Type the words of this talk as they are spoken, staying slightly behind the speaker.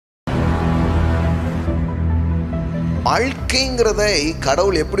வாழ்க்கைங்கிறதை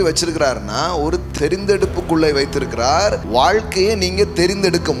கடவுள் எப்படி வச்சிருக்கிறாருன்னா ஒரு தெரிந்தெடுப்புக்குள்ளே வைத்திருக்கிறார். வாழ்க்கையை நீங்க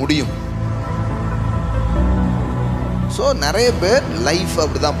தெரிந்தெடுக்க முடியும். ஸோ நிறைய பேர் லைஃப்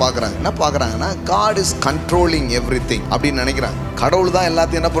அப்படிதான் பார்க்குறாங்க. என்ன பார்க்குறாங்கன்னா, காட் இஸ் கண்ட்ரோலிங் எவ்ரிதிங் அப்படின்னு நினைக்கிறாங்க. கடவுள் தான்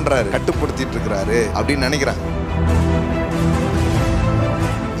எல்லாத்தையும் என்ன பண்றாரு, கட்டுப்படுத்திட்டு இருக்கிறாரு அப்படின்னு நினைக்கிறாங்க.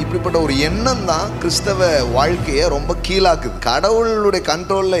 இப்படிப்பட்ட ஒரு எண்ணம் தான் கிறிஸ்தவ வாழ்க்கையை ரொம்ப கீழாக்குது. கடவுளுடைய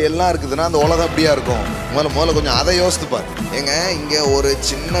கண்ட்ரோல்ல எல்லாம் இருக்குதுன்னா அந்த உலகம் அப்படியா இருக்கும்? முதல்ல கொஞ்சம் அதை யோசித்து பாரு. ஏங்க, இங்க ஒரு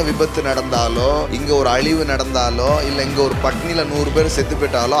சின்ன விபத்து நடந்தாலோ, இங்க ஒரு அழிவு நடந்தாலோ, இல்லை இங்க ஒரு பட்னியில 100 பேர் செத்து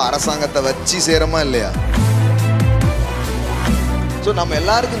போயிட்டாலோ அரசாங்கத்தை வச்சு சேரமா இல்லையா? ஸோ நம்ம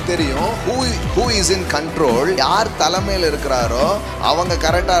எல்லாருக்கும் தெரியும் who is in control. யார் தலைமையில் இருக்கிறாரோ அவங்க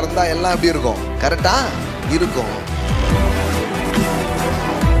கரெக்டா இருந்தா எல்லாம் எப்படி இருக்கும்? கரெக்டா இருக்கும்.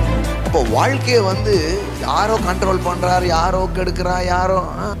 அப்போ வாழ்க்கையை யாரோ கண்ட்ரோல் பண்றாரு, யாரோ கெடுக்கிறா, யாரோ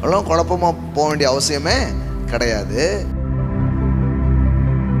எல்லாம் குழப்பமா போக வேண்டிய அவசியமே கிடையாது.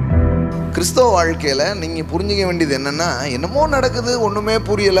 கிறிஸ்தவ வாழ்க்கையில நீங்க புரிஞ்சுக்க வேண்டியது என்னன்னா, என்னமோ நடக்குது ஒண்ணுமே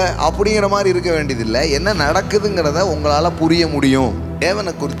புரியல அப்படிங்கிற மாதிரி இருக்க வேண்டியது இல்லை. என்ன நடக்குதுங்கிறத உங்களால புரிய முடியும்.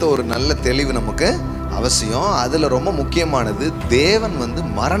 தேவனை குறித்த ஒரு நல்ல தெளிவு நமக்கு அவசியம். அதுல ரொம்ப முக்கியமானது, தேவன்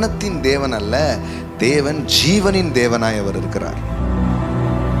மரணத்தின் தேவன் அல்ல, தேவன் ஜீவனின் தேவனாய் அவர் இருக்கிறார்.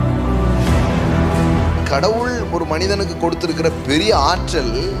 கடவுள் ஒரு மனிதனுக்கு கொடுத்திருக்கிற பெரிய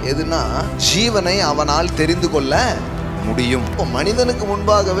ஆற்றல் எதுனா, ஜீவனை அவனால் தெரிந்து கொள்ள முடியும். மனிதனுக்கு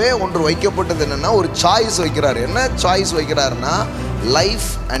முன்பாகவே ஒன்று வைக்கப்பட்டது என்னன்னா, ஒரு சாய்ஸ் வைக்கிறார். என்ன சாய்ஸ் வைக்கிறாருன்னா, லைஃப்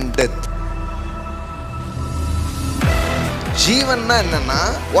அண்ட் டெத். ஜீவன்னா என்னன்னா,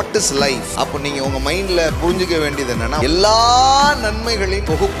 வாட் இஸ் லைஃப்? அப்போ நீங்க உங்க மைண்ட்ல புரிஞ்சுக்க வேண்டியது என்னன்னா, எல்லா நன்மைகளின்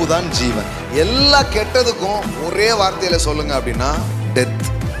தொகுப்பு தான் ஜீவன். எல்லா கெட்டதுக்கும் ஒரே வார்த்தையில சொல்லுங்க அப்படின்னா டெத்.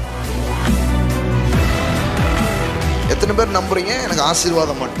 எத்தனை பேர் நம்புறீங்க எனக்கு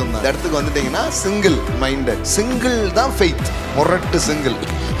ஆசீர்வாதம் மட்டும்தான்? இந்த இடத்துக்கு வந்துட்டீங்கன்னா சிங்கிள் மைண்டட், சிங்கிள் தான் ஃபெய்த், முரட்டு சிங்கிள்.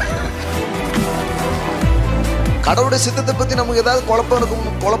 கடவுளுடைய சித்தத்தை பத்தி நமக்கு ஏதாவது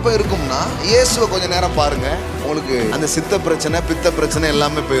குழப்பம் இருக்கும்னா இயேசுவை கொஞ்ச நேரம் பாருங்க, உங்களுக்கு அந்த சித்த பிரச்சனை பித்த பிரச்சனை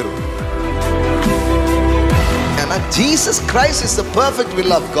எல்லாமே போயிடும். ஏன்னா Jesus Christ is the perfect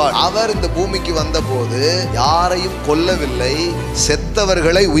will of God. அவர் இந்த பூமிக்கு வந்தபோது யாரையும் கொல்லவில்லை,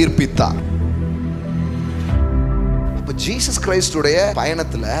 செத்தவர்களை உயிர்ப்பித்தார். ஜீசஸ் கிரைஸ்டுடைய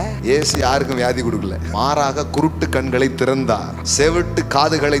பயணத்துல இயேசு யாருக்கும் வியாதி கொடுக்கல, மாறாக குருட்டு கண்களை திறந்தார், செவிட்டு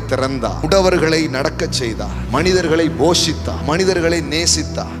காதுகளை திறந்தார், உடவர்களை நடக்க செய்தார், மனிதர்களை போஷித்தார், மனிதர்களை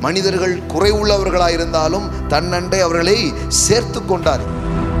நேசித்தார், மனிதர்கள் குறைவுள்ளவர்களாயிருந்தாலும் தன்னண்டை அவர்களை சேர்த்து கொண்டார்.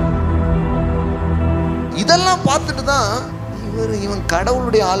 இதெல்லாம் பார்த்துட்டு தான் இவன்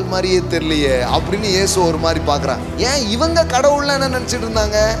கடவுளுடைய ஆள் மாதிரியே தெரியலையே அப்படின்னு இயேசு ஒரு மாதிரி பாக்குறான். ஏன் இவங்க கடவுள்ல என்ன நினைச்சிட்டு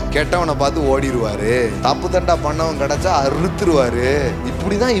இருந்தாங்க? கெட்டவனை பார்த்து ஓடிடுவாரு, தப்பு தண்டா பண்ணவன் கிடைச்சா அறுத்துருவாரு,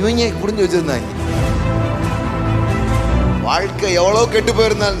 இப்படிதான் இவங்க புரிஞ்சு வச்சிருந்தாங்க. வாழ்க்கை எவ்வளவு கெட்டு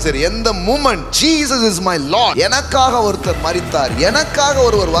போயிருந்தாலும் சரி, எந்த moment Jesus is my Lord, எனக்காக ஒருத்தர் மரித்தார், எனக்காக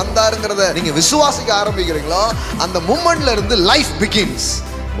ஒருவர் வந்தாருங்கிறத நீங்க விசுவாசிக்க ஆரம்பிக்கிறீங்களோ, அந்த மூமெண்ட்ல இருந்து லைஃப் பிகின்ஸ்.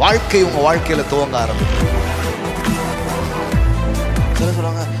 வாழ்க்கை உங்க வாழ்க்கையில துவங்க ஆரம்பிக்கும்.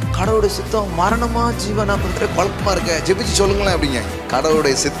 சொல்லுவாங்க, கடவுளுடைய சித்தம் மரணமா ஜீவனா குழப்பமா இருக்க, ஜெபிச்சு சொல்லுங்களேன் அப்படிங்க.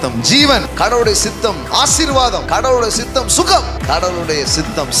 கடவுளுடைய சித்தம் ஜீவன், கடவுளுடைய சித்தம் ஆசீர்வாதம், கடவுளுடைய சித்தம் சுகம், கடவுளுடைய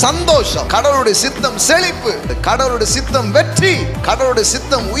சித்தம் சந்தோஷம், கடவுளுடைய சித்தம் செழிப்பு, கடவுளுடைய சித்தம் வெற்றி, கடவுளுடைய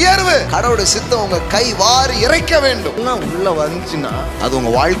சித்தம் உயர்வு, கடவுளுடைய சித்தம் உங்க கை வாரி இறைக்க வேண்டும். உள்ள வந்துச்சுன்னா அது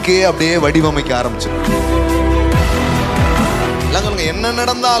உங்க வாழ்க்கையே அப்படியே வடிவமைக்க ஆரம்பிச்சிடும். என்ன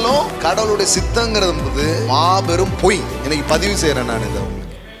நடந்தாலும் கடவுளுடைய சித்தங்கிறது மாபெரும் பொய். இன்னைக்கு பதிவு செய்யறேன் நான் இதை.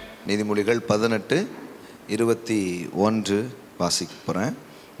 நீதிமொழிகள் 18:21 வாசிக்க போறேன்.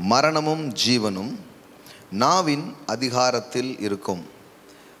 மரணமும் ஜீவனும் நாவின் அதிகாரத்தில் இருக்கும்,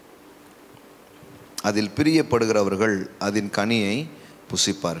 அதில் பிரியப்படுகிறவர்கள் அதன் கனியை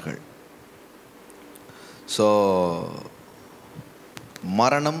புசிப்பார்கள். ஸோ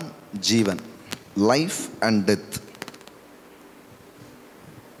மரணம் ஜீவன், life and death.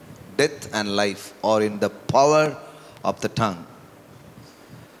 Death and life are in the power of the tongue,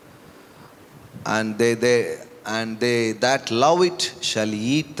 and they that love it shall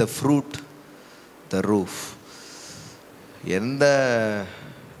eat the fruit thereof.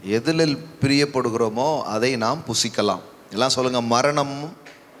 எதில் பிரியப்படுகிறோமோ அதை நாம் புசிக்கலாம். எல்லாம் சொல்லுங்க, மரணமும்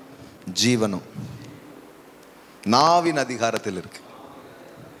ஜீவனும் நாவின் அதிகாரத்தில் இருக்கு.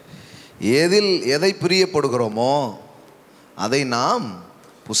 எதை பிரியப்படுகிறோமோ அதை நாம்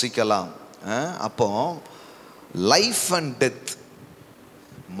புசிக்கலாம். அப்போ லைஃப் அண்ட் டெத்,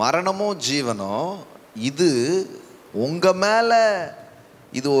 மரணமோ ஜீவனோ, இது உங்க மேல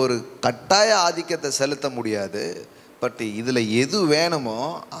இது ஒரு கட்டாய ஆதிக்கத்தை செலுத்த முடியாது. பட் இதில் எது வேணுமோ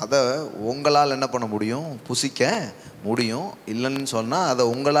அதை உங்களால் என்ன பண்ண முடியும்? புசிக்க முடியும். இல்லைன்னு சொன்னால் அதை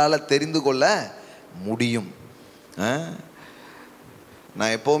உங்களால் தெரிந்து கொள்ள முடியும்.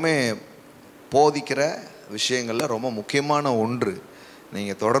 நான் எப்போவுமே போதிக்கிற விஷயங்களில் ரொம்ப முக்கியமான ஒன்று,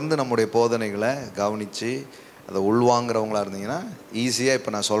 நீங்கள் தொடர்ந்து நம்முடைய போதனைகளை கவனித்து அதை உள்வாங்கிறவங்களாக இருந்தீங்கன்னா ஈஸியாக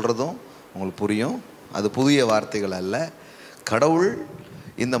இப்போ நான் சொல்கிறதும் உங்களுக்கு புரியும். அது புதிய வார்த்தைகள் அல்ல. கடவுள்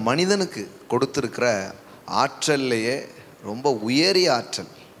இந்த மனிதனுக்கு கொடுத்துருக்கிற ஆற்றல்லையே ரொம்ப உயரிய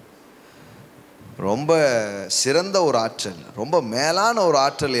ஆற்றல், ரொம்ப சிறந்த ஒரு ஆற்றல், ரொம்ப மேலான ஒரு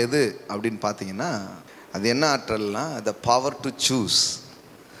ஆற்றல் எது அப்படின்னு பார்த்தீங்கன்னா அது என்ன ஆற்றல்னா த பவர் டு சூஸ்,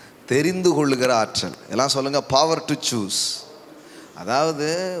 தெரிந்து கொள்ளுகிற ஆற்றல். எல்லாம் சொல்லுங்கள், பவர் டு சூஸ். அதாவது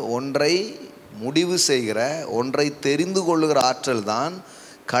ஒன்றை முடிவு செய்கிற, ஒன்றை தெரிந்து கொள்ளுகிற ஆற்றல் தான்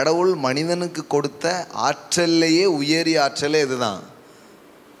கடவுள் மனிதனுக்கு கொடுத்த ஆற்றல்லையே உயரிய ஆற்றலே இதுதான்,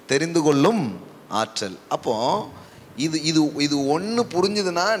 தெரிந்து கொள்ளும் ஆற்றல். அப்போ இது இது இது ஒன்று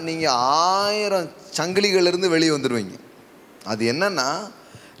புரிஞ்சுதுன்னா நீங்கள் 1000 சங்கிலிகளிலிருந்து வெளியே வந்துடுவீங்க. அது என்னன்னா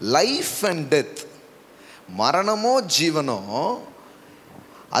லைஃப் அண்ட் டெத், மரணமோ ஜீவனோ,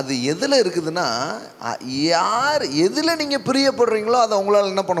 அது எதில் இருக்குதுன்னா யார் எதில் நீங்கள் பிரியப்படுறீங்களோ அதை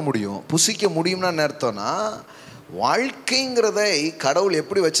உங்களால் என்ன பண்ண முடியும்? புசிக்க முடியும்னா அர்த்தம்னா, வாழ்க்கைங்கிறதை கடவுள்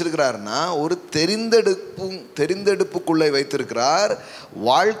எப்படி வச்சிருக்கிறாருன்னா ஒரு தெரிந்தெடுப்புக்குள்ளே வைத்திருக்கிறார்.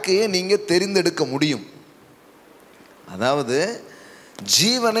 வாழ்க்கையை நீங்கள் தெரிந்தெடுக்க முடியும். அதாவது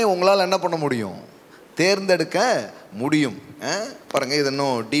ஜீவனை உங்களால் என்ன பண்ண முடியும்? தேர்ந்தெடுக்க முடியும். பாருங்கள், இது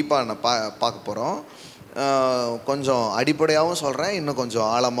இன்னும் டீப்பாக நான் பார்க்க போகிறோம். கொஞ்சம் அடிப்படையாகவும் சொல்கிறேன், இன்னும் கொஞ்சம்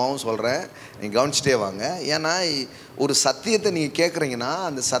ஆழமாகவும் சொல்கிறேன். நீங்கள் கவனிச்சிட்டே வாங்க. ஏன்னா ஒரு சத்தியத்தை நீங்கள் கேட்குறீங்கன்னா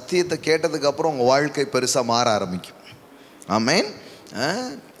அந்த சத்தியத்தை கேட்டதுக்கப்புறம் உங்கள் வாழ்க்கை பெருசாக மாற ஆரம்பிக்கும். ஆமேன்.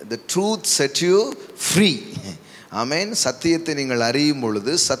 the truth set you free. ஆமேன். சத்தியத்தை நீங்கள் அறியும்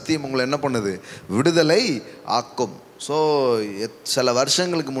பொழுது சத்தியம் உங்களை என்ன பண்ணுது? விடுதலை ஆக்கும். ஸோ சில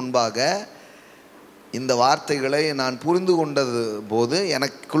வருஷங்களுக்கு முன்பாக இந்த வார்த்தைகளை நான் புரிந்து கொண்டது போது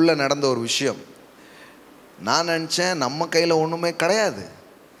எனக்குள்ளே நடந்த ஒரு விஷயம், நான் நினச்சேன் நம்ம கையில் ஒன்றுமே கிடையாது,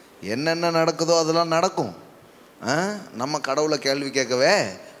 என்னென்ன நடக்குதோ அதெல்லாம் நடக்கும், நம்ம கடவுளை கேள்வி கேட்கவே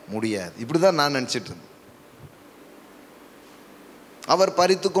முடியாது. இப்படி தான் நான் நினச்சிட்டு இருந்தேன். அவர்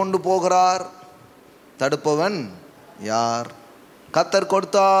பறித்து கொண்டு போகிறார், தடுப்பவன் யார்? கர்த்தர்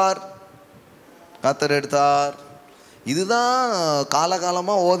கொடுத்தார், கர்த்தர் எடுத்தார். இதுதான்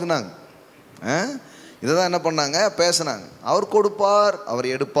காலகாலமாக ஓதுனாங்க. இதை தான் என்ன பண்ணாங்க? பேசுனாங்க. அவர் கொடுப்பார், அவர்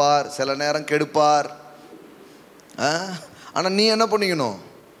எடுப்பார், சில நேரம் கெடுப்பார். ஆனால் நீ என்ன பண்ணிக்கணும்?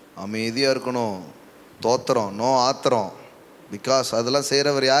 அமைதியாக இருக்கணும். தோத்திரம், நோ ஆத்திரம். பிகாஸ் அதெல்லாம்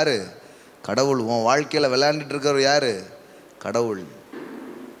செய்கிறவர் யார்? கடவுள். உன் வாழ்க்கையில் விளையாண்டுட்டு இருக்கிறவர் யார்? கடவுள்.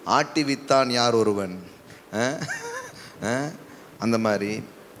 ஆட்டி வித்தான் யார் ஒருவன். அந்த மாதிரி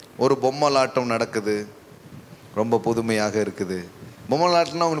ஒரு பொம்மலாட்டம் நடக்குது, ரொம்ப புதுமையாக இருக்குது.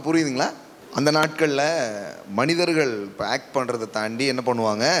 பொம்மலாட்டம்னா அவனுக்கு புரியுதுங்களா? அந்த நாட்களில் மனிதர்கள் இப்போ ஆக்ட் பண்ணுறதை தாண்டி என்ன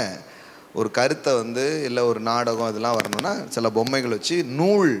பண்ணுவாங்க, ஒரு கருத்தை இல்லை ஒரு நாடகம் இதெல்லாம் வரணும்னா சில பொம்மைகள் வச்சு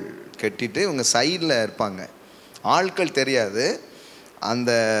நூல் கட்டிட்டு இவங்க சைடில் இருப்பாங்க, ஆட்கள் தெரியாது.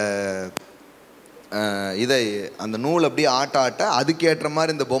 அந்த அந்த நூல் அப்படியே ஆட்ட அதுக்கேற்ற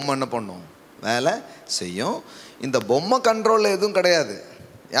மாதிரி இந்த பொம்மை என்ன பண்ணும்? வேலை செய்யும். இந்த பொம்மை கண்ட்ரோலில் எதுவும் கிடையாது.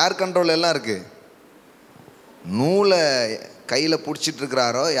 யார் கண்ட்ரோல் எல்லாம் இருக்குது? நூலை கையில் பிடிச்சிட்டு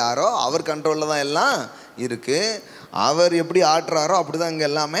இருக்கிறாரோ யாரோ அவர் கண்ட்ரோலில் தான் எல்லாம் இருக்குது. அவர் எப்படி ஆட்டுறாரோ அப்படி தான் இங்கே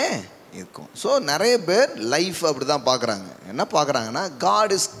எல்லாமே இருக்கும். ஸோ நிறைய பேர் லைஃப் அப்படி தான் பார்க்குறாங்க. என்ன பார்க்குறாங்கன்னா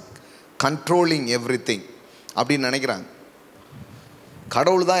காட் இஸ் கண்ட்ரோலிங் எவ்ரிதிங் அப்படின்னு நினைக்கிறாங்க.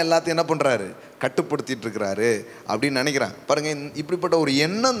 கடவுள் தான் எல்லாத்தையும் என்ன பண்ணுறாரு? கட்டுப்படுத்திட்டு இருக்கிறாரு அப்படின்னு நினைக்கிறாங்க. பாருங்கள், இப்படிப்பட்ட ஒரு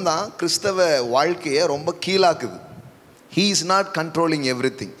எண்ணம் தான் கிறிஸ்தவ வாழ்க்கையை ரொம்ப கீழாக்குது. He is not controlling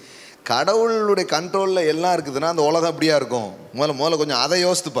everything. கடவுளுடைய கண்ட்ரோலில் எல்லாம் இருக்குதுன்னா அந்த உலகம் அப்படியா இருக்கும்? முதல்ல கொஞ்சம் அதை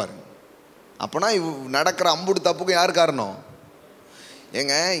யோசித்து பாருங்க. அப்போனா நடக்கிற அம்புடு தப்புக்கும் யார் காரணம்?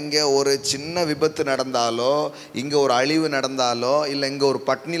 ஏங்க, இங்கே ஒரு சின்ன விபத்து நடந்தாலோ, இங்கே ஒரு அழிவு நடந்தாலோ, இல்லை இங்கே ஒரு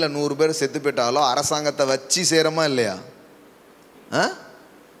பட்னியில் 100 பேர் செத்து போயிட்டாலோ அரசாங்கத்தை வச்சு செய்கிறோமா இல்லையா?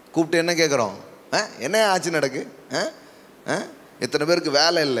 கூப்பிட்டு என்ன கேட்குறோம்? என்ன ஆட்சி நடக்கு? இத்தனை பேருக்கு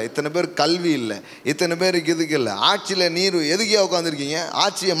வேலை இல்லை, இத்தனை பேருக்கு கல்வி இல்லை, இத்தனை பேருக்கு இதுக்கு இல்லை, ஆட்சியில் நீர் எதுக்கே உட்காந்துருக்கீங்க,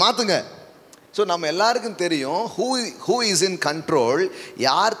 ஆட்சியை மாற்றுங்க. ஸோ நம்ம எல்லாருக்கும் தெரியும் ஹூ இஸ் இன் கண்ட்ரோல்.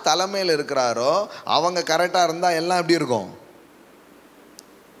 யார் தலைமையில் இருக்கிறாரோ அவங்க கரெக்டாக இருந்தால் எல்லாம் எப்படி இருக்கும்?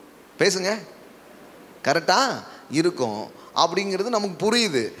 பேசுங்க, கரெக்டாக இருக்கும் அப்படிங்கிறது நமக்கு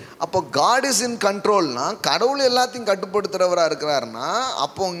புரியுது. அப்போ காட் இஸ் இன் கண்ட்ரோல்னா கடவுள் எல்லாத்தையும் கட்டுப்படுத்துகிறவராக இருக்கிறாருன்னா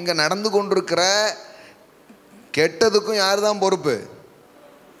அப்போ இங்கே நடந்து கொண்டிருக்கிற கெட்டதுக்கும் யார் தான் பொறுப்பு?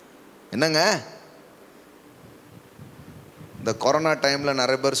 என்னங்க, இந்த கொரோனா டைமில்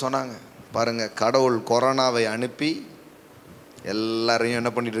நிறைய பேர் சொன்னாங்க பாருங்கள், கடவுள் கொரோனாவை அனுப்பி எல்லாரையும்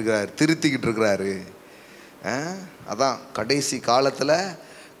என்ன பண்ணிட்டு இருக்கிறாரு? திருத்திக்கிட்டு இருக்கிறாரு. அதான் கடைசி காலத்தில்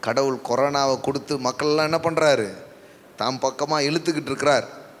கடவுள் கொரோனாவை கொடுத்து மக்கள்லாம் என்ன பண்ணுறாரு? தாம் பக்கமாக இழுத்துக்கிட்டு இருக்கிறார்.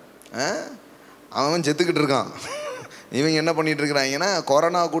 அவன் செத்துக்கிட்டு இருக்கான். இவங்க என்ன பண்ணிட்டு இருக்கிறாங்கன்னா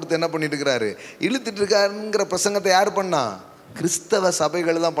கொரோனாவை கொடுத்து என்ன பண்ணிட்டு இருக்கிறாரு? இழுத்துட்டு இருக்காருங்கிற பிரசங்கத்தை யார் பண்ணா? கிறிஸ்தவ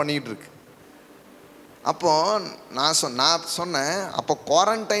சபைகள் தான் பண்ணிக்கிட்டு இருக்கு. அப்போ நான் சொன்னேன், அப்போ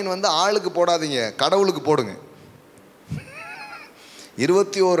குவாரண்டைன் ஆளுக்கு போடாதீங்க, கடவுளுக்கு போடுங்க.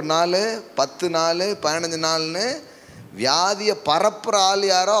 21 நாள் 10 நாள் 15 நாள்னு வியாதியை பரப்புற ஆள்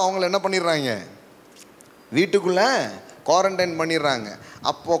யாரோ அவங்கள என்ன பண்ணிடுறாங்க? வீட்டுக்குள்ளே குவாரண்டைன் பண்ணிடுறாங்க.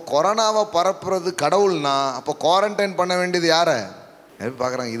 அப்போ கொரோனாவை பரப்புறது கடவுள்னா அப்போ குவாரண்டைன் பண்ண வேண்டியது யாரை?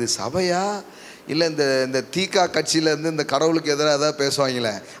 பார்க்குறாங்க, இது சபையா இல்லை இந்த தீகா கட்சியிலேருந்து இந்த கடவுளுக்கு எதிராக ஏதாவது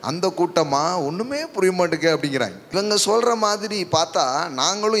பேசுவாங்களே அந்த கூட்டமாக? ஒன்றுமே புரிய மாட்டேங்க அப்படிங்கிறாங்க. இவங்க சொல்கிற மாதிரி பார்த்தா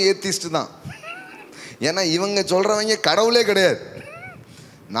நாங்களும் ஏத்திஸ்ட்டு தான். ஏன்னா இவங்க சொல்கிறவங்க கடவுளே கிடையாது.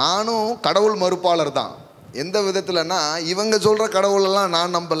 நானும் கடவுள் மறுப்பாளர் தான். எந்த விதத்தில்னா இவங்க சொல்கிற கடவுளெல்லாம்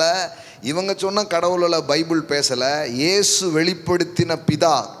நான் நம்பலை. இவங்க சொன்ன கடவுளில் பைபிள் பேசலை. இயேசு வெளிப்படுத்தின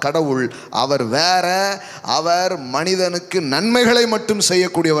பிதா கடவுள், அவர் வேற. அவர் மனிதனுக்கு நன்மைகளை மட்டும்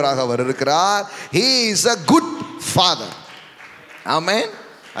செய்யக்கூடியவராக அவர் இருக்கிறார். He is a good father. ஆமென்.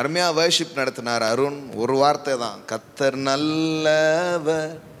 அருமையாக வர்ஷிப் நடத்தினார் அருண். ஒரு வார்த்தை தான், கர்த்தர்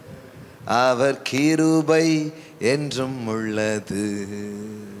நல்லவர், அவர் கிருபை என்றும் உள்ளது.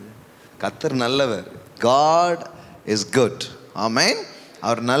 கர்த்தர் நல்லவர். God is good. ஆமென்.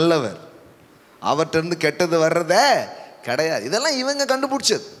 அவர் நல்லவர். அவர்கிட்ட கெட்டது வர்றதே கிடையாது. இதெல்லாம் இவங்க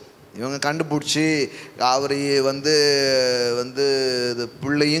கண்டுபிடிச்சது. இவங்க கண்டுபிடிச்சி அவர்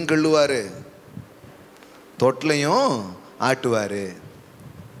பிள்ளையும் கிள்ளுவார், தொட்டிலையும் ஆட்டுவார்.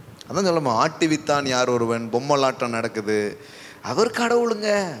 அதான் சொல்லுமா, ஆட்டி வித்தான் யார் ஒருவன், பொம்மலாட்டம் நடக்குது. அவர் கடவுளுங்க.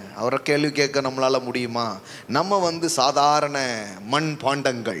 அவரை கேள்வி கேட்க நம்மளால் முடியுமா? நம்ம சாதாரண மண்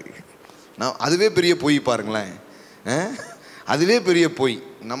பாண்டங்கள். அதுவே பெரிய பொய் பாருங்களேன். அதுவே பெரிய பொய்.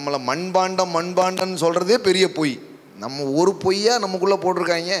 நம்மளை மண்பாண்டம் சொல்கிறதே பெரிய பொய். நம்ம ஒரு பொய்யா நமக்குள்ளே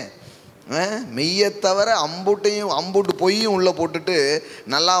போட்டிருக்காங்க. மெய்யை தவிர அம்புட்டு பொய்யும் உள்ளே போட்டுட்டு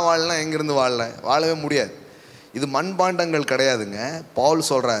நல்லா வாழலாம். எங்கேருந்து வாழவே முடியாது. இது மண்பாண்டங்கள் கிடையாதுங்க. பவுல்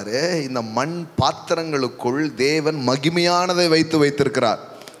சொல்கிறாரு, இந்த மண் பாத்திரங்களுக்குள் தேவன் மகிமையானதை வைத்திருக்கிறார்.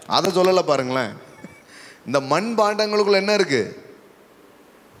 அதை சொல்லலை பாருங்களேன். இந்த மண் பாண்டங்களுக்குள்ள என்ன இருக்குது?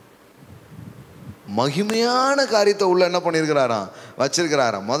 மகிமையான காரியத்தை உள்ள என்ன பண்ணியிருக்கிறாராம்?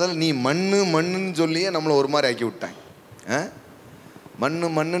 வச்சிருக்கிறாராம். முதல்ல நீ மண்ணுன்னு சொல்லியே நம்மளை ஒரு மாதிரி ஆக்கி விட்டாங்க.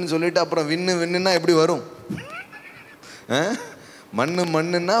 மண்ணுன்னு சொல்லிட்டு அப்புறம் விண்ணுன்னா எப்படி வரும்?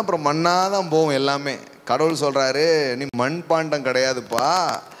 மண்ணுன்னா அப்புறம் மண்ணாக தான் போகும் எல்லாமே. கடவுள் சொல்கிறாரு, நீ மண் பாண்டம் கிடையாதுப்பா.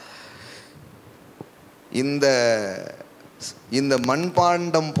 இந்த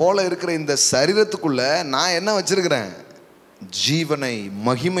மண்பாண்டம் போல இருக்கிற இந்த சரீரத்துக்குள்ள நான் என்ன வச்சிருக்கிறேன்? ஜீவனை,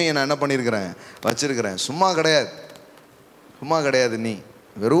 மகிமையை நான் என்ன பண்ணியிருக்கிறேன்? வச்சிருக்கிறேன். சும்மா கிடையாது நீ,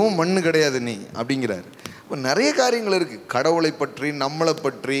 வெறும் மண்ணு கிடையாது நீ அப்படிங்கிறார். இப்போ நிறைய காரியங்கள் இருக்குது கடவுளை பற்றி, நம்மளை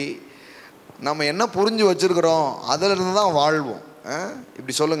பற்றி. நம்ம என்ன புரிஞ்சு வச்சுருக்கிறோம் அதிலிருந்து தான் வாழ்வோம்.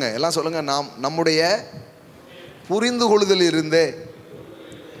 இப்படி சொல்லுங்கள், எல்லாம் சொல்லுங்கள். நம்முடைய புரிந்து கொள்ளுதல் இருந்தே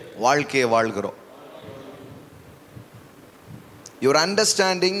வாழ்க்கையை வாழ்கிறோம். Your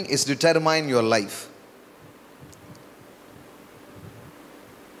understanding is determine your life.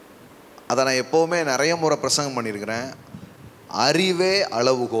 அதை நான் எப்போவுமே நிறைய முறை பிரசங்கம் பண்ணியிருக்கிறேன். அறிவே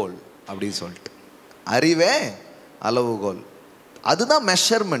அளவுகோல் அப்படின்னு சொல்லிட்டு. அறிவே அளவுகோல், அதுதான்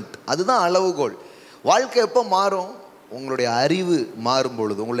மெஷர்மெண்ட், அதுதான் அளவுகோல். வாழ்க்கை எப்போ மாறும்? உங்களுடைய அறிவு மாறும்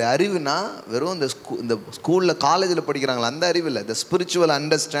பொழுது. உங்களுடைய அறிவுனா வெறும் இந்த ஸ்கூலில் காலேஜில் படிக்கிறாங்களா அந்த அறிவு இல்லை. த spiritual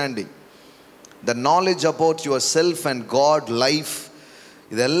understanding, the knowledge about your self and God life.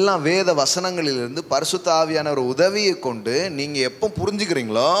 இதெல்லாம் வேத வசனங்களிலிருந்து பரிசுத்த ஆவியான ஒரு உதவியை கொண்டு நீங்கள் எப்போ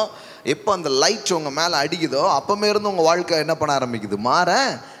புரிஞ்சுக்கிறீங்களோ, எப்போ அந்த லைட் உங்கள் மேலே அடிக்குதோ, அப்போமே இருந்து உங்கள் வாழ்க்கை என்ன பண்ண ஆரம்பிக்குது? மாற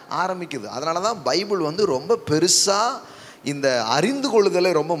ஆரம்பிக்குது. அதனால தான் பைபிள் ரொம்ப பெருசாக இந்த அறிந்து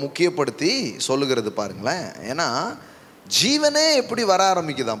கொள்ளுதலை ரொம்ப முக்கியப்படுத்தி சொல்லுகிறது பாருங்களேன். ஏன்னா ஜீவனே எப்படி வர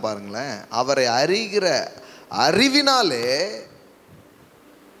ஆரம்பிக்குதான் பாருங்களேன். அவரை அறிகிற அறிவினாலே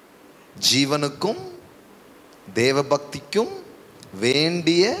ஜீவனுக்கும் தேவபக்திக்கும்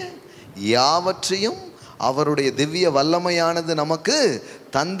வேண்டிய யாவற்றையும் அவருடைய திவ்ய வல்லமையானது நமக்கு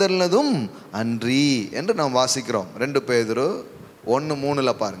தந்தல்லதும் அன்றி என்று நாம் வாசிக்கிறோம். 2 பேதுரு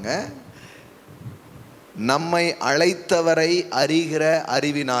 1:3 பாருங்க. நம்மை அழைத்தவரை அறிகிற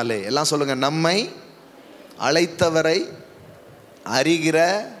அறிவினாலே, எல்லாம் சொல்லுங்க, நம்மை அழைத்தவரை அறிகிற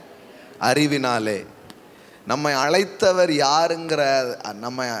அறிவினாலே. நம்மை அழைத்தவர் யாருங்கிற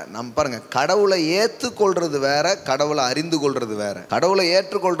நம்ம பாருங்க, கடவுளை ஏற்றுக்கொள்றது வேற, கடவுளை அறிந்து கொள்றது வேற. கடவுளை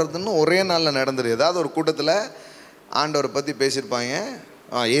ஏற்றுக்கொள்றதுன்னு ஒரே நாளில் நடந்துரு. ஏதாவது ஒரு கூட்டத்தில் ஆண்டவரை பற்றி பேசியிருப்பாங்க.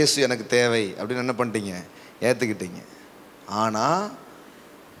 இயேசு எனக்கு தேவை அப்படின்னு என்ன பண்ணிட்டீங்க, ஏற்றுக்கிட்டீங்க. ஆனால்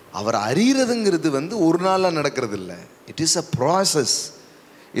அவர் அறிகிறதுங்கிறது ஒரு நாளில் நடக்கிறது இல்லை. It is a process,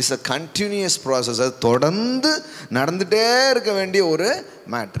 it's a continuous process. அது தொடர்ந்து நடந்துகிட்டே இருக்க வேண்டிய ஒரு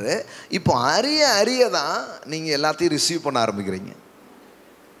மேட்ரு. இப்போ அறிய தான் நீங்கள் எல்லாத்தையும் ரிசீவ் பண்ண ஆரம்பிக்கிறீங்க.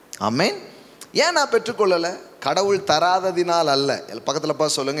 ஆமென். ஏன் நான் பெற்றுக்கொள்ளலை? கடவுள் தராததினால் அல்ல. பக்கத்தில்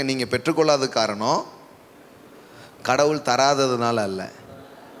பார்த்து சொல்லுங்கள், நீங்கள் பெற்றுக்கொள்ளாத காரணம் கடவுள் தராததுனால அல்ல.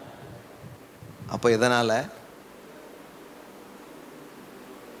 அப்போ எதனால்?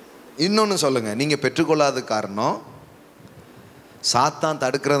 இன்னொன்று சொல்லுங்கள், நீங்கள் பெற்றுக்கொள்ளாத காரணம் சாத்தான்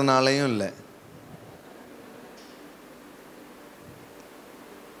தடுக்கிறதுனாலையும் இல்லை.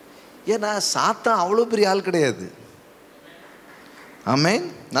 ஏன்னா சாத்தான் அவ்வளோ பெரிய ஆள் கிடையாது. ஆமென்.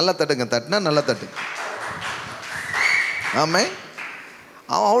 நல்லா தட்டுங்க, தட்டுனா நல்லா தட்டுங்க. ஆமென்.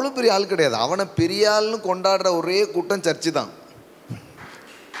 அவன் அவ்வளோ பெரிய ஆள் கிடையாது. அவனை பெரிய ஆள்னு கொண்டாடுற ஒரே கூட்டம் சர்ச்சு தான்.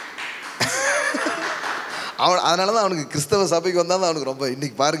 அதனால தான் அவனுக்கு கிறிஸ்தவ சபைக்கு வந்தால் தான் அவனுக்கு ரொம்ப.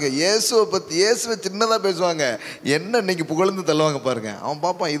 இன்றைக்கி பாருங்கள், இயேசுவை சின்னதாக பேசுவாங்க, என்ன இன்னைக்கு புகழ்ந்து தள்ளுவாங்க பாருங்கள். அவன்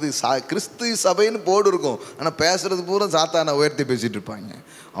பார்ப்பான், இது கிறிஸ்து சபைன்னு போர்டு இருக்கும், ஆனால் பேசுகிறது பூரா சாத்தானை உயர்த்தி பேசிகிட்டு இருப்பாங்க.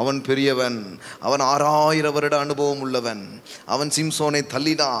 அவன் பெரியவன், அவன் 6000 வருட அனுபவம் உள்ளவன், அவன் சிம்சோனை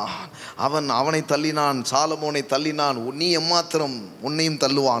தள்ளினான், அவனை தள்ளினான், சாலமோனை தள்ளினான், நீ எம்மாத்திரம் உன்னையும்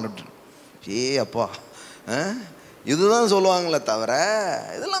தள்ளுவான். அப்பா, இதுதான் சொல்லுவாங்களே தவிர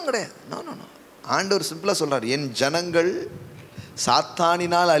இதெல்லாம் கிடையாது. நோ. ஆண்டவர் சிம்பிளாக சொல்கிறார், என் ஜனங்கள்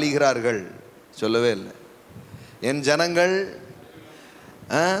சாத்தானினால் அழிகிறார்கள் சொல்லவே இல்லை. என் ஜனங்கள்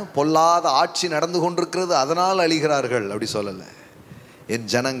பொல்லாத ஆட்சி நடந்து கொண்டிருக்கிறது அதனால் அழிகிறார்கள் அப்படி சொல்லலை. என்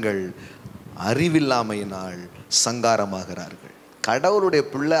ஜனங்கள் அறிவில்லாமையினால் சங்காரமாகிறார்கள். கடவுளுடைய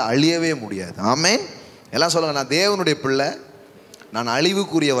பிள்ளை அழியவே முடியாது. ஆமென். எல்லாம் சொல்லுங்க, நான் தேவனுடைய பிள்ளை, நான்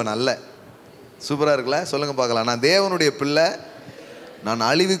அழிவுக்குரியவன் அல்ல. சூப்பராக இருக்குல்ல? சொல்லுங்க பார்க்கலாம். நான் தேவனுடைய பிள்ளை, நான்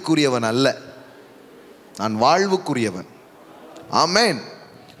அழிவுக்குரியவன் அல்ல, நான் வாழ்வுக்குரியவன். ஆமென்.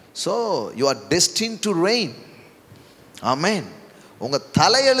 So you are டெஸ்டின்ட் to rain. ஆமென். உங்கள்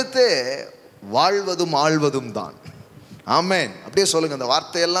தலையெழுத்து வாழ்வதும் ஆழ்வதும் தான். ஆமென். அப்படியே சொல்லுங்கள், அந்த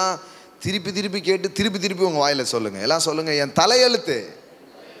வார்த்தையெல்லாம் திருப்பி கேட்டு திருப்பி உங்கள் வாயில் சொல்லுங்கள். எல்லாம் சொல்லுங்கள், என் தலையெழுத்து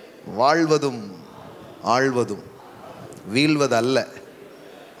வாழ்வதும் ஆழ்வதும், வீழ்வதல்ல.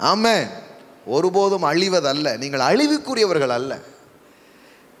 ஆமென். ஒருபோதும் அழிவதல்ல. நீங்கள் அழிவுக்குரியவர்கள் அல்ல.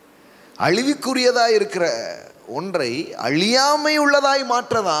 அழிவுக்குரியதாய் இருக்கிற ஒன்றை அழியாமை உள்ளதாய்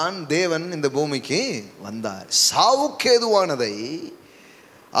மாற்றதான் தேவன் இந்த பூமிக்கு வந்தார். சாவுக்கேதுவானதை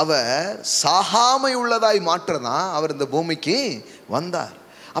அவர் சாகாமை உள்ளதாய் மாற்றதான் அவர் இந்த பூமிக்கு வந்தார்.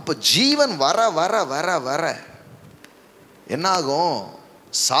 அப்போ ஜீவன் வர வர வர வர என்னாகும்?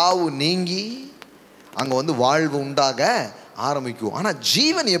 சாவு நீங்கி அங்கே வாழ்வு உண்டாக ஆரம்பிக்கும். ஆனால்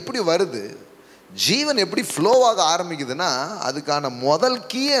ஜீவன் எப்படி வருது, ஜீவன் எப்படி ஃப்ளோவாக ஆரம்பிக்குதுன்னா, அதுக்கான முதல்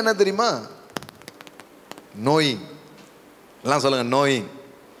கீ என்ன தெரியுமா? நோயிங். எல்லாம் சொல்லுங்க, நோயிங்.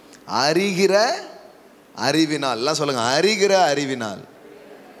 அறிகிற அறிவினால். எல்லாம் சொல்லுங்க, அறிகிற அறிவினால்.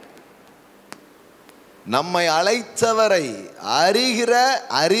 நம்மை அழைத்தவரை அறிகிற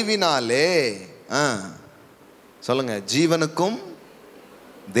அறிவினாலே சொல்லுங்க, ஜீவனுக்கும்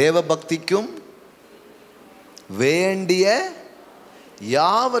தேவ பக்திக்கும் வேண்டிய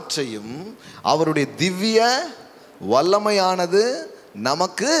யாவற்றையும் அவருடைய திவ்ய வல்லமையானது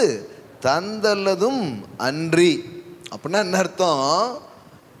நமக்கு தந்தல்லதும் அன்றி. அப்படின்னா என்ன அர்த்தம்?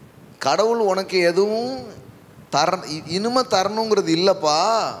 கடவுள் உனக்கு எதுவும் இனிமே தரணுங்கிறது இல்லைப்பா.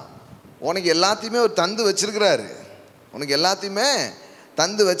 உனக்கு எல்லாத்தையுமே ஒரு தந்து வச்சிருக்கிறாரு, உனக்கு எல்லாத்தையுமே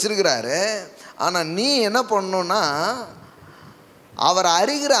தந்து வச்சிருக்கிறாரு. ஆனால் நீ என்ன பண்ணணும்னா, அவர்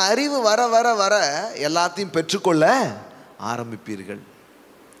அறிகிற அறிவு வர வர வர எல்லாத்தையும் பெற்றுக்கொள்ள ஆரம்பிப்பீர்கள்.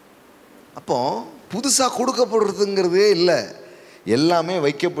 அப்போ புதுசாக கொடுக்கப்படுறதுங்கிறதே இல்லை, எல்லாமே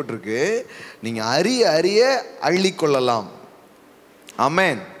வைக்கப்பட்டிருக்கு. நீங்கள் அறிய அறிய அள்ளிக்கொள்ளலாம்.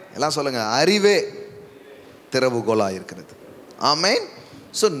 ஆமென். எல்லாம் சொல்லுங்க, அறிவே திறவுகோலாக இருக்கிறது. ஆமென்.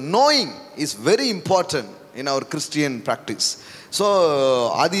 So knowing is very important in our Christian practice. So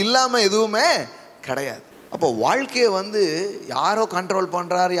அது இல்லாமல் எதுவுமே கிடையாது. அப்போ வாழ்க்கையை யாரோ கண்ட்ரோல்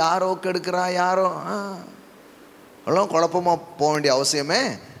பண்ணுறார், யாரோ கெடுக்கிறா, யாரோ எல்லாம் குழப்பமாக போக வேண்டிய அவசியமே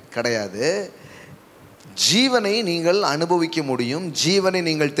கிடையாது. ஜீவனை நீங்கள் அனுபவிக்க முடியும், ஜீவனை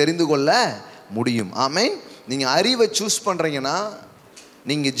நீங்கள் தெரிந்து கொள்ள முடியும். ஆமென். நீங்கள் அறிவை சூஸ் பண்ணுறீங்கன்னா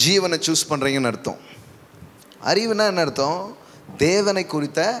நீங்கள் ஜீவனை சூஸ் பண்ணுறீங்கன்னு அர்த்தம். அறிவுனா என்ன அர்த்தம்? தேவனை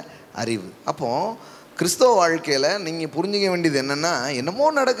குறித்த அறிவு. அப்போது கிறிஸ்தவ வாழ்க்கையில் நீங்கள் புரிஞ்சிக்க வேண்டியது என்னென்னா, என்னமோ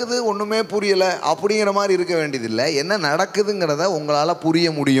நடக்குது ஒன்றுமே புரியலை அப்படிங்கிற மாதிரி இருக்க வேண்டியதில்லை. என்ன நடக்குதுங்கிறத உங்களால் புரிய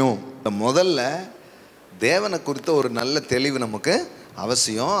முடியும். முதல்ல தேவனை குறித்த ஒரு நல்ல தெளிவு நமக்கு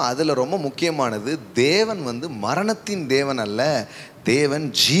அவசியம். அதில் ரொம்ப முக்கியமானது, தேவன் வந்து மரணத்தின் தேவன் அல்ல, தேவன்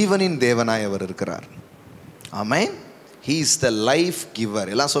ஜீவனின் தேவனாய் அவர் இருக்கிறார். ஆமென். He is the life giver.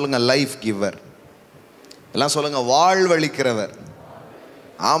 எல்லாம் சொல்லுங்க, லைஃப் கிவர். எல்லாம் சொல்லுங்க, வாழ்வளிக்கிறவர்.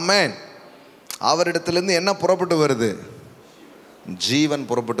 ஆமென். அவரிடத்திலிருந்து என்ன புறப்பட்டு வருது? ஜீவன்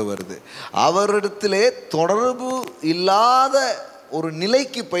புறப்பட்டு வருது. அவரிடத்திலே தொடர்பு இல்லாத ஒரு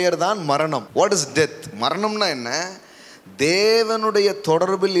நிலைக்கு பெயர் தான் மரணம். What is death? மரணம்னா என்ன? தேவனுடைய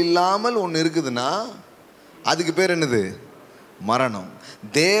தொடர்பில் இல்லாமல் ஒன்று இருக்குதுன்னா அதுக்கு பேர் என்னது? மரணம்.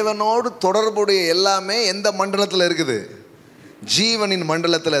 தேவனோடு தொடர்புடைய எல்லாமே எந்த மண்டலத்தில் இருக்குது? ஜீவனின்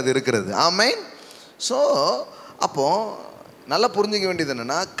மண்டலத்தில் அது இருக்கிறது. ஆமென். ஸோ அப்போ நல்லா புரிஞ்சிக்க வேண்டியது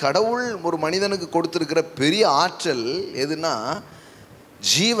என்னன்னா, கடவுள் ஒரு மனிதனுக்கு கொடுத்திருக்கிற பெரிய ஆற்றல் எதுனா,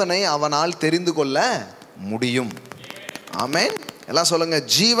 ஜீவனை அவனால் தெரிந்து கொள்ள முடியும். ஆமென். எல்லாம் சொல்லுங்க,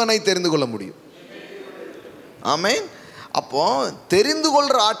 ஜீவனை தெரிந்து கொள்ள முடியும். ஆமென். அப்போ தெரிந்து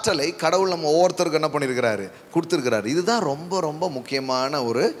கொள்கிற ஆற்றலை கடவுள் நம்ம ஒவ்வொருத்தருக்கு என்ன பண்ணியிருக்கிறாரு? கொடுத்துருக்கிறாரு. இதுதான் ரொம்ப ரொம்ப முக்கியமான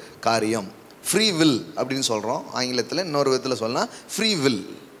ஒரு காரியம். ஃப்ரீ வில் அப்படின்னு சொல்கிறோம் ஆங்கிலத்தில். இன்னொரு விதத்தில் சொல்லலாம் free will.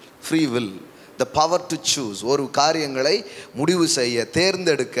 Free will, the power to choose. ஒரு காரியங்களை முடிவு செய்ய,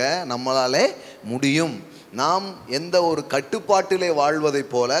 தேர்ந்தெடுக்க நம்மளாலே முடியும். நாம் எந்த ஒரு கட்டுப்பாட்டிலே வாழ்வதை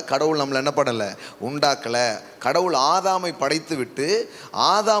போல கடவுள் நம்மளை என்ன பண்ணலை? உண்டாக்கலை. கடவுள் ஆதாமை படைத்து விட்டு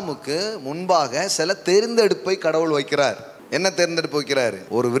ஆதாமுக்கு முன்பாக சில தேர்ந்தெடுப்பை கடவுள் வைக்கிறார். என்ன தேர்ந்தெடுப்பு வைக்கிறார்?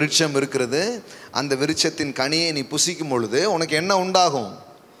 ஒரு விருட்சம் இருக்கிறது, அந்த விருட்சத்தின் கனியை நீ புசிக்கும் பொழுது உனக்கு என்ன உண்டாகும்?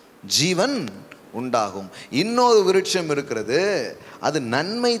 ஜீவன் உண்டாகும். இன்னொரு விருட்சம் இருக்கிறது, அது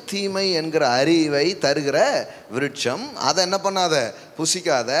நன்மை தீமை என்கிற அறிவை தருகிற விருட்சம். அதை என்ன பண்ணாத?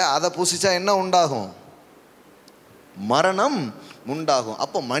 புசிக்காத. அதை புசிச்சா என்ன உண்டாகும்? மரணம் உண்டாகும்.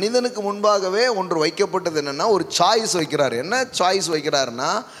 அப்போ மனிதனுக்கு முன்பாகவே ஒன்று வைக்கப்பட்டது. என்னன்னா, ஒரு சாய்ஸ் வைக்கிறார். என்ன சாய்ஸ் வைக்கிறாருன்னா,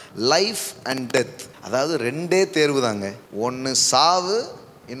 லைஃப் அண்ட் டெத். அதாவது ரெண்டே தேர்வு தாங்க. ஒன்று சாவு,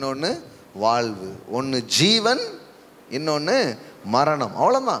 இன்னொன்று வாழ்வு. ஒன்று ஜீவன், இன்னொன்று மரணம்.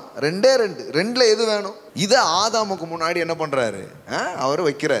 அவ்வளோதான். ரெண்டே ரெண்டு. ரெண்டில் எது வேணும்? இதை ஆதாமுக்கு முன்னாடி என்ன பண்ணுறாரு? அவர்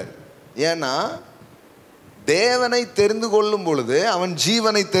வைக்கிறார். ஏன்னா தேவனை தெரிந்து கொள்ளும் பொழுது அவன்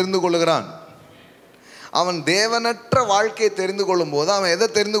ஜீவனை தெரிந்து கொள்ளுகிறான். அவன் தேவனற்ற வாழ்க்கையை தெரிந்து கொள்ளும் போது அவன் எதை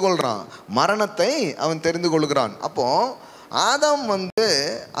தெரிந்து கொள்கிறான்? மரணத்தை அவன் தெரிந்து கொள்கிறான். அப்போ ஆதாம் வந்து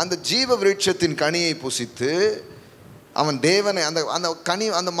அந்த ஜீவ விருட்சத்தின் கனியை புசித்து அவன் தேவனை, அந்த அந்த கனி,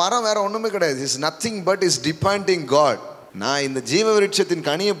 அந்த மரம் வேற ஒன்றுமே கிடையாது. Is nothing but is depending God. நான் இந்த ஜீவ விருட்சத்தின்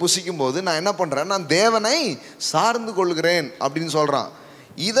கனியை புசிக்கும் போது நான் என்ன பண்ணுறேன்? நான் தேவனை சார்ந்து கொள்கிறேன் அப்படின்னு சொல்கிறான்.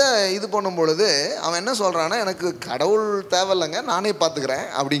 இதை இது பண்ணும் பொழுது அவன் என்ன சொல்கிறான்னா, எனக்கு கடவுள் தேவையில்லைங்க, நானே பார்த்துக்கிறேன்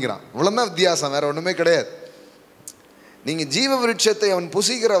அப்படிங்கிறான். இவ்வளோதான் வித்தியாசம், வேறு ஒன்றுமே கிடையாது. நீங்கள் ஜீவ விருட்சத்தை அவன்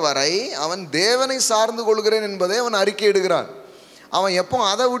புசிக்கிற வரை அவன் தேவனை சார்ந்து கொள்கிறேன் என்பதை அவன் அறிக்கை எடுக்கிறான். அவன் எப்போ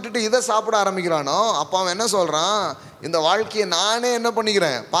அதை விட்டுட்டு இதை சாப்பிட ஆரம்பிக்கிறானோ அப்போ அவன் என்ன சொல்கிறான்? இந்த வாழ்க்கையை நானே என்ன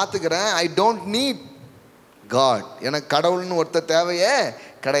பண்ணிக்கிறேன்? பார்த்துக்கிறேன். I don't need God. எனக்கு கடவுள்னு ஒருத்தர் தேவையே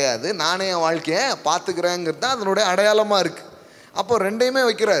கிடையாது, நானே என் வாழ்க்கையை பார்த்துக்கிறேங்கிறது தான் அதனுடைய அடையாளமாக இருக்குது. அப்போ ரெண்டையுமே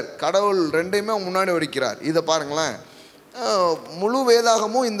வைக்கிறார் கடவுள், ரெண்டையுமே முன்னாடி வைக்கிறார். இதை பாருங்களேன், முழு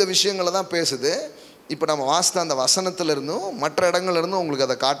வேதாகமும் இந்த விஷயங்களை தான் பேசுது. இப்போ நம்ம வாசித்த அந்த வசனத்திலிருந்தும் மற்ற இடங்கள்லேருந்தும் உங்களுக்கு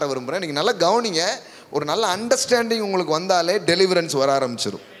அதை காட்ட விரும்புகிறேன். நீங்கள் நல்லா கவனிங்க. ஒரு நல்ல அண்டர்ஸ்டாண்டிங் உங்களுக்கு வந்தாலே டெலிவரன்ஸ் வர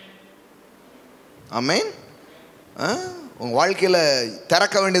ஆரம்பிச்சிடும். ஆமென். உங்கள் வாழ்க்கையில்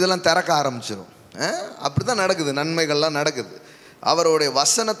திறக்க வேண்டியதெல்லாம் திறக்க ஆரம்பிச்சிடும். அப்படி தான் நடக்குது, நன்மைகள்லாம் நடக்குது. அவருடைய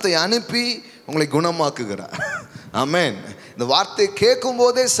வசனத்தை அனுப்பி உங்களை குணமாக்குகிறார். ஆமென். இந்த வார்த்தையை கேட்கும்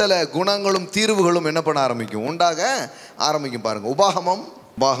போதே சில குணங்களும் தீர்வுகளும் என்ன பண்ண ஆரம்பிக்கும்? உண்டாக ஆரம்பிக்கும். பாருங்க,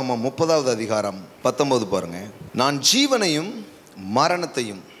 உபாகமம் 30வது அதிகாரம் 19 பாருங்க. நான் ஜீவனையும்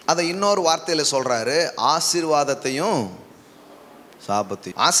மரணத்தையும், அதை இன்னொரு வார்த்தையில் சொல்றாரு, ஆசீர்வாதத்தையும்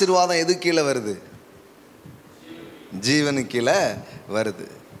சாபத்தையும். ஆசீர்வாதம் எது கீழே வருது? ஜீவனுக்கு கீழே வருது.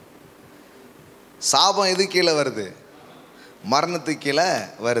 சாபம் எது கீழே வருது? மரணத்துக்கு கீழே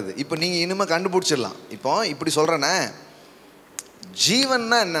வருது. இப்போ நீங்கள் இனிமேல் கண்டுபிடிச்சிடலாம். இப்போ இப்படி சொல்கிறேன்னே,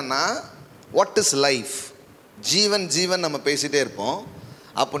 ஜீவன்னா என்னென்னா, வாட் இஸ் லைஃப்? ஜீவன் ஜீவன் நம்ம பேசிகிட்டே இருப்போம்.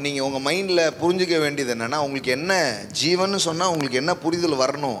 அப்போ நீங்கள் உங்கள் மைண்டில் புரிஞ்சிக்க வேண்டியது என்னென்னா, உங்களுக்கு என்ன ஜீவன் சொன்னால் உங்களுக்கு என்ன புரிதல்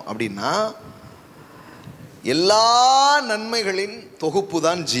வரணும் அப்படின்னா, எல்லா நன்மைகளின் தொகுப்பு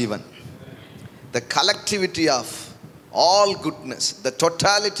தான் ஜீவன். த collectivity of all goodness, the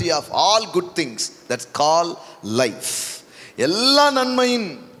totality of all good things, that's called life. எல்லா நன்மையின்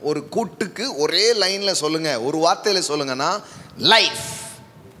ஒரு கூட்டுக்கு ஒரே லைனில் சொல்லுங்க, ஒரு வார்த்தையில் சொல்லுங்கன்னா லைஃப்.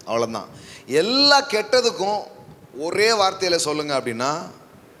 அவ்வளோதான். எல்லா கெட்டதுக்கும் ஒரே வார்த்தையில் சொல்லுங்க அப்படின்னா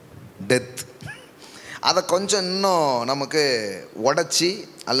டெத். அதை கொஞ்சம் இன்னும் நமக்கு உடச்சி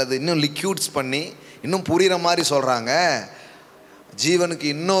அல்லது இன்னும் லிக்யூட்ஸ் பண்ணி இன்னும் புரிகிற மாதிரி சொல்கிறாங்க. ஜீவனுக்கு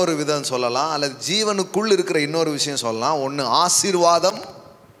இன்னொரு விதம் சொல்லலாம், அல்லது ஜீவனுக்குள் இருக்கிற இன்னொரு விஷயம் சொல்லலாம். ஒன்று ஆசீர்வாதம்,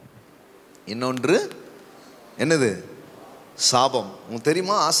 இன்னொன்று என்னது? சாபம். உங்களுக்கு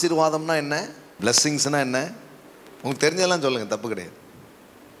தெரியுமா ஆசீர்வாதம்னா என்ன, பிளெஸ்ஸிங்ஸ்னா என்ன? உங்களுக்கு தெரிஞ்சதெல்லாம் சொல்லுங்க, தப்பு கிடையாது.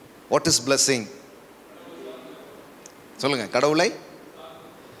 What is blessing? சொல்லுங்க.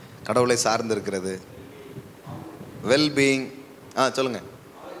 கடவுளை சார்ந்து இருக்கிறது. வெல்பீயிங். சொல்லுங்க.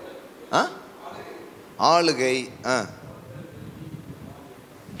 ஆளுகை.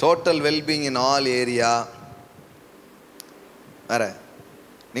 Total wellbeing in all area. வேற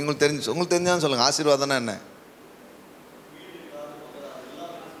உங்களுக்கு தெரிஞ்சாலும் சொல்லுங்க. ஆசீர்வாதம்னா என்ன?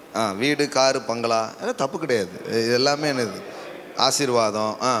 வீடு, காரு, பங்களா, தப்பு கிடையாது. இது எல்லாமே என்னது?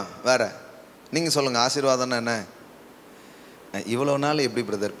 ஆசீர்வாதம். வேற நீங்கள் சொல்லுங்கள். ஆசீர்வாதம்னா என்ன? இவ்வளோ நாள் எப்படி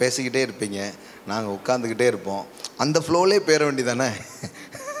பிரதர் பேசிக்கிட்டே இருப்பீங்க, நாங்கள் உட்காந்துக்கிட்டே இருப்போம், அந்த ஃப்ளோலே பேர வேண்டி தானே?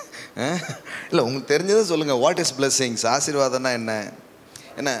 இல்லை, உங்களுக்கு தெரிஞ்சதை சொல்லுங்கள். What is blessings? ஆசீர்வாதம்னா என்ன?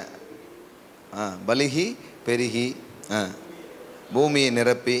 என்ன? பலிகி பெருகி பூமியை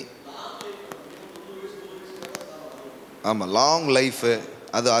நிரப்பி, ஆமாம், லாங் லைஃபு,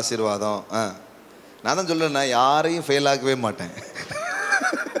 அது ஆசீர்வாதம். நான் தான் சொல்கிறேன், நான் யாரையும் ஃபெயில் ஆக்கவே மாட்டேன்.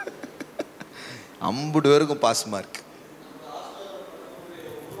 50 பேருக்கும் பாஸ் மார்க்.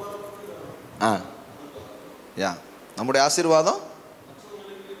 நம்முடைய ஆசீர்வாதம்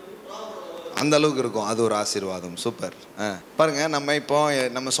அந்த அளவுக்கு இருக்கும். அது ஒரு ஆசீர்வாதம். சூப்பர். பாருங்க,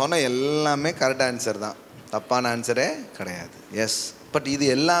 நம்ம சொன்ன எல்லாமே கரெக்ட் ஆன்சர் தான், தப்பான ஆன்சரே கிடையாது. எஸ், பட் இது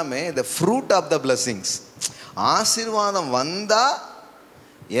எல்லாமே the fruit of the blessings. ஆசீர்வாதம் வந்தால்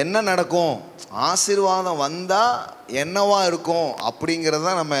என்ன நடக்கும், ஆசீர்வாதம் வந்தால் என்னவா இருக்கும்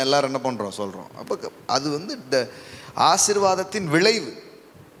அப்படிங்கிறத நம்ம எல்லாரும் என்ன பண்ணுறோம், சொல்கிறோம். அப்போ அது வந்து ஆசீர்வாதத்தின் விளைவு.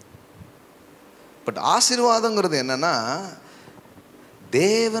 பட் ஆசீர்வாதங்கிறது என்னன்னா,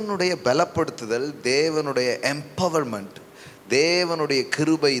 தேவனுடைய பலப்படுத்துதல், தேவனுடைய எம்பவர்மெண்ட், தேவனுடைய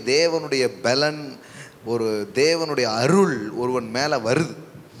கிருபை, தேவனுடைய பலன், ஒரு தேவனுடைய அருள் ஒருவன் மேலே வருது.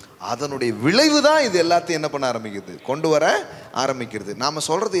 அதனுடைய விளைவு தான் இது எல்லாத்தையும் என்ன பண்ண ஆரம்பிக்குது, கொண்டு வர ஆரம்பிக்கிறது. நாம்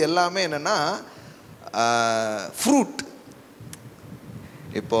சொல்கிறது எல்லாமே என்னென்னா ஃப்ரூட்.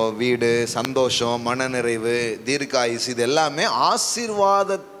 இப்போ வீடு, சந்தோஷம், மனநிறைவு, தீர்க்காயுசு, இது எல்லாமே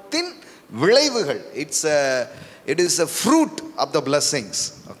ஆசீர்வாதத்தின் விளைவுகள். It is a fruit of the blessings.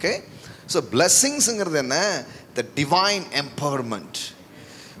 Okay, so blessingsங்கிறது என்ன? the divine empowerment.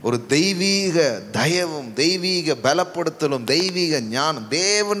 ஒரு தெய்வீக தயவும், தெய்வீக பலப்படுத்தலும், தெய்வீக ஞானம்,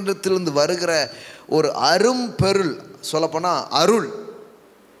 தேவனிடத்திலிருந்து வருகிற ஒரு அரும்பெருள், சொல்லப்போனால் அருள்,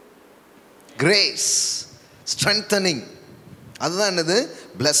 கிரேஸ், ஸ்ட்ரென்தனிங், அதுதான் என்னது?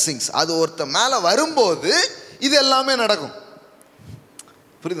 பிளெஸ்ஸிங்ஸ். அது ஒருத்த மேலே வரும்போது இது எல்லாமே நடக்கும்.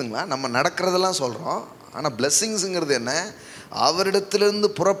 புரியுதுங்களா? நம்ம நடக்கிறதெல்லாம் சொல்கிறோம், ஆனால் பிளெஸ்ஸிங்ஸுங்கிறது என்ன? அவரிடத்திலிருந்து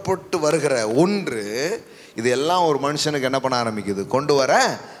புறப்பட்டு வருகிற ஒன்று, இது எல்லாம் ஒரு மனுஷனுக்கு என்ன பண்ண ஆரம்பிக்குது, கொண்டு வர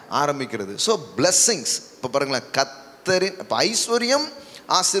ஆரம்பிக்கிறது. So blessings. இப்போ பாருங்களேன், கர்த்தரின், இப்போ ஐஸ்வர்யம்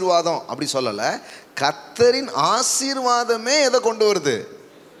ஆசீர்வாதம் அப்படி சொல்லலை, கர்த்தரின் ஆசீர்வாதமே எதை கொண்டு வருது?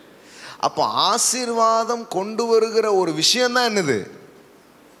 அப்போ ஆசீர்வாதம் கொண்டு வருகிற ஒரு விஷயம்தான் என்னது?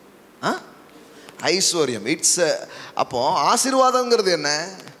 ஐஸ்வர்யம். அப்போ ஆசீர்வாதங்கிறது என்ன?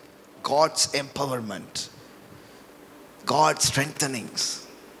 God's empowerment, God's strengthenings,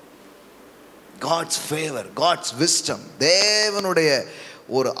 God's favor, God's wisdom. தேவனுடைய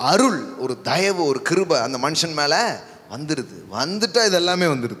ஒரு அருள், ஒரு தயவு, ஒரு கிருபை அந்த மனுஷன் மேலே வந்துடுது. வந்துட்டா இது எல்லாமே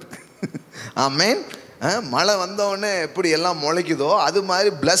வந்துடுது. ஆமென். மழை வந்தவுடனே எப்படி எல்லாம் முளைக்குதோ அது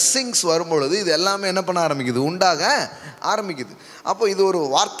மாதிரி பிளெஸ்ஸிங்ஸ் வரும்பொழுது இது எல்லாமே என்ன பண்ண ஆரம்பிக்குது, உண்டாக ஆரம்பிக்குது. அப்போ இது ஒரு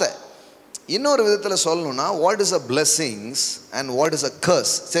வார்த்தை. இன்னொரு விதத்தில் சொல்லணும்னா, what is a blessings and what is a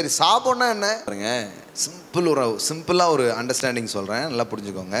கர்ஸ். சரி, சாபம்னா என்ன பாருங்க, சிம்பிளாக ஒரு அண்டர்ஸ்டாண்டிங் சொல்கிறேன், நல்லா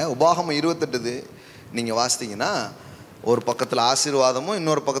புரிஞ்சுக்கோங்க. உபாகமம் 28 நீங்கள் வாசித்தீங்கன்னா, ஒரு பக்கத்தில் ஆசீர்வாதமும்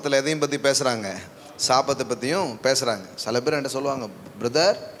இன்னொரு பக்கத்தில் எதையும் பற்றி பேசுகிறாங்க, சாபத்தை பற்றியும் பேசுகிறாங்க. சில பேர் என்கிட்ட சொல்லுவாங்க,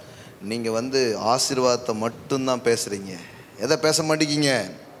 பிரதர் நீங்கள் ஆசீர்வாதத்தை மட்டும்தான் பேசுகிறீங்க, எதை பேச மாட்டேங்கிங்க,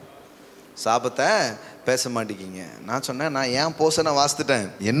 சாபத்தை பேச மாட்டேங்கிங்க. நான் சொன்னேன், நான் ஏன் போசனை வாசித்துட்டேன்,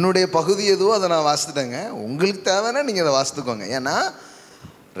 என்னுடைய பகுதி எதுவோ அதை நான் வாசித்துட்டேங்க, உங்களுக்கு தேவைன்னா நீங்கள் அதை வாசித்துக்கோங்க. ஏன்னா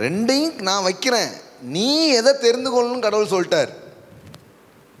ரெண்டையும் நான் வைக்கிறேன், நீ எதை தெரிந்து கொள்ளணும்னு கடவுள் சொல்லிட்டார்.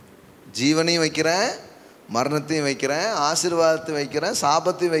 ஜீவனையும் வைக்கிறேன், மரணத்தையும் வைக்கிறேன், ஆசீர்வாதத்தையும் வைக்கிறேன்,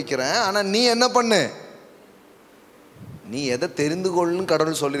 சாபத்தையும் வைக்கிறேன். ஆனால் நீ என்ன பண்ணு, நீ எதை தெரிந்து கொள்ளணும்னு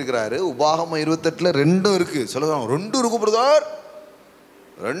கடவுள் சொல்லியிருக்கிறாரு. உபாகமம் 28 ரெண்டும் இருக்குது. சொல்லுவாங்க, ரெண்டும் இருக்கு பிரதர்,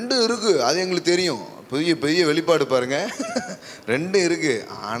 ரெண்டும் இருக்குது, அது எங்களுக்கு தெரியும். பெரிய பெரிய வெளிப்பாடு பாருங்க, ரெண்டும் இருக்குது.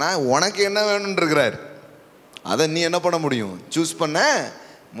 ஆனால் உனக்கு என்ன வேணும்னு இருக்கிறார், அதை நீ என்ன பண்ண முடியும், சூஸ் பண்ண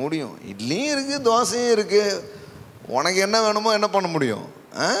முடியும். இட்லியும் இருக்குது, தோசையும் இருக்குது, உனக்கு என்ன வேணுமோ என்ன பண்ண முடியும்,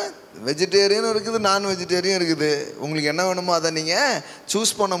 வெஜிடேரியனும் இருக்குது, நான் வெஜிடேரியன் இருக்குது. உங்களுக்கு என்ன வேணுமோ அதை நீங்கள்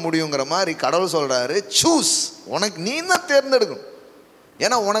சூஸ் பண்ண முடியுங்கிற மாதிரி கடவுள் சொல்கிறாரு. சூஸ், உனக்கு நீ தான் தேர்ந்தெடுக்கணும்.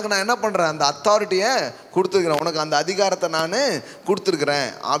 ஏன்னா உனக்கு நான் என்ன பண்ணுறேன், அந்த அத்தாரிட்டியை கொடுத்துருக்குறேன், உனக்கு அந்த அதிகாரத்தை நான் கொடுத்துருக்குறேன்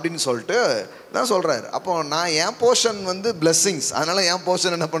அப்படின்னு சொல்லிட்டு தான் சொல்கிறாரு. அப்போ நான் என் போர்ஷன் வந்து பிளெஸ்ஸிங்ஸ், அதனால் என்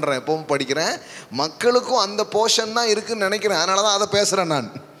போர்ஷன் என்ன பண்ணுறேன், எப்பவும் படிக்கிறேன். மக்களுக்கும் அந்த போர்ஷன் தான் இருக்குதுன்னு நினைக்கிறேன், அதனால தான் அதை பேசுகிறேன்.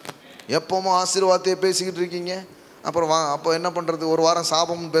 நான் எப்பவும் ஆசீர்வாதத்தையே பேசிக்கிட்டு இருக்கீங்க, அப்புறம் அப்போ என்ன பண்ணுறது, ஒரு வாரம்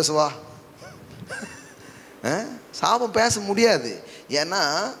சாபம்னு பேசுவா? சாபம் பேச முடியாது. ஏன்னா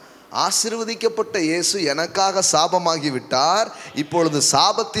ஆசீர்வதிக்கப்பட்ட இயேசு எனக்காக சாபமாகி விட்டார். இப்பொழுது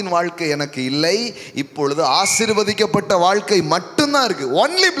சாபத்தின் வாழ்க்கை எனக்கு இல்லை, இப்பொழுது ஆசீர்வதிக்கப்பட்ட வாழ்க்கை மட்டும்தான் இருக்கு.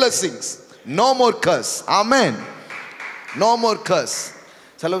 Only blessings, no more curse. Amen. No more curse.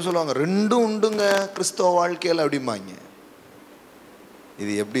 சிலர் சொல்லுவாங்க ரெண்டும் உண்டுங்க கிறிஸ்தவ வாழ்க்கையில் அப்படிம்பாங்க.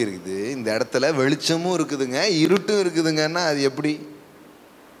 இது எப்படி இருக்குது, இந்த இடத்துல வெளிச்சமும் இருக்குதுங்க இருட்டும் இருக்குதுங்கன்னா அது எப்படி?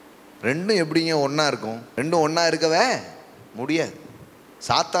 ரெண்டும் எப்படிங்க ஒன்றா இருக்கும்? ரெண்டும் ஒன்றா இருக்கவே முடியாது.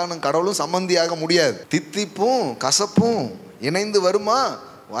 சாத்தானும் கடவுளும் சம்பந்தியாக முடியாது. தித்திப்பும் கசப்பும் இணைந்து வருமா?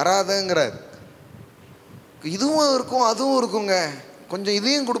 வராதுங்கிறார். இதுவும் இருக்கும் அதுவும் இருக்குங்க. கொஞ்சம்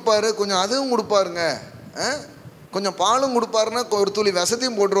இதையும் கொடுப்பாரு, கொஞ்சம் அதுவும் கொடுப்பாருங்க. கொஞ்சம் பாலும் கொடுப்பாருன்னா ஒரு துளி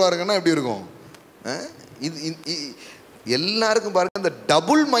விஷத்தையும் போட்டுருவாருங்கன்னா எப்படி இருக்கும்? இது எல்லாருக்கும் பாருங்க, இந்த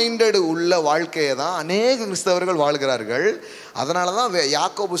டபுள் மைண்டட் உள்ள வாழ்க்கையை தான் அநேக கிறிஸ்தவர்கள் வாழ்கிறார்கள். அதனால தான்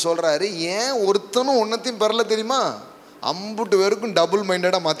யாக்கோபு சொல்கிறாரு, ஏன் ஒருத்தனும் ஒன்றத்தையும் பெறல தெரியுமா? அம்புட்டு பேருக்கும் டபுள்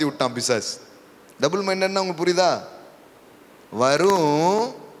மைண்டடாக மாற்றி விட்டான் பிசாஸ். டபுள் மைண்டட்னா உங்களுக்கு புரியுதா? வரும்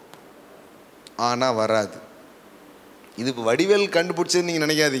ஆனால் வராது. இது இப்போ வடிவேல் கண்டுபிடிச்சது நீங்கள்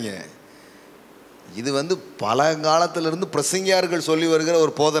நினைக்காதீங்க. இது வந்து பல காலத்திலிருந்து பிரசங்கியார்கள் சொல்லி வருகிற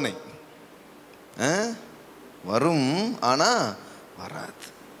ஒரு போதனை. வரும் ஆனால் வராது.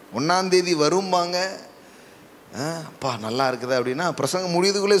 1ஆம் தேதி வரும்பாங்க. அப்பா நல்லா இருக்குது அப்படின்னா பிரசங்கம்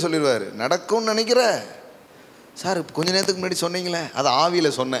முடியுதுக்குள்ளே சொல்லிடுவார், நடக்கும்னு நினைக்கிற சார் கொஞ்ச நேரத்துக்கு முன்னாடி சொன்னீங்களே, அது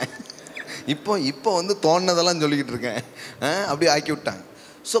ஆவியில் சொன்னேன், இப்போ வந்து தோணுனதெல்லாம் சொல்லிக்கிட்டு இருக்கேன், அப்படி ஆக்கி விட்டாங்க.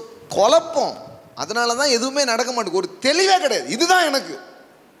 ஸோ குழப்பம். அதனால தான் எதுவுமே நடக்க மாட்டேங்குது. ஒரு தெளிவே கிடையாது. இதுதான் எனக்கு,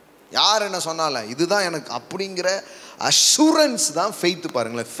 யார் என்ன சொன்னால இதுதான் எனக்கு அப்படிங்கிற அஷூரன்ஸ் தான் ஃபெய்த்.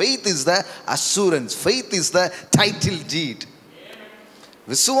 பாருங்களேன், faith is the assurance, faith is the title டீட்.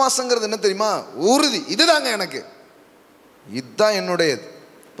 விசுவாசங்கிறது என்ன தெரியுமா? உறுதி. இதுதாங்க எனக்கு, இதுதான் என்னுடையது.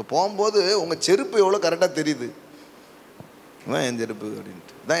 இப்போ போகும்போது உங்கள் செருப்பு எவ்வளோ கரெக்டாக தெரியுது. என் செருப்பு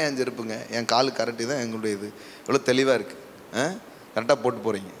அப்படின்ட்டு தான் என் செருப்புங்க, என் காலு கரெக்டு தான் எங்களுடையது, எவ்வளோ தெளிவாக இருக்குது, கரெக்டாக போட்டு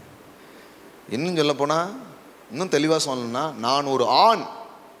போகிறீங்க. இன்னும் சொல்ல போனால், இன்னும் தெளிவாக சொல்லணும்னா, நான் ஒரு ஆண்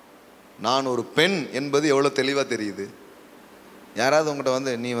நான் ஒரு பெண் என்பது எவ்வளோ தெளிவாக தெரியுது. யாராவது உங்கள்கிட்ட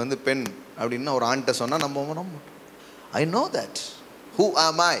வந்து நீ வந்து பெண் அப்படின்னா ஒரு ஆண்கிட்ட சொன்னால் நம்ம ஐ நோ தட் ஹூ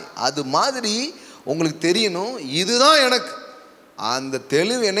ஆம் ஐ. அது மாதிரி உங்களுக்கு தெரியணும், இதுதான் எனக்கு. அந்த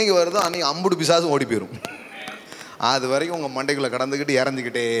தெளிவு என்னைக்கு வருதோ அன்றைக்கி அம்புடு பிசாசும் ஓடி போயிடும். அது வரைக்கும் உங்கள் மண்டைக்குள்ளே கடந்துக்கிட்டு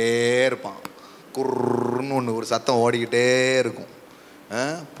இறந்துக்கிட்டே இருப்பான். குர்ன்னு ஒன்று ஒரு சத்தம் ஓடிக்கிட்டே இருக்கும்.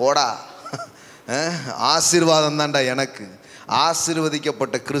 போடா, ஆசீர்வாதம் தான்டா எனக்கு.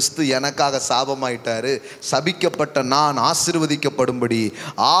 ஆசீர்வதிக்கப்பட்ட கிறிஸ்து எனக்காக சாபமாயிட்டாரு. சபிக்கப்பட்ட நான் ஆசீர்வதிக்கப்படும்படி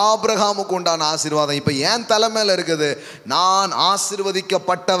ஆபிரகாமுக்கு உண்டான ஆசீர்வாதம் இப்போ என் தலைமையில் இருக்குது. நான்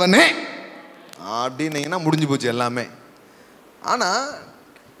ஆசீர்வதிக்கப்பட்டவனே அப்படின்னீங்கன்னா முடிஞ்சு போச்சு எல்லாமே. ஆனால்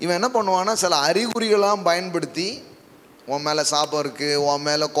இவன் என்ன பண்ணுவான்னா, சில அறிகுறிகளாம் பயன்படுத்தி உன் மேலே சாபம் இருக்குது, உன்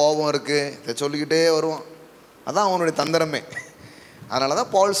மேலே கோபம் இருக்குது, இதை சொல்லிக்கிட்டே வருவான். அதான் அவனுடைய தந்திரமே. அதனால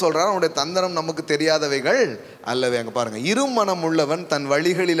தான் பவுல் சொல்கிறான், அவனுடைய தந்திரம் நமக்கு தெரியாதவைகள் அல்லவே. அங்கே பாருங்கள், இருமனம் உள்ளவன் தன்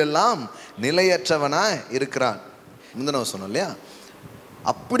வழிகளிலெல்லாம் நிலையற்றவனாக இருக்கிறான். முந்தின சொன்னோம் இல்லையா?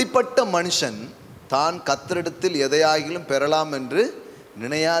 அப்படிப்பட்ட மனுஷன் தான் கர்த்தரிடத்தில் எதையாகிலும் பெறலாம் என்று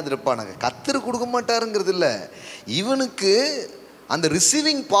நினையாதிருப்பானாங்க. கர்த்தர் கொடுக்க மாட்டாருங்கிறது இல்லை, இவனுக்கு அந்த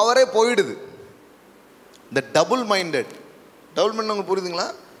ரிசீவிங் பவரே போயிடுது. இந்த டபுள் மைண்டட் உங்களுக்கு புரியுதுங்களா?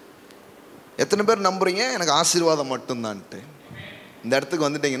 எத்தனை பேர் நம்புறீங்க எனக்கு ஆசீர்வாதம் மட்டும்தான்ட்டு? இந்த இடத்துக்கு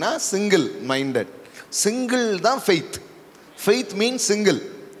வந்துட்டீங்கன்னா சிங்கிள் மைண்டட். சிங்கிள் தான் ஃபெய்த். ஃபெய்த் மீன்ஸ் சிங்கிள்,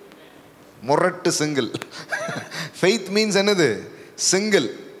 முரட்டு சிங்கிள். ஃபெய்த் மீன்ஸ் என்னது? சிங்கிள்.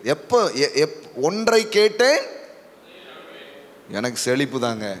 எப்போ ஒன்றை கேட்டேன், எனக்கு செழிப்பு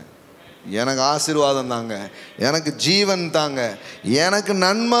தாங்க, எனக்கு ஆசீர்வாதம் தாங்க, எனக்கு ஜீவன் தாங்க, எனக்கு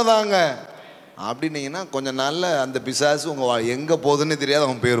நன்மை தாங்க அப்படின்னீங்கன்னா கொஞ்சம் நாளில் அந்த பிசாசு உங்கள் எங்கே போகுதுன்னு தெரியாது,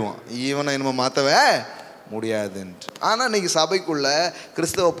 அவன் போயிடுவான். ஈவனை இனிமே மாற்றவே முடியாதுன்ட்டு. ஆனால் இன்றைக்கி சபைக்குள்ளே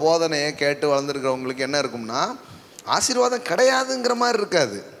கிறிஸ்தவ போதனையை கேட்டு வளர்ந்துருக்கிறவங்களுக்கு என்ன இருக்கும்னா, ஆசீர்வாதம் கிடையாதுங்கிற மாதிரி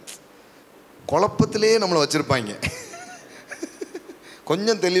இருக்காது, குழப்பத்திலே நம்மளை வச்சுருப்பாங்க.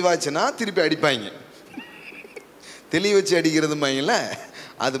 கொஞ்சம் தெளிவாச்சுன்னா திருப்பி அடிப்பாங்க. தெளிவு வச்சு அடிக்கிறதுமாங்கல்ல,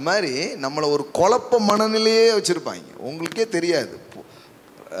 அது மாதிரி நம்மளை ஒரு குழப்ப மனநிலையே வச்சுருப்பாங்க. உங்களுக்கே தெரியாது,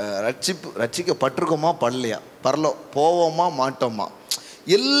 ரட்சிக்கப்பட்டிருக்கோமா படலையா, போவோமா மாட்டோமா,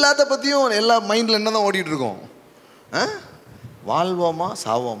 எல்லாத்த பற்றியும் எல்லா மைண்டில் என்ன தான் ஓடிட்டு இருக்கோம். வாழ்வோமா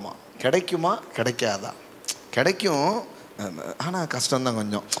சாவோமா, கிடைக்குமா கிடைக்காதா, கிடைக்கும் ஆனால் கஷ்டம்தான்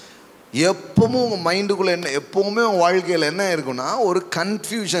கொஞ்சம். எப்பவும் உங்கள் மைண்டுக்குள்ளே என்ன, எப்போவுமே உங்கள் வாழ்க்கையில் என்ன இருக்குன்னா ஒரு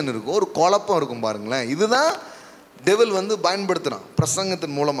கன்ஃபியூஷன் இருக்கும், ஒரு குழப்பம் இருக்கும். பாருங்களேன், இதுதான் டெவில் பயன்படுத்துகிறான்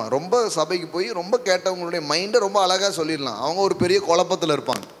பிரசங்கத்தின் மூலமாக. ரொம்ப சபைக்கு போய் ரொம்ப கேட்டவங்களுடைய மைண்டை ரொம்ப அழகாக சொல்லிடலாம். அவங்க ஒரு பெரிய குழப்பத்தில்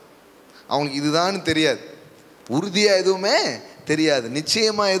இருப்பாங்க. அவங்களுக்கு இதுதான்னு தெரியாது, உறுதியாக எதுவுமே தெரியாது,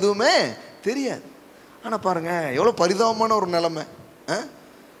 நிச்சயமாக எதுவுமே தெரியாது. ஆனால் பாருங்கள் எவ்வளோ பரிதாபமான ஒரு நிலைமை.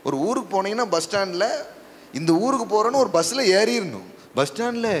 ஒரு ஊருக்கு போனீங்கன்னா பஸ் ஸ்டாண்டில் இந்த ஊருக்கு போகிறோன்னு ஒரு பஸ்ஸில் ஏறிடணும். பஸ்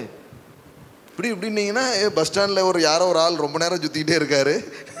ஸ்டாண்டில் இப்படின்னீங்கன்னா பஸ் ஸ்டாண்டில் யாரோ ஒரு ஆள் ரொம்ப நேரம் சுற்றிக்கிட்டே இருக்காரு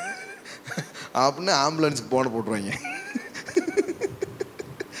அப்படின்னு ஆம்புலன்ஸுக்கு போன போட்டுருவாங்க.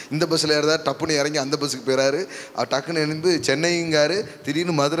 இந்த பஸ்ஸில் ஏறதா டப்புன்னு இறங்கி அந்த பஸ்ஸுக்கு போயிறாரு. டக்குன்னு எழுந்து சென்னைங்காரு,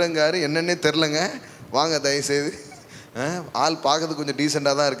 திடீர்னு மதுரைங்காரு, என்னென்னே தெரிலங்க, வாங்க தயவுசெய்து. ஆள் பார்க்கறதுக்கு கொஞ்சம்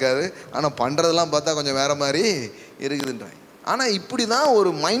டீசெண்டாக தான் இருக்காரு, ஆனால் பண்ணுறதெல்லாம் பார்த்தா கொஞ்சம் வேறு மாதிரி இருக்குதுன்றாங்க. ஆனால் இப்படி தான் ஒரு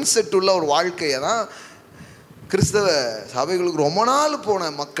மைண்ட் செட் உள்ள ஒரு வாழ்க்கையை தான் கிறிஸ்தவ சபைகளுக்கு ரொம்ப நாள்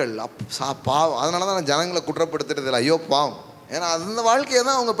போன மக்கள் பாவம். அதனால தான் நான் ஜனங்களை குற்றப்படுத்துறது இல்லை, ஐயோ பாவம். ஏன்னா அந்த வாழ்க்கையை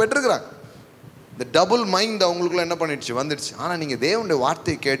தான் அவங்க பெற்றிருக்கிறாங்க. இந்த டபுள் மைண்ட் அவங்களுக்குள்ள என்ன பண்ணிடுச்சு, வந்துடுச்சு. ஆனால் நீங்கள் தேவனுடைய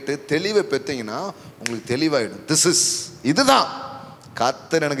வார்த்தையை கேட்டு தெளிவை பெற்றீங்கன்னா உங்களுக்கு தெளிவாயிடும். இதுதான்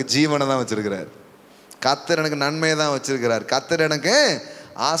கர்த்தர் எனக்கு ஜீவனை தான் வச்சிருக்கிறார், கர்த்தர் எனக்கு நன்மையை தான் வச்சிருக்கிறார், கர்த்தர் எனக்கு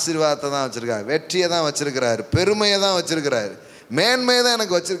ஆசீர்வாதத்தை தான் வச்சிருக்காரு, வெற்றியை தான் வச்சிருக்கிறாரு, பெருமையை தான் வச்சிருக்கிறாரு, மேன்மையை தான்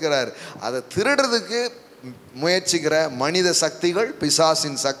எனக்கு வச்சிருக்கிறாரு. அதை திருடுறதுக்கு முயற்சிக்கிற மனித சக்திகள்,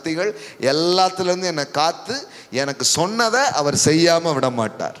 பிசாசின் சக்திகள் எல்லாத்துலேருந்து என்னை காத்து எனக்கு சொன்னதை அவர் செய்யாமல் விட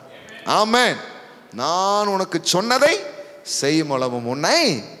மாட்டார். ஆமென். நான் உனக்கு சொன்னதை செய்யும் அளவும் உன்னை,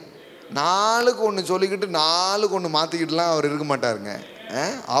 நாளுக்கு ஒன்று சொல்லிக்கிட்டு நாளுக்கு ஒன்று மாற்றிக்கிட்டுலாம் அவர் இருக்க மாட்டாருங்க.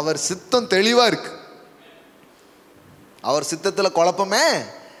 அவர் சித்தம் தெளிவாக இருக்கு, அவர் சித்தத்தில் குழப்பமே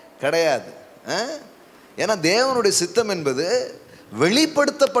கிடையாது. ஏன்னா தேவனுடைய சித்தம் என்பது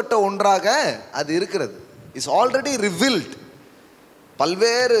வெளிப்படுத்தப்பட்ட ஒன்றாக அது இருக்கிறது. It's already revealed.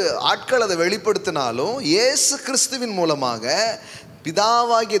 பல்வேறு ஆட்கள் அதை வெளிப்படுத்தினாலும் இயேசு கிறிஸ்துவின் மூலமாக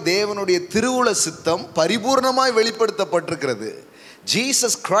பிதாவாகிய தேவனுடைய திருவுள சித்தம் பரிபூர்ணமாய் வெளிப்படுத்தப்பட்டிருக்கிறது.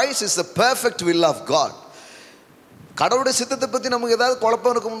 Jesus Christ is the perfect will of God. கடவுளுடைய சித்தத்தை பற்றி நமக்கு ஏதாவது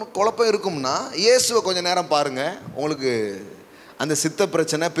குழப்பம் இருக்கும்னா இயேசுவை கொஞ்சம் நேரம் பாருங்கள், உங்களுக்கு அந்த சித்த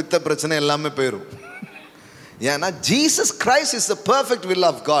பிரச்சனை பித்த பிரச்சனை எல்லாமே போயிடும். ஏன்னா Jesus Christ is the perfect will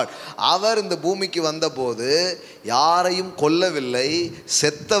of God. அவர் இந்த பூமிக்கு வந்தபோது யாரையும் கொல்லவில்லை,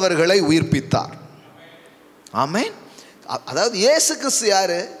 செத்தவர்களை உயிர்ப்பித்தார். ஆமென். அதாவது இயேசு கிறிஸ்து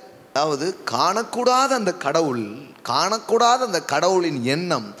யாரு? அதாவது காணக்கூடாத அந்த கடவுள், காணக்கூடாத அந்த கடவுளின்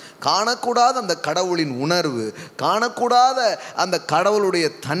எண்ணம், காணக்கூடாத அந்த கடவுளின் உணர்வு, காணக்கூடாத அந்த கடவுளுடைய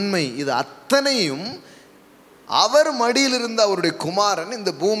தன்மை, இது அத்தனையும் அவர் மடியில் இருந்த அவருடைய குமாரன்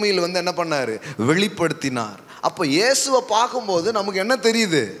இந்த பூமியில் என்ன பண்ணாரு, வெளிப்படுத்தினார். அப்போ இயேசுவை பார்க்கும்போது நமக்கு என்ன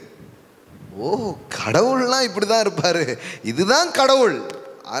தெரியுது? ஓ, கடவுள்லாம் இப்படி தான் இருப்பாரு, இதுதான் கடவுள்.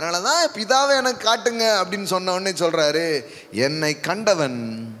 அதனால தான் பிதாவை எனக்கு காட்டுங்க அப்படின்னு சொன்ன உடனே சொல்றாரு, என்னை கண்டவன்,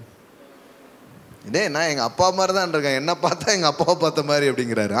 இதே நான் எங்கள் அப்பா மாதிரி தான் இருக்கேன், என்ன பார்த்தா எங்கள் அப்பாவை பார்த்த மாதிரி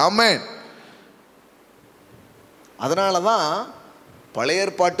அப்படிங்கிறாரு. ஆமென். அதனால தான் பழைய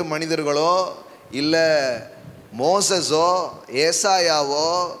ஏற்பாட்டு மனிதர்களோ இல்லை மோசஸோ ஏசாயாவோ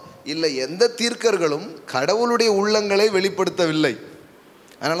இல்லை எந்த தீர்க்கர்களும் கடவுளுடைய உள்ளங்களை வெளிப்படுத்தவில்லை.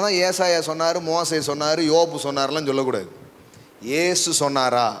 அதனால தான் ஏசாயா சொன்னார், மோசே சொன்னார், யோபு சொன்னார்லாம் சொல்லக்கூடாது. இயேசு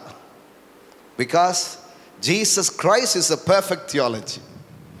சொன்னாரா? Because Jesus Christ is a perfect theology.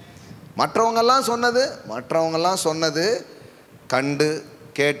 மற்றவங்கெல்லாம் சொன்னது கண்டு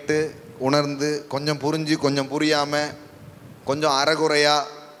கேட்டு உணர்ந்து கொஞ்சம் புரிஞ்சு கொஞ்சம் புரியாமல் கொஞ்சம்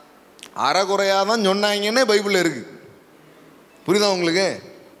அறகுறையாக தான் சொன்னாங்கன்னே பைபிளில் இருக்குது. புரியுதா உங்களுக்கு?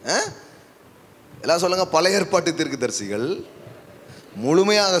 எல்லாம் சொல்லுங்க, பழைய ஏற்பாட்டு தீர்க்கதரிசிகள்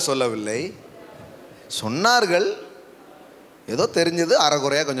முழுமையாக சொல்லவில்லை, சொன்னார்கள், ஏதோ தெரிஞ்சது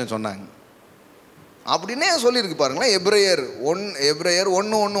அறகுறையாக கொஞ்சம் சொன்னாங்க அப்படின்னே சொல்லியிருக்கு. பாருங்களேன், எபிரேயர்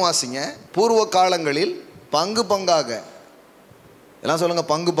 1:1 வாசிங்க. பூர்வ காலங்களில் பங்கு பங்காக, எல்லாம் சொல்லுங்க,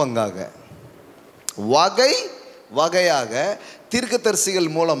 பங்கு பங்காக வகை வகையாக தீர்க்கதரிசிகள்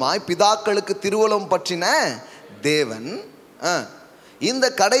மூலமாய் பிதாக்களுக்கு திருவுளம் பற்றின தேவன் இந்த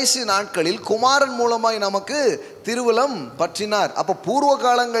கடைசி நாட்களில் குமாரன் மூலமாய் நமக்கு திருவுளம் பற்றினார். அப்போ பூர்வ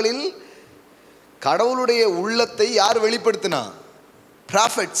காலங்களில் கடவுளுடைய உள்ளத்தை யார் வெளிப்படுத்தினா?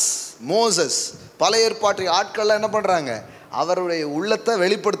 ப்ராஃபெட்ஸ், மோசஸ், பழைய ஏற்பாட்டு ஆட்கள்லாம் என்ன பண்ணுறாங்க? அவருடைய உள்ளத்தை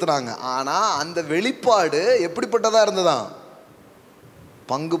வெளிப்படுத்துனாங்க. ஆனால் அந்த வெளிப்பாடு எப்படிப்பட்டதாக இருந்ததா?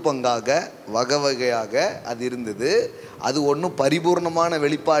 பங்கு பங்காக வகை வகையாக அது இருந்தது. அது ஒன்றும் பரிபூர்ணமான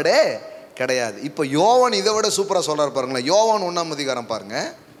வெளிப்பாடே கிடையாது. இப்போ யோவான் இதை விட சூப்பராக சொல்கிறார் பாருங்களேன். யோவான் 1ஆம் அதிகாரம் பாருங்க.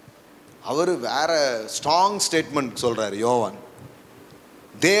 அவர் வேற ஸ்ட்ராங் ஸ்டேட்மெண்ட் சொல்கிறார் யோவான்.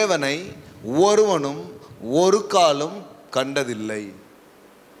 தேவனை ஒருவனும் ஒரு காலும் கண்டதில்லை.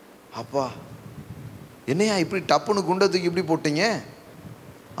 அப்பா என்னையா இப்படி டப்புன்னு குண்டத்துக்கு இப்படி போட்டீங்க?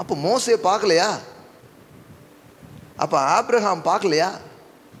 அப்போ மோசே பார்க்கலையா? அப்போ ஆபிரகாம் பார்க்கலையா?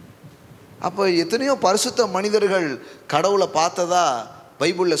 அப்போ எத்தனையோ பரிசுத்த மனிதர்கள் கடவுளை பார்த்ததா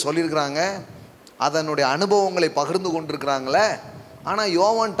பைபிளில் சொல்லியிருக்கிறாங்க. அதனுடைய அனுபவங்களை பகிர்ந்து கொண்டிருக்கிறாங்களே. ஆனால்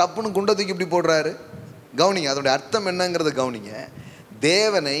யோவான் டப்புன்னு குண்டத்துக்கு இப்படி போடுறாரு. கவனிங்க, அதனுடைய அர்த்தம் என்னங்கிறத கவனிங்க.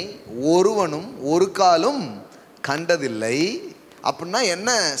 தேவனை ஒருவனும் ஒரு காலும் கண்டதில்லை அப்படின்னா என்ன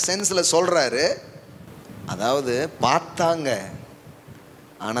சென்ஸில் சொல்கிறாரு? அதாவது பார்த்தாங்க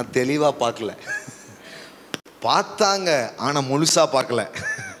ஆனால் தெளிவாக பார்க்கல, பார்த்தாங்க ஆனால் முழுசாக பார்க்கல.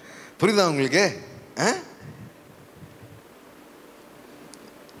 புரியுதா உங்களுக்கு?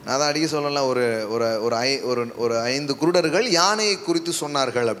 நான் தான் அடிக்க சொல்லலாம். ஒரு ஒரு ஒரு ஒரு 5 குருடர்கள் யானையை குறித்து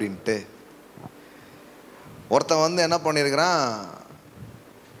சொன்னார்கள் அப்படின்ட்டு. ஒருத்தன் வந்து என்ன பண்ணியிருக்கிறான்,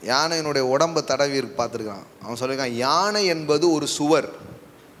 யானையினுடைய உடம்பை தடவி பார்த்துருக்கான். அவன் சொல்லியிருக்கான், யானை என்பது ஒரு சுவர்.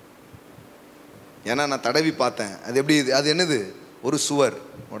 ஏன்னா நான் தடவி பார்த்தேன், அது எப்படி, அது என்னது, ஒரு சுவர்.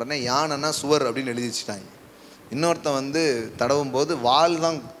 உடனே யானைன்னா சுவர் அப்படின்னு எழுதி வச்சுட்டாங்க. இன்னொருத்தன் வந்து தடவும் போது வால்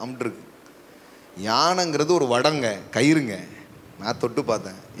தான் அம்பிட்டுருக்கு. யானைங்கிறது ஒரு வடங்க, கயிறுங்க. நான் தொட்டு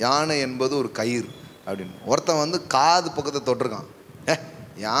பார்த்தேன், யானை என்பது ஒரு கயிறு அப்படின்னு. ஒருத்தன் வந்து காது பக்கத்தை தொட்டிருக்கான்,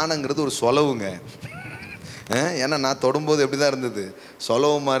 யானைங்கிறது ஒரு சொலவுங்க. ஏன்னா நான் தொடும்போது எப்படி தான் இருந்தது,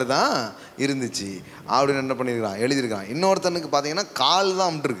 சொலவு மாதிரி தான் இருந்துச்சு அப்படின்னு என்ன பண்ணியிருக்கான், எழுதியிருக்கான். இன்னொருத்தனுக்கு பார்த்தீங்கன்னா கால் தான்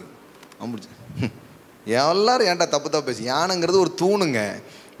அம்பிட்டுருக்கு, அம்பிடுச்சு. எல்லாரும் ஏன்டா தப்பு தப்பு பேசி, யானைங்கிறது ஒரு தூணுங்க,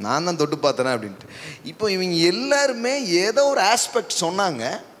 நான் தான் தொட்டு பார்த்தேன் அப்படின்ட்டு. இப்போ இவங்க எல்லாருமே ஏதோ ஒரு ஆஸ்பெக்ட் சொன்னாங்க,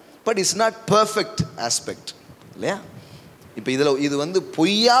 but it's not perfect aspect இல்லையா? இப்போ இதில் இது வந்து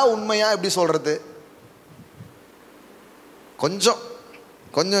பொய்யா உண்மையா எப்படி சொல்கிறது? கொஞ்சம்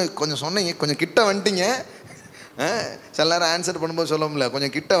கொஞ்சம் கொஞ்சம் சொன்னீங்க, கொஞ்சம் கிட்ட வந்துட்டீங்க. சில நேரம் ஆன்சர் பண்ணும்போது சொல்ல முடியல,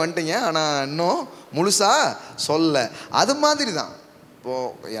 கொஞ்சம் கிட்ட வந்துட்டீங்க, ஆனால் இன்னும் முழுசாக சொல்ல. அது மாதிரி தான்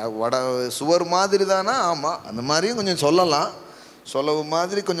இப்போது சுவர் மாதிரி தானா? ஆமாம், அந்த மாதிரியும் கொஞ்சம் சொல்லலாம். சொல்லவு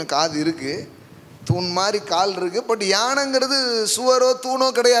மாதிரி கொஞ்சம் காது இருக்குது, தூண் மாதிரி கால் இருக்குது. பட் யானைங்கிறது சுவரோ தூணோ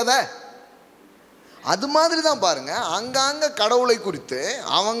கிடையாத. அது மாதிரி தான் பாருங்க, அங்கங்கே கடவுளை குறித்து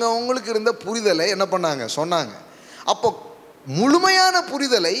அவங்களுக்கு இருந்த புரிதலை என்ன பண்ணாங்க, சொன்னாங்க. அப்போ முழுமையான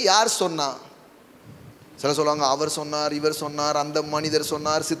புரிதலை யார் சொன்னா? சில சொல்லுவாங்க, அவர் சொன்னார், இவர் சொன்னார், அந்த மனிதர்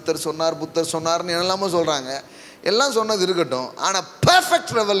சொன்னார், சித்தர் சொன்னார், புத்தர் சொன்னார்னு எல்லாமே சொல்கிறாங்க. எல்லாம் சொன்னது இருக்கட்டும், ஆனால்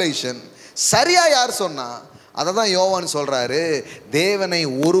பெர்ஃபெக்ட் ரெவலேஷன் சரியா யார் சொன்னா? அதை தான் யோவான் சொல்றாரு, தேவனை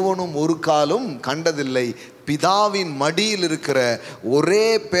ஒருவனும் ஒரு காலும் கண்டதில்லை, பிதாவின் மடியில் இருக்கிற ஒரே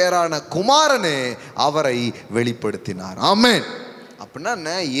பேரான குமாரனே அவரை வெளிப்படுத்தினார். ஆமென்.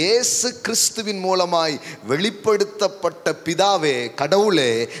 அப்படின்னா இயேசு கிறிஸ்துவின் மூலமாய் வெளிப்படுத்தப்பட்ட பிதாவே,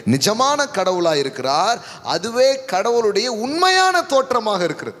 கடவுளே நிஜமான கடவுளாக இருக்கிறார். அதுவே கடவுளுடைய உண்மையான தோற்றமாக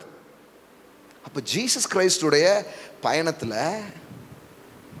இருக்கிறது. அப்போ ஜீசஸ் கிரைஸ்டுடைய பயணத்தில்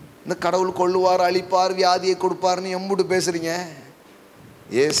இந்த கடவுள் கொள்ளுவார், அழிப்பார், வியாதியை கொடுப்பார்னு எம்புட்டு பேசுறீங்க.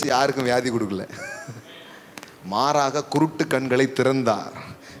 இயேசு யாருக்கும் வியாதி கொடுக்கல, மாறாக குருட்டு கண்களை திறந்தார்,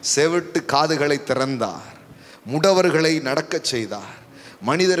 செவிட்டு காதுகளை திறந்தார், முடவர்களை நடக்க செய்தார்,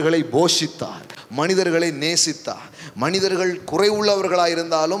 மனிதர்களை போஷித்தார், மனிதர்களை நேசித்தார், மனிதர்கள் குறைவுள்ளவர்களாக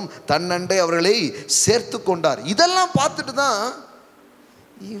இருந்தாலும் தன்னண்டை அவர்களை சேர்த்து கொண்டார். இதெல்லாம் பார்த்துட்டு தான்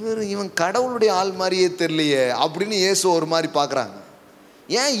இவன் கடவுளுடைய ஆள் மாதிரியே தெரியலையே அப்படின்னு இயேசு ஒரு மாதிரி பார்க்குறாங்க.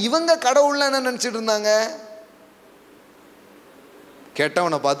 ஏன் இவங்க கடவுள்ல என்ன நினச்சிட்டு இருந்தாங்க?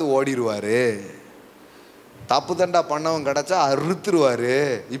 கெட்டவனை பார்த்து ஓடிடுவாரு, தப்பு தண்டா பண்ணவன் கிடச்சா அறுத்துருவாரு,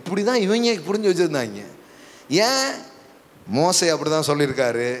 இப்படி தான் இவங்க புரிஞ்சு வச்சுருந்தாங்க. ஏன் மோசே அப்படி தான்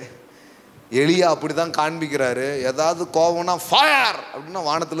சொல்லியிருக்காரு, எலியா அப்படி தான் காண்பிக்கிறாரு. ஏதாவது கோவம்னா ஃபயர் அப்படின்னா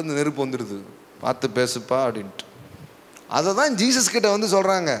வானத்துலேருந்து நெருப்பு வந்துடுது, பார்த்து பேசுப்பா அப்படின்ட்டு. அதை தான் ஜீசஸ் கிட்ட வந்து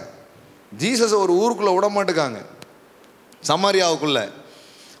சொல்கிறாங்க. ஜீசஸை ஒரு ஊருக்குள்ளே விட மாட்டுக்காங்க, சமாரியாவுக்குள்ளே.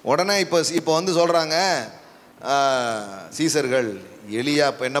 உடனே இப்போ வந்து சொல்கிறாங்க சீசர்கள், எலியா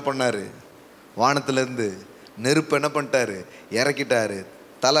இப்போ என்ன பண்ணார், வானத்துலேருந்து நெருப்பு என்ன பண்ணிட்டாரு, இறக்கிட்டாரு.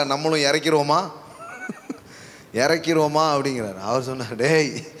 தலை நம்மளும் இறக்கிடுவோமா இறக்கிடுவோமா அப்படிங்கிறார். அவர் சொன்னார்,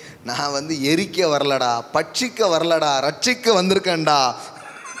 டேய் நான் வந்து எரிக்க வரலடா, பட்சிக்க வரலடா, ரட்சிக்க வந்திருக்கேன்டா.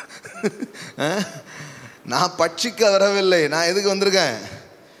 நான் பட்சிக்க வரவில்லை, நான் எதுக்கு வந்திருக்கேன்,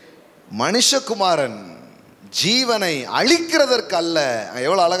 மனுஷகுமாரன் ஜீவனை அழிக்கிறதற்கு அல்ல.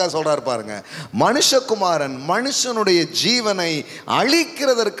 எவ்வளவு அழகா சொல்றாரு பாருங்க. மனுஷகுமாரன் மனுஷனுடைய ஜீவனை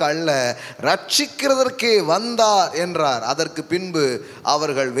அழிக்கிறதற்கு அல்ல, ரட்சிக்கிறதற்கே வந்தார் என்றார். அதற்கு பின்பு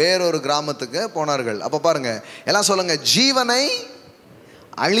அவர்கள் வேறொரு கிராமத்துக்கு போனார்கள். அப்ப பாருங்க, எல்லாம் சொல்லுங்க, ஜீவனை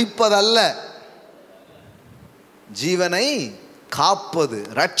அழிப்பதல்ல, ஜீவனை காப்பது,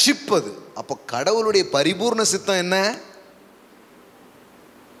 ரட்சிப்பது. அப்ப கடவுளுடைய பரிபூர்ண சித்தம் என்ன?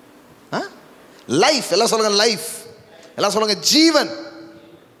 லைஃப். எல்லாம் சொல்லுங்க லைஃப். எல்லாம் சொல்லுங்க ஜீவன்.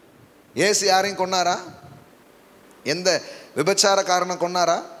 இயேசு யாரையும் கொன்னாரா? எந்த விபச்சாரக்காரனை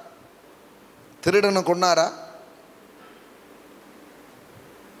கொன்னாரா? திருடனை கொன்னாரா?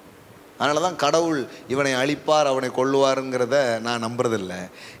 அதனாலதான் கடவுள் இவனை அழிப்பார் அவனை கொல்லுவாருங்கிறத நான் நம்புறதில்லை.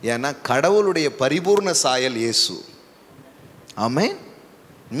 ஏன்னா கடவுளுடைய பரிபூர்ண சாயல் இயேசு. ஆமென்.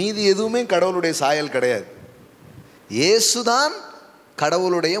 மீதி எதுவுமே கடவுளுடைய சாயல் கிடையாது. இயேசுதான்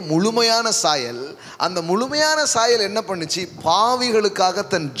கடவுளுடைய முழுமையான சாயல். அந்த முழுமையான சாயல் என்ன பண்ணுச்சு? பாவிகளுக்காக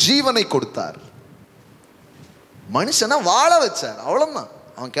தன் ஜீவனை கொடுத்தார். மனுஷனை வாழ வச்சார். அவ்வளவுதான்.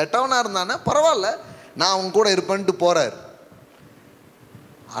 அவன் கெட்டவனா இருந்தானா பரவாயில்ல, நான் அவன் கூட இருப்பேன்ட்டு போறார்.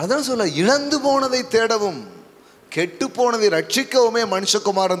 அதான் சொல்ல, இழந்து போனதை தேடவும் கெட்டு போனதை ரட்சிக்கவுமே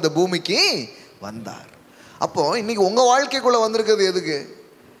மனுஷகுமார் இந்த பூமிக்கு வந்தார். அப்போ இன்னைக்கு உங்க வாழ்க்கைக்குள்ள வந்திருக்கிறது எதுக்கு?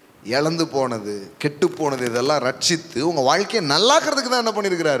 இழந்து போனது, கெட்டு போனது, இதெல்லாம் ரட்சித்து உங்க வாழ்க்கையை நல்லாக்கிறதுக்கு தான் என்ன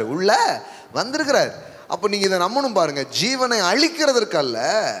பண்ணிருக்கிறாரு? உள்ள வந்திருக்கிறார். அப்போ நீங்க இதை நம்பணும் பாருங்க. ஜீவனை அழிக்கிறதற்கு அல்ல,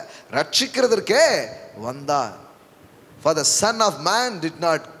 ரட்சிக்கிறதற்கே வந்தார். For the Son of Man did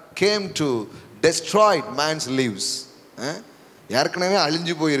not came to destroy man's lives. ஏற்கனவே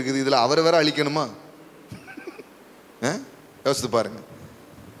அழிஞ்சு போயிருக்குது, இதுல அவர் வேற அழிக்கணுமா? யோசித்து பாருங்க.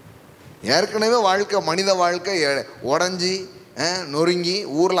 ஏற்கனவே வாழ்க்கை, மனித வாழ்க்கை உடஞ்சி நொறுங்கி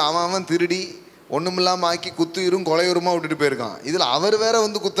ஊரில் அவன் திருடி ஒன்றுமில்லாமல் ஆக்கி குத்துயிரும் கொலையுருமா விட்டுட்டு போயிருக்கான். இதில் அவர் வேற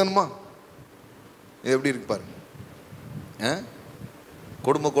வந்து குத்தணுமா? இது எப்படி இருக்கு பாருங்க.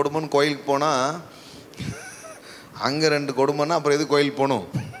 குடும்பம்னு கோயிலுக்கு போனால் அங்கே 2 குடும்பம்னா அப்புறம் எது கோயிலுக்கு போகணும்?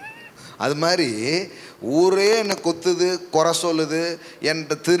 அது மாதிரி ஊரே என்னை கொத்துது, குறை சொல்லுது,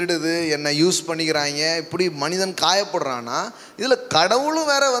 என்கிட்ட திருடுது, என்னை யூஸ் பண்ணிக்கிறாங்க, இப்படி மனிதன் காயப்படுறான்னா இதில்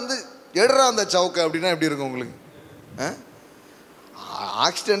கடவுளும் வேற வந்து எடுறா அந்த சவுக்கை அப்படின்னா எப்படி இருக்கும் உங்களுக்கு?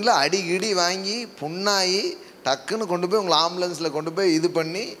 ஆக்சிடெண்ட்டில் அடிக்கடி வாங்கி புண்ணாகி டக்குன்னு கொண்டு போய் உங்களை ஆம்புலன்ஸில் கொண்டு போய் இது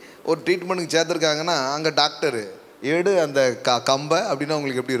பண்ணி ஒரு ட்ரீட்மெண்ட்டுக்கு சேர்த்துருக்காங்கன்னா அங்கே டாக்டரு எடு அந்த கம்பை அப்படின்னா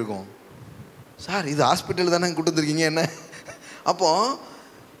உங்களுக்கு எப்படி இருக்கும்? சார் இது ஹாஸ்பிட்டல் தானே கூட்டு வந்துருக்கீங்க என்ன? அப்போ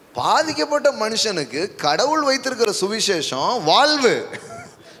பாதிக்கப்பட்ட மனுஷனுக்கு கடவுள் வைத்திருக்கிற சுவிசேஷம் வாழ்வு,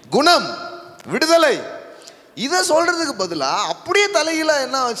 குணம், விடுதலை. இதை சொல்றதுக்கு பதிலாக அப்படியே தலையில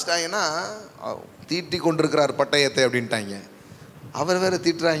என்ன வச்சுட்டாங்கன்னா, தீட்டி கொண்டிருக்கிறார் பட்டயத்தை அப்படின்ட்டாங்க. அவர் வேற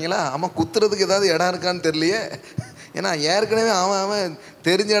திட்டுறாங்களா? ஆமாம், குத்துறதுக்கு ஏதாவது இடம் இருக்கான்னு தெரியலையே. ஏன்னா ஏற்கனவே அவன்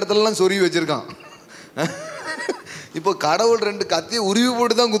தெரிஞ்ச இடத்துலலாம் சொருவி வச்சிருக்கான். இப்போ கடவுள் 2 கத்தியை உருவி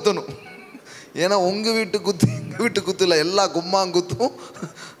போட்டு தான் குத்தணும். ஏன்னா உங்கள் வீட்டு குத்து எங்கள் வீட்டு குத்துல எல்லா கும்மாங்குத்தும்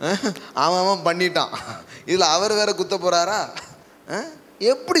அவன் பண்ணிட்டான். இதில் அவர் வேற குத்த போகிறாரா?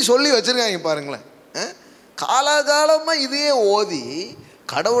 எப்படி சொல்லி வச்சுருக்காங்க பாருங்களேன். காலாகாலமாக இதையே ஓதி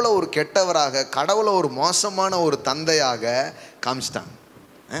கடவுளை ஒரு கெட்டவராக, கடவுளை ஒரு மோசமான ஒரு தந்தையாக காமிச்சிட்டாங்க.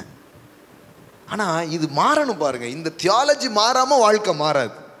 ஆனால் இது மாறணும் பாருங்க. இந்த தியாலஜி மாறாமல் வாழ்க்கை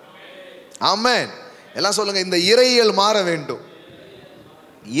மாறாது. ஆமென். எல்லாம் சொல்லுங்க, இந்த இறையியல் மாற வேண்டும்.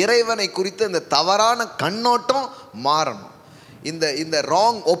 இறைவனை குறித்த இந்த தவறான கண்ணோட்டம் மாறணும். இந்த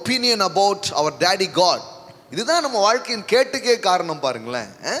wrong opinion about our daddy God, இதுதான் நம்ம வாழ்க்கையின் கேட்டுக்கே காரணம்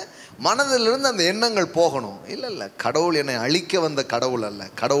பாருங்களேன். மனதிலிருந்து அந்த எண்ணங்கள் போகணும். இல்லை, கடவுள் என்னை அழிக்க வந்த கடவுள் அல்ல,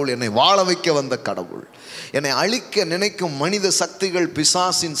 கடவுள் என்னை வாழ வைக்க வந்த கடவுள். என்னை அழிக்க நினைக்கும் மனித சக்திகள்,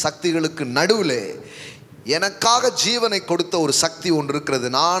 பிசாசின் சக்திகளுக்கு நடுவில் எனக்காக ஜீவனை கொடுத்த ஒரு சக்தி ஒன்று இருக்கிறது.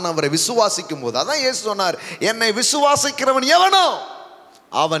 நான் அவரை விசுவாசிக்கும் போது, அதான் இயேசு சொன்னார், என்னை விசுவாசிக்கிறவன் எவனோ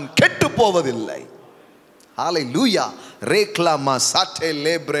அவன் கெட்டு போவதில்லை. ஹல்லேலூயா. ரேக்லாமா சாட்டே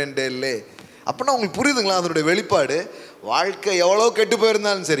லே பிரண்டே லே. அப்படின்னா உங்களுக்கு புரியுதுங்களா அதனுடைய வெளிப்பாடு? வாழ்க்கை எவ்வளோ கெட்டு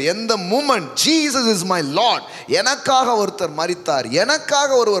போயிருந்தாலும் சரி, எந்த moment Jesus is my Lord, எனக்காக ஒருத்தர் மரித்தார், எனக்காக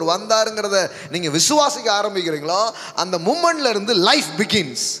ஒருவர் வந்தாருங்கிறத நீங்கள் விசுவாசிக்க ஆரம்பிக்கிறீங்களோ, அந்த மூமெண்ட்ல இருந்து லைஃப்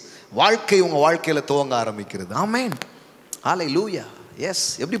பிகின்ஸ். வாழ்க்கை உங்கள் வாழ்க்கையில் துவங்க ஆரம்பிக்கிறது. ஆமென். ஹல்லேலூயா. எஸ்.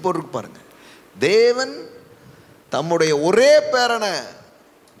 எப்படி போட்டிருக்கு பாருங்க. தேவன் தம்முடைய ஒரே பேரனை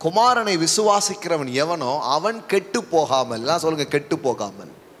குமாரனை விசுவாசிக்கிறவன் எவனோ அவன் கெட்டு போகாமல், எல்லாம் சொல்லுங்க கெட்டு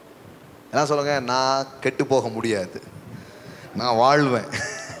போகாமல், எல்லாம் சொல்லுங்க நான் கெட்டு போக முடியாது, நான் வாழ்வேன்.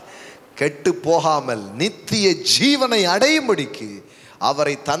 கெட்டு போகாமல் நித்திய ஜீவனை அடையும்படிக்கு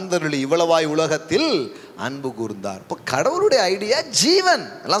அவரை தந்தருளி இவ்வளவாய் உலகத்தில் அன்பு கூர்ந்தார். இப்போ கடவுளுடைய ஐடியா ஜீவன்.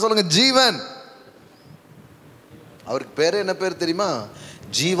 எல்லாம் சொல்லுங்க ஜீவன். அவருக்கு பேரு என்ன பேர் தெரியுமா?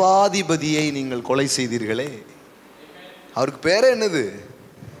 ஜீவாதிபதியை நீங்கள் கொலை செய்தீர்களே. அவருக்கு பேரே என்னது?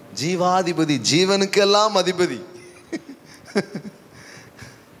 ஜீவாதிபதி, ஜீவனுக்கெல்லாம் அதிபதி.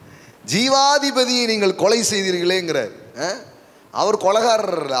 ஜீவாதிபதியை நீங்கள் கொலை செய்தீர்களேங்கிறார். அவர்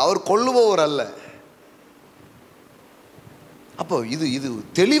கொலைகாரர் அல்ல, அவர் கொல்லுபவர் அல்ல. அப்போ இது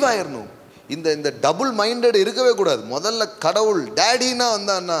தெளிவாயிரணும். இந்த டபுள் மைண்டட் இருக்கவே கூடாது. முதல்ல கடவுள் டேடினா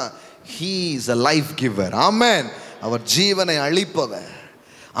வந்தான்னா he is a life giver. ஆமென். அவர் ஜீவனை அளிப்பவர்.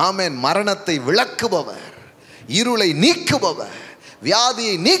 ஆமென். மரணத்தை விளக்குபவர், இருளை நீக்குபவர்,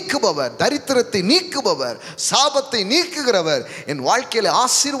 வியாதியை நீக்குபவர், தரித்திரத்தை நீக்குபவர், சாபத்தை நீக்குகிறவர், என் வாழ்க்கையில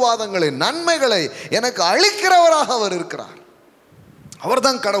ஆசீர்வாதங்களை நன்மைகளை எனக்கு அளிக்கிறவராக அவர் இருக்கிறார்.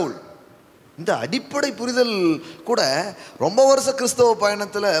 அவர்தான் கடவுள். இந்த அடிப்படை புரிதல் கூட ரொம்ப வருஷ கிறிஸ்தவ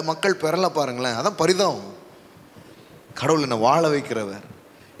பயணத்தில் மக்கள் பெறல பாருங்களேன். அதான் பரிதாபம். கடவுள் என்னை வாழ வைக்கிறவர்.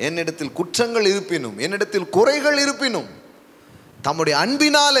 என்னிடத்தில் குற்றங்கள் இருப்பினும், என்னிடத்தில் குறைகள் இருப்பினும், தம்முடைய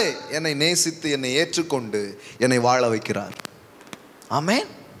அன்பினாலே என்னை நேசித்து என்னை ஏற்றுக்கொண்டு என்னை வாழ வைக்கிறார். ஆமென்.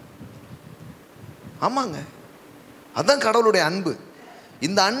 ஆமாங்க, அதுதான் கடவுளுடைய அன்பு.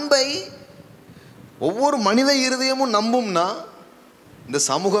 இந்த அன்பை ஒவ்வொரு மனித இருதயமும் நம்பும்னா இந்த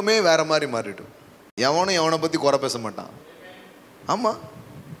சமூகமே வேற மாதிரி மாறிடும். எவனும் எவனை பற்றி குறை பேச மாட்டான். ஆமாம்,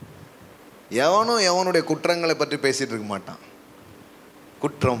 எவனும் எவனுடைய குற்றங்களை பற்றி பேசிட்டு இருக்க மாட்டான்.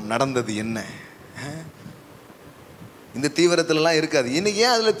 குற்றம் நடந்தது என்ன, இந்த தீவிரத்துலலாம் இருக்காது. இன்னைக்கு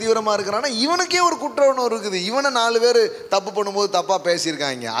ஏன் அதில் தீவிரமாக இருக்கிறான்னா, இவனுக்கே ஒரு குற்றம் ஒன்று இருக்குது. இவனை 4 பேர் தப்பு பண்ணும்போது தப்பாக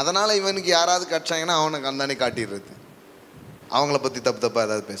பேசியிருக்காங்க, அதனால் இவனுக்கு யாராவது கட்சாங்கன்னா அவனுக்கு அந்தானே காட்டிடுறது, அவங்கள பற்றி தப்பாக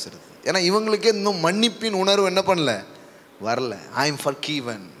ஏதாவது பேசுறது. ஏன்னா இவங்களுக்கே இன்னும் மன்னிப்பின் உணர்வு என்ன பண்ணல, வரல. I am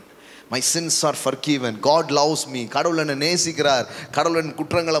forgiven, my sins are forgiven, God loves me. கடவுள் என்னை நேசிக்கிறார், கடவுள் என்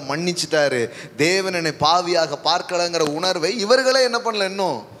குற்றங்களை மன்னிச்சிட்டாரு, தேவன் என்னை பாவியாக பார்க்கலங்கிற உணர்வை இவர்களே என்ன பண்ணல,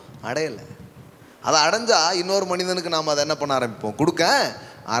 இன்னும் அடையலை. அதை அடைஞ்சா இன்னொரு மனிதனுக்கு நாம் அதை என்ன பண்ண ஆரம்பிப்போம், கொடுக்க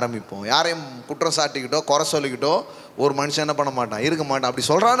ஆரம்பிப்போம். யாரையும் குற்றம் சாட்டிக்கிட்டோ குறை சொல்லிக்கிட்டோ ஒரு மனுஷன் என்ன பண்ண மாட்டான், இருக்க மாட்டான். அப்படி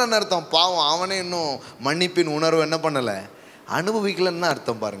சொல்கிறான்னு அர்த்தம், பாவம் அவனே இன்னும் மன்னிப்பின் உணர்வு என்ன பண்ணலை, அனுபவிக்கலன்னு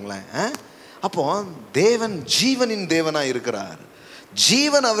அர்த்தம் பாருங்களேன். அப்போ தேவன் ஜீவனின் தேவனாக இருக்கிறார்.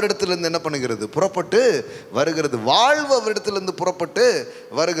 ஜீவன் அவரிடத்திலிருந்து என்ன பண்ணுகிறது, புறப்பட்டு வருகிறது. வாழ்வு அவரிடத்திலிருந்து புறப்பட்டு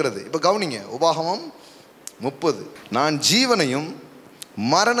வருகிறது. இப்போ கவனிங்க, உபாகமம் 30. நான் ஜீவனையும்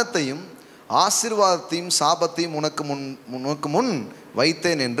மரணத்தையும் ஆசீர்வாதத்தையும் சாபத்தையும் உனக்கு முன்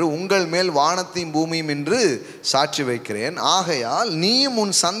வைத்தேன் என்று உங்கள் மேல் வானத்தையும் பூமியும் என்று சாட்சி வைக்கிறேன். ஆகையால் நீயும்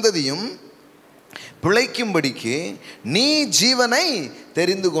உன் சந்ததியும் பிழைக்கும்படிக்கு நீ ஜீவனை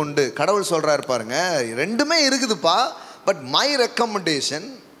தெரிந்து கொண்டு. கடவுள் சொல்றாரு பாருங்க, ரெண்டுமே இருக்குதுப்பா. பட் மை ரெக்கமெண்டேஷன்,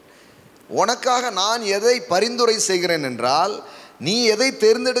 உனக்காக நான் எதை பரிந்துரை செய்கிறேன் என்றால், நீ எதை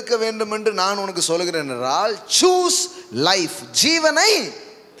தேர்ந்தெடுக்க வேண்டும் என்று நான் உனக்கு சொல்கிறேன் என்றால், சூஸ் லைஃப், ஜீவனை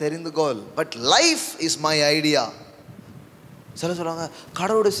தெரிந்து கொள். But life is my idea. சில சொல்லுவாங்க,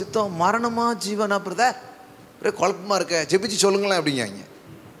 கடவுளுடைய சித்தம் மரணமா ஜீவனா? பிரதர் ஒரே குழப்பமா இருக்க, ஜெபிச்சு சொல்லுங்களேன் அப்படிங்க.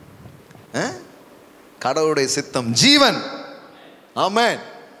 கடவுளுடைய சித்தம் ஜீவன். ஆமென்.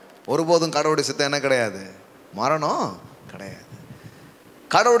 ஒருபோதும் கடவுளுடைய சித்தம் என்ன கிடையாது, மரணம் கிடையாது.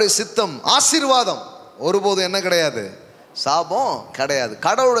 கடவுளுடைய சித்தம் ஆசீர்வாதம், ஒருபோதும் என்ன கிடையாது, சாபம் கிடையாது.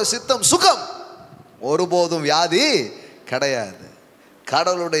 கடவுளுடைய சித்தம் சுகம், ஒருபோதும் வியாதி கிடையாது.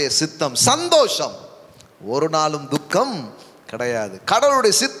 கடவுளுடைய சித்தம் சந்தோஷம், ஒரு நாளும் துக்கம் கிடையாது.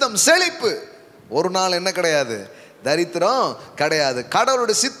 கடவுளுடைய சித்தம் செழிப்பு, ஒரு நாள் என்ன கிடையாது, தரித்திரம் கிடையாது.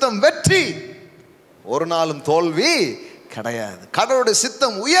 கடவுளுடைய சித்தம் வெற்றி, ஒரு நாளும் தோல்வி கிடையாது. கடவுளுடைய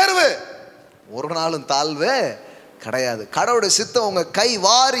சித்தம் உயர்வு, ஒரு நாளும் தாழ்வு கிடையாது. கடவுளுடைய சித்தம் உங்க கை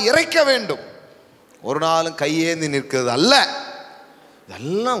வாரி இறைக்க வேண்டும், ஒரு நாளும் கையேந்தி நிற்கிறது அல்ல.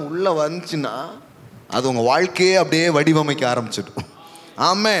 இதெல்லாம் உள்ள வந்துச்சுன்னா அது உங்க வாழ்க்கையே அப்படியே வடிவமைக்க ஆரம்பிச்சிடும்.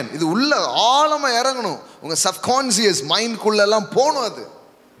 ஆமென். இது உள்ள ஆழமா இறங்கணும், உங்க சப்கான்சியஸ் மைண்ட்குள்ளெல்லாம் போகணும். அது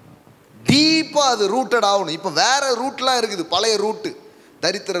டீப்பா அது ரூட்டட் ஆகணும். இப்போ வேற ரூட்லாம் இருக்குது, பழைய ரூட்டு,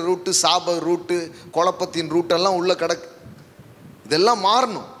 தரித்திர ரூட்டு, சாப ரூட்டு, குழப்பத்தின் ரூட்டெல்லாம் உள்ள கிடக்கு. இதெல்லாம்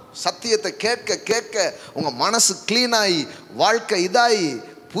மாறணும். சத்தியத்தை கேட்க கேட்க உங்கள் மனசு க்ளீன் ஆகி வாழ்க்கை இதாகி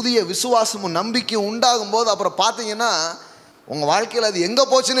புதிய விசுவாசமும் நம்பிக்கையும் உண்டாகும் போது அப்புறம் பார்த்தீங்கன்னா உங்கள் வாழ்க்கையில் அது எங்கே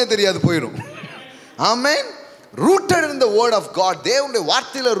போச்சுன்னே தெரியாது, போயிடும். ஆமென். Rooted in the word of God, தேவனுடைய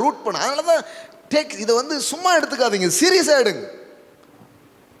வார்த்தையில் ரூட் பண்ண. அதனால தான் இதை வந்து சும்மா எடுத்துக்காதீங்க, சீரியஸாக எடுங்க.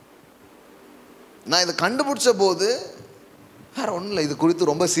 நான் இதை கண்டுபிடிச்ச போது வேற ஒன்றும் இல்லை, இது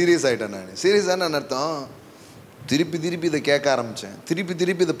குறித்து ரொம்ப சீரியஸ் ஆகிட்டேன். நான் சீரியஸான அர்த்தம், திருப்பி திருப்பி இதை கேட்க ஆரம்பித்தேன், திருப்பி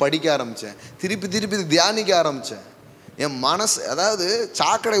திருப்பி இதை படிக்க ஆரம்பித்தேன், திருப்பி திருப்பி இதை தியானிக்க ஆரம்பித்தேன். என் மனசு, அதாவது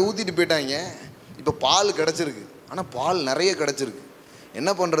சாக்கடை ஊற்றிட்டு போயிட்டாங்க, இப்போ பால் கிடச்சிருக்கு, ஆனால் பால் நிறைய கிடச்சிருக்கு. என்ன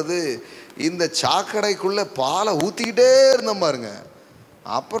பண்ணுறது, இந்த சாக்கடைக்குள்ளே பாலை ஊற்றிக்கிட்டே இருந்தோம் பாருங்க.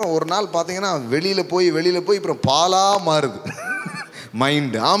 அப்புறம் ஒரு நாள் பார்த்தீங்கன்னா வெளியில் போய் அப்புறம் பாலாக மாறுது.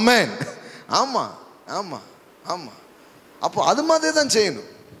 மைண்டு. ஆமென். ஆமாம் ஆமாம் ஆமாம். அப்போ அது மாதிரி தான் செய்யணும்.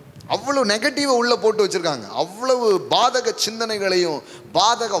 அவ்வளவு நெகட்டிவை உள்ளே போட்டு வச்சுருக்காங்க, அவ்வளவு பாதக சிந்தனைகளையும்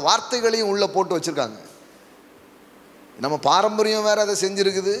பாதக வார்த்தைகளையும் உள்ளே போட்டு வச்சுருக்காங்க. நம்ம பாரம்பரியம் வேறு அதை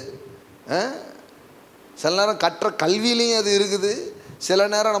செஞ்சுருக்குது. சில நேரம் கற்ற கல்வியிலையும் அது இருக்குது. சில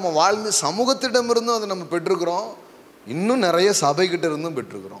நேரம் நம்ம வாழ்ந்து சமூகத்திடமிருந்தும் அதை நம்ம பெற்றுக்கிறோம். இன்னும் நிறைய சபைக்கிட்ட இருந்தும்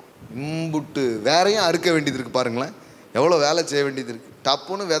பெற்றுக்கிறோம். இம்புட்டு வேறையும் அறுக்க வேண்டியது இருக்குது. பாருங்களேன், எவ்வளோ வேலை செய்ய வேண்டியது இருக்குது.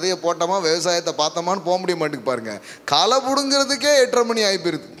 டப்புன்னு விதையை போட்டோமா விவசாயத்தை பார்த்தோமான்னு போக முடிய மாட்டேங்குது. பாருங்க, களை பிடுங்கிறதுக்கே 8:30 மணி ஆகி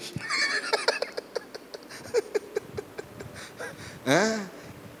போயிருது.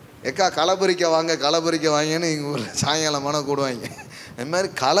 ஏக்கா களை பறிக்க வாங்க, களை பறிக்க வாங்கன்னு எங்கள் ஊரில் சாயங்காலமான கூடுவாங்க. அது மாதிரி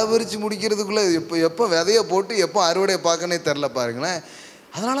களை பறித்து முடிக்கிறதுக்குள்ளே எப்போ விதையை போட்டு எப்போ அறுவடையை பார்க்கனே தெரில. பாருங்களேன்,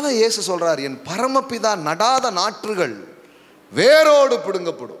 அதனால தான் இயேசு சொல்கிறார், என் பரமபிதா நடாத நாற்றுகள் வேரோடு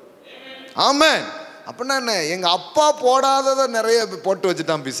பிடுங்கப்படும். ஆமென். அப்படின்னா என்ன? எங்கள் அப்பா போடாததை நிறைய போட்டு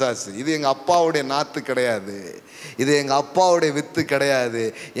வச்சுட்டான் பிசாசு. இது எங்கள் அப்பாவுடைய நாற்று கிடையாது, இது எங்கள் அப்பாவுடைய வித்து கிடையாது.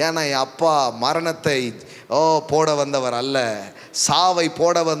 ஏன்னா என் அப்பா மரணத்தை போட வந்தவர் அல்ல, சாவை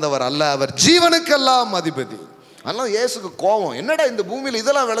போட வந்தவர் அல்ல, அவர் ஜீவனுக்கெல்லாம் அதிபதி. அதெல்லாம் இயேசுக்கு கோபம். என்னடா இந்த பூமியில்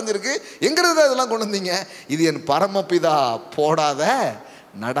இதெல்லாம் விளைஞ்சிருக்கு, எங்கிறது இதெல்லாம் கொண்டு வந்தீங்க? இது என் பரமபிதா போடாத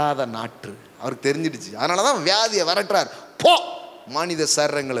நடாத நாற்று. அவருக்கு தெரிஞ்சிடுச்சு. அதனால தான் வியாதியை விரட்டுறார், போ மனித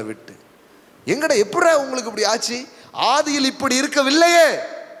சரங்களை விட்டு. எங்கடா எப்படா உங்களுக்கு இப்படி ஆச்சு? ஆதியில் இப்படி இருக்கவில்லையே.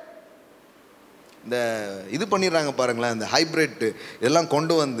 இந்த இது பண்ணிடுறாங்க பாருங்களேன், இந்த ஹைப்ரிட் எல்லாம்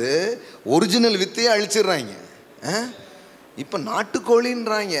கொண்டு வந்து ஒரிஜினல் வித்தையே அழிச்சிடுறாங்க. இப்போ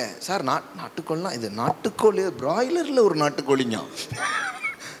நாட்டுக்கோழின்றாங்க. சார் நாட்டுக்கோழினா இது நாட்டுக்கோழி பிராய்லரில் ஒரு நாட்டுக்கோழிங்க.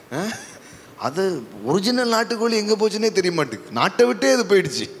 அது ஒரிஜினல் நாட்டுக்கோழி எங்கே போச்சுன்னே தெரிய மாட்டேங்குது. நாட்டை விட்டே அது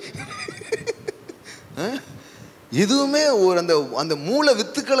போயிடுச்சு. எதுவுமே ஒரு அந்த மூளை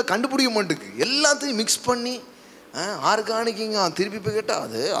வித்துக்களை கண்டுபிடிக்க மாட்டேங்குது. எல்லாத்தையும் மிக்ஸ் பண்ணி ஆர்கானிக்குங்க. திருப்பி போய் கேட்டால்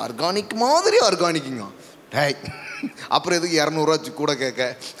அது ஆர்கானிக் மாதிரி ஆர்கானிக்குங்க. அப்புறம் எதுக்கு 200 ரூபா கூட கேட்க?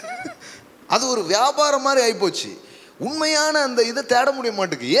 அது ஒரு வியாபாரம் மாதிரி ஆகிப்போச்சு. உண்மையான அந்த இதை தேட முடிய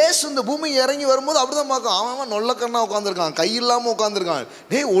மாட்டேங்குது. ஏசு இந்த பூமிக்கு இறங்கி வரும்போது அப்படிதான் பார்க்கும். அவன் நொல்லக்கண்ணா உட்காந்துருக்கான், கை இல்லாமல் உட்காந்துருக்கான்.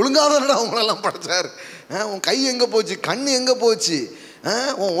 ஒழுங்காதடா அவங்களெல்லாம் படைச்சார். உன் கை எங்கே போச்சு, கண் எங்கே போச்சு,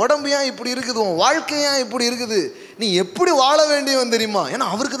 உன் உடம்பு ஏன் இப்படி இருக்குது, உன் வாழ்க்கை ஏன் இப்படி இருக்குது, நீ எப்படி வாழ வேண்டியவன் தெரியுமா? ஏன்னா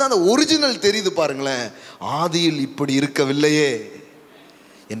அவருக்கு தான் அந்த ஒரிஜினல் தெரியுது. பாருங்களேன், ஆதியில் இப்படி இருக்கவில்லையே.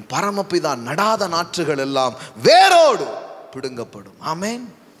 என் பரமபிதா நடாத நாற்றுகள் எல்லாம் வேரோடு பிடுங்கப்படும். ஆமேன்.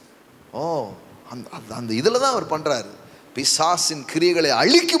 அந்த இதில் தான் அவர் பண்ணுறாரு. பிசாசின் கிரியைகளை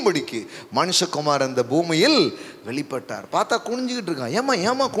அழிக்கும்படிக்கு மனுஷகுமார் அந்த பூமியில் வெளிப்பட்டார். பார்த்தா குனிஞ்சிக்கிட்டு இருக்கான்.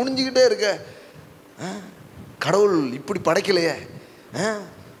 ஏமா குனிஞ்சிக்கிட்டே இருக்க? கடவுள் இப்படி படைக்கலையே.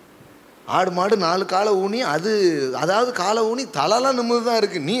 ஆடு மாடு 4 காலை ஊனி அதாவது காலை ஊனி தலைலாம் நிமிர்ந்து தான்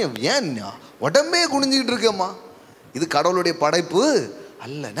இருக்கு. நீ ஏன் உடம்பே குனிஞ்சிக்கிட்டு இருக்கம்மா? இது கடவுளுடைய படைப்பு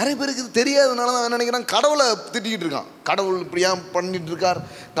அல்ல. நிறைய பேருக்கு இது தெரியாதனால தான் நினைக்கிறான் கடவுளை திட்டிக்கிட்டு இருக்கான். கடவுள் இப்படி ஏன் பண்ணிட்டு இருக்கார்?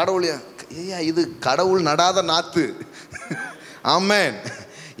 கடவுள் ஐயா, இது கடவுள் நடாத நாத்து. ஆமென்.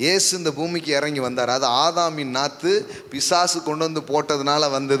 இயேசு இந்த பூமிக்கு இறங்கி வந்தார். அது ஆதாமின் நாத்து பிசாசு கொண்டு வந்து போட்டதுனால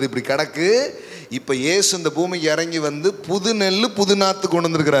வந்தது, இப்படி கிடக்கு. இப்போ இயேசு இந்த பூமிக்கு இறங்கி வந்து புது நெல் புது நாத்து கொண்டு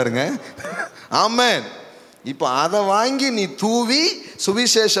வந்துருக்கிறாருங்க. ஆமென். இப்போ அதை வாங்கி நீ தூவி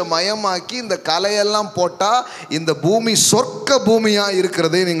சுவிசேஷ மயமாக்கி இந்த கலையெல்லாம் போட்டால் இந்த பூமி சொர்க்க பூமியாக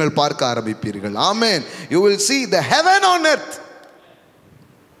இருக்கிறதை நீங்கள் பார்க்க ஆரம்பிப்பீர்கள். ஆமென். You will see the heaven on earth.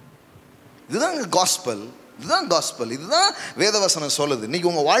 இதுதான் காஸ்பல், இதுதான் காஸ்பல், இதுதான் வேதவசனம் சொல்லுது. இன்றைக்கி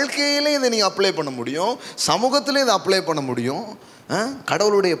உங்கள் வாழ்க்கையிலே இதை நீங்கள் அப்ளை பண்ண முடியும், சமூகத்திலே இதை அப்ளை பண்ண முடியும்.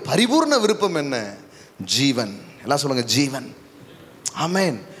 கடவுளுடைய பரிபூர்ண விருப்பம் என்ன? ஜீவன். எல்லாம் சொல்லுங்க, ஜீவன்.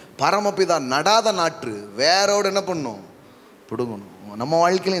 ஆமென். பரமபிதா நடாத நாற்று வேரோடு என்ன பண்ணும்? பிடுங்கணும். நம்ம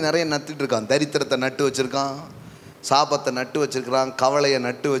வாழ்க்கையில நிறைய நட்டுட்டு இருக்கான். தரித்திரத்தை நட்டு வச்சிருக்கான், சாபத்தை நட்டு வச்சிருக்கிறான், கவலையை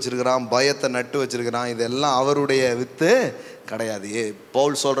நட்டு வச்சிருக்கிறான், பயத்தை நட்டு வச்சிருக்கிறான். இதெல்லாம் அவருடைய வித்து கிடையாது.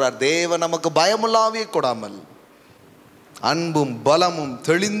 பவுல் சொல்றார், தேவன் நமக்கு பயமுள்ள ஆவியை கொடாமல் அன்பும் பலமும்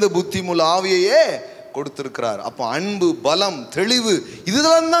தெளிந்த புத்திமுள்ள ஆவியையே கொடுத்திருக்கிறார். அப்போ அன்பு, பலம், தெளிவு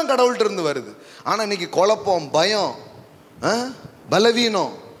இதுதான் தான் கடவுள்கிட்ட இருந்து வருது. ஆனால் இன்னைக்கு குழப்பம், பயம்,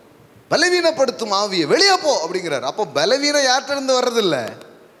 பலவீனம், பலவீனப்படுத்தும் ஆவியை வெளியே போ அப்படிங்கிறார். அப்போ பலவீனம் யார்கிட்ட இருந்து வர்றதில்லை,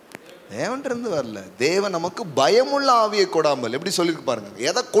 தேவன்கிட்ட இருந்து வரல. தேவன் நமக்கு பயமுள்ள ஆவியை கொடாமல். எப்படி சொல்லியிருக்கு பாருங்க.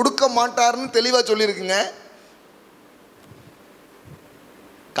 எதை கொடுக்க மாட்டாருன்னு தெளிவாக சொல்லியிருக்குங்க.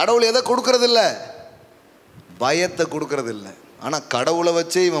 கடவுள் எதை கொடுக்கறது இல்லை? பயத்தை கொடுக்கறது இல்லை. ஆனால் கடவுளை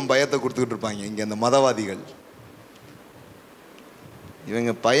வச்சே இவன் பயத்தை கொடுத்துக்கிட்டு இருப்பாங்க. இங்கே அந்த மதவாதிகள்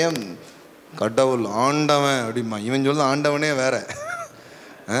இவங்க பயம், கடவுள் ஆண்டவன் அப்படிமா. இவன் சொல்லுது ஆண்டவனே வேற.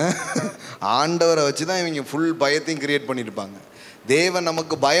 ஆண்டவரை வச்சு தான் இவங்க ஃபுல் பயத்தையும் கிரியேட் பண்ணியிருப்பாங்க. தேவன்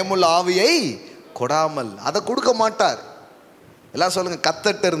நமக்கு பயமுள்ள ஆவியை கொடாமல், அதை கொடுக்க மாட்டார். எல்லாம் சொல்லுங்க,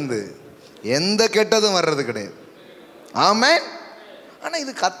 கத்தட்ட இருந்து எந்த கெட்டதும் வர்றது கிடையாது. ஆமென். ஆனா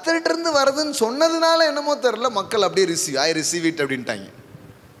இது கத்தட்ட இருந்து வர்றதுன்னு சொன்னதுனால என்னமோ தெரியல, மக்கள் அப்படியே ஐ ரிசீவ் இட் அப்படின்ட்டாங்க.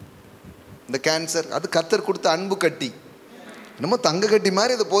 இந்த கேன்சர் அது கத்தர் கொடுத்த அன்பு கட்டி, என்னமோ தங்க கட்டி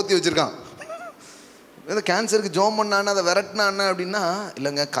மாதிரி அதை போத்தி வச்சிருக்கான். இந்த கேன்சருக்கு ஜோம் பண்ணான்னு அதை விரட்டினான்னு அப்படின்னா,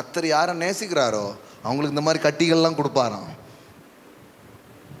 இல்லைங்க, கத்தர் யாரை நேசிக்கிறாரோ அவங்களுக்கு இந்த மாதிரி கட்டிகள்லாம் கொடுப்பாராம்.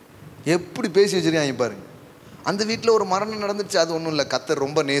 எப்படி பேசி வச்சிருக்காங்க பாருங்க. அந்த வீட்டில் ஒரு மரணம் நடந்துச்சு, அது ஒன்றும் இல்லை, கத்தர்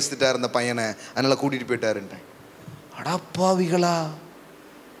ரொம்ப நேசித்துட்டார் அந்த பையனை, அதனால கூட்டிகிட்டு போயிட்டாருன்ட்டேன். அடப்பாவிகளா,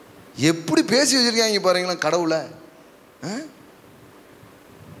 எப்படி பேசி வச்சிருக்காங்க பாருங்களா கடவுளை.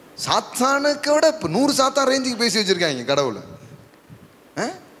 சாத்தானுக்கோட இப்போ 100 சாத்தான் ரேஞ்சுக்கு பேசி வச்சிருக்காங்க கடவுளை.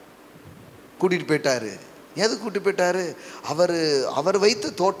 கூட்டிகிட்டு போயிட்டாரு. எது கூட்டிட்டு போயிட்டாரு? அவர்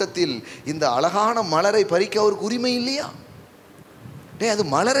வைத்த தோட்டத்தில் இந்த அழகான மலரை பறிக்க அவருக்கு உரிமை இல்லையா? அது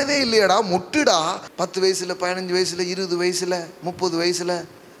மலரவே இல்லையாடா, முட்டுடா. 10 வயசுல 15 வயசுல 20 வயசுல 30 வயசுல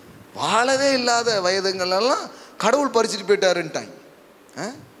வாழவே இல்லாத வயதுங்களெல்லாம் கடவுள் பறிச்சுட்டு போயிட்டாருன்ட்டாங்க.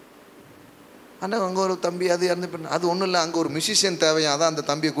 ஆனால் அங்கே ஒரு தம்பி அது இறந்து, அது ஒன்றும் இல்லை, அங்கே ஒரு மியூசிஷியன் தேவையா, அதான் அந்த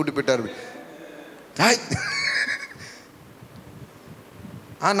தம்பியை கூட்டி போயிட்டாரு.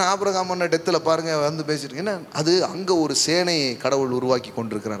 ஆனால் ஆபிரகாம் டெத்தில் பாருங்கள் வந்து பேசிட்டு என்ன, அது அங்கே ஒரு சேனையை கடவுள் உருவாக்கி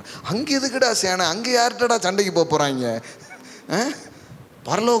கொண்டிருக்கிறார். அங்கே எதுக்குடா சேனை, அங்கே யார்கிட்டடா சண்டைக்கு போகிறாங்க?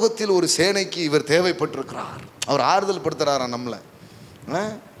 பரலோகத்தில் ஒரு சேனைக்கு இவர் தேவைப்பட்டிருக்கிறார். அவர் ஆறுதல் படுத்துறாரா நம்மளை.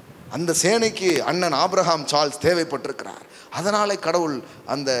 அந்த சேனைக்கு அண்ணன் ஆபிரகாம் சார்ல்ஸ் தேவைப்பட்டிருக்கிறார். அதனால கடவுள்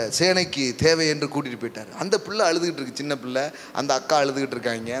அந்த சேனைக்கு தேவை என்று கூட்டிகிட்டு போயிட்டார். அந்த பிள்ளை அழுதுகிட்டு இருக்கு, சின்ன பிள்ளை, அந்த அக்கா அழுதுகிட்டு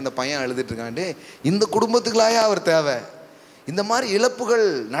இருக்காங்க, அந்த பையன் அழுதுட்டு இருக்காண்டே, இந்த குடும்பத்துக்குள்ளாயா அவர் தேவை? இந்த மாதிரி இழப்புகள்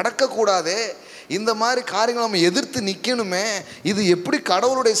நடக்கக்கூடாதே, இந்த மாதிரி காரியங்கள் நம்ம எதிர்த்து நிற்கணுமே, இது எப்படி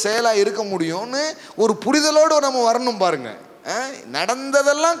கடவுளுடைய செயலாக இருக்க முடியும்னு ஒரு புரிதலோடு நம்ம வரணும் பாருங்க.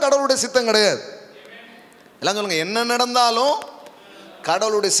 நடந்ததெல்லாம் கடவுளுடைய சித்தம் கிடையாது. எல்லாம் சொல்லுங்க, என்ன நடந்தாலும்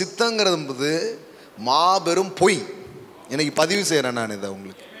கடவுளுடைய சித்தங்கிறது மாபெரும் பொய். இன்னைக்கு பதிவு செய்கிறேன் நான் இதை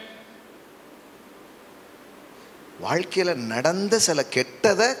உங்களுக்கு. வாழ்க்கையில் நடந்த சில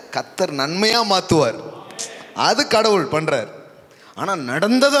கெட்டதை கத்தர் நன்மையாக மாற்றுவார், அது கடவுள் பண்ணுறார். ஆனால்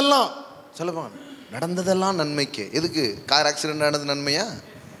நடந்ததெல்லாம் சொல்லுவாங்க, நடந்ததெல்லாம் நன்மைக்கு. எதுக்கு? கார் ஆக்சிடென்ட் ஆனது நன்மையா?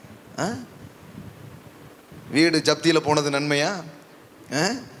 வீடு ஜப்தியில் போனது நன்மையா?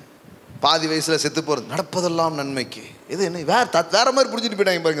 பாதி வயசில் செத்து போகிறது, நடப்பதெல்லாம் நன்மைக்கு. இது என்ன வேற மாதிரி பிடிச்சிட்டு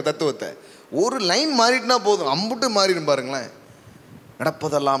போயிட்டாங்க பாருங்க தத்துவத்தை. ஒரு லைன் மாறிட்டுனா போதும், அம்புட்டு மாறிடும் பாருங்களேன்.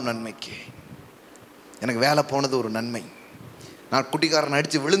 நடப்பதெல்லாம் நன்மைக்கு. எனக்கு வேலை போனது ஒரு நன்மை, நான் குட்டிக்காரன்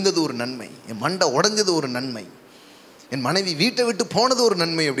அடித்து விழுந்தது ஒரு நன்மை, என் மண்டை உடஞ்சது ஒரு நன்மை, என் மனைவி வீட்டை விட்டு போனது ஒரு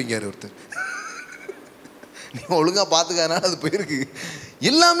நன்மை அப்படிங்கிறார் ஒருத்தர். நீ ஒழுங்காக பார்த்துக்கனால அது போயிருக்கு,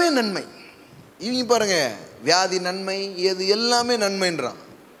 எல்லாமே நன்மை. இவங்க பாருங்க, வியாதி நன்மை, எது எல்லாமே நன்மைன்றான்.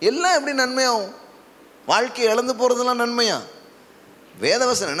 எல்லாம் எப்படி நன்மையாகும்? வாழ்க்கையை இழந்து போகிறதுலாம் நன்மையா?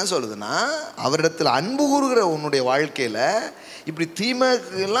 வேதவசனம் என்ன சொல்லுதுன்னா, அவரிடத்தில் அன்பு கூறுகிற உன்னுடைய வாழ்க்கையில் இப்படி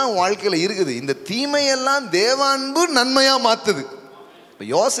தீமைலாம் வாழ்க்கையில் இருக்குது, இந்த தீமையெல்லாம் தேவ அன்பு நன்மையாக மாற்றுது. இப்போ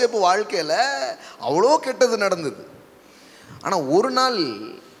யோசேப்பு வாழ்க்கையில் அவ்வளோ கெட்டது நடந்தது. ஆனால் ஒரு நாள்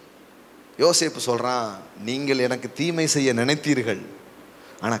யோசேப்பு சொல்கிறான், நீங்கள் எனக்கு தீமை செய்ய நினைத்தீர்கள்,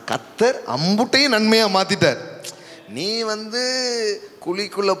 ஆனால் கத்தர் அம்புட்டையும் நன்மையாக மாற்றிட்டார். நீ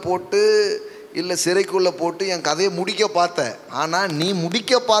குழிக்குள்ளே போட்டு இல்லை சிறைக்குள்ளே போட்டு என் கதையை முடிக்க பார்த்த, ஆனால் நீ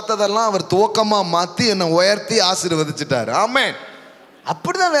முடிக்க பார்த்ததெல்லாம் அவர் துவக்கமாக மாற்றி என்னை உயர்த்தி ஆசீர்வதிச்சிட்டார். ஆமென்.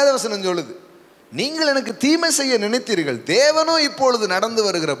 அப்படி தான் வேதவசனம் சொல்லுது. நீங்கள் எனக்கு தீமை செய்ய நினைத்தீர்கள், தேவனோ இப்பொழுது நடந்து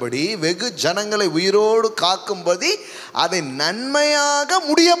வருகிறபடி வெகு ஜனங்களை உயிரோடு காக்கும்படி அதை நன்மையாக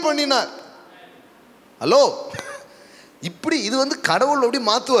முடிய பண்ணினார். ஹலோ, இப்படி இது கடவுள் அப்படி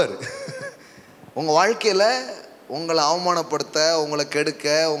மாற்றுவார். உங்கள் வாழ்க்கையில் உங்களை அவமானப்படுத்த, உங்களை கெடுக்க,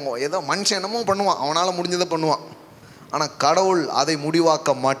 ஏதோ மனுஷன் என்னமோ பண்ணுவான், அவனால் முடிஞ்சதை பண்ணுவான். ஆனால் கடவுள் அதை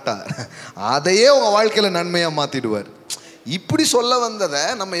முடிவாக்க மாட்டார், அதையே உங்கள் வாழ்க்கையில் நன்மையாக மாற்றிடுவார். இப்படி சொல்ல வந்ததை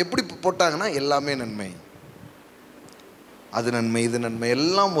நம்ம எப்படி போட்டாங்கன்னா, எல்லாமே நன்மை, அது நன்மை, இது நன்மை,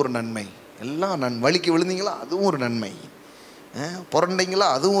 எல்லாம் ஒரு நன்மை, எல்லாம் வலிக்கு விழுந்தீங்களா அதுவும் ஒரு நன்மை, புரண்டைங்களா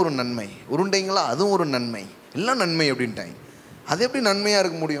அதுவும் ஒரு நன்மை, உருண்டைங்களா அதுவும் ஒரு நன்மை, எல்லாம் நன்மை அப்படின்ட்டாங்க. அது எப்படி நன்மையாக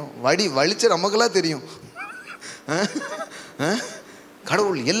இருக்க முடியும்? வலிச்ச நமக்கெல்லாம் தெரியும்.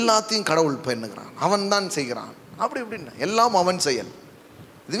 கடவுள் எல்லாத்தையும் கடவுள் பண்ணுகிறான், அவன் தான் செய்கிறான், அப்படி இப்படின்னா எல்லாம் அவன் செயல்.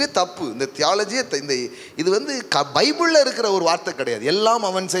 இதுவே தப்பு. இந்த தியாலஜியே இந்த இது பைபிளில் இருக்கிற ஒரு வார்த்தை கிடையாது. எல்லாம்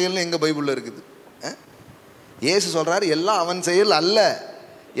அவன் செயல்னு எங்கே பைபிளில் இருக்குது? இயேசு சொல்கிறாரு, எல்லாம் அவன் செயல் அல்ல,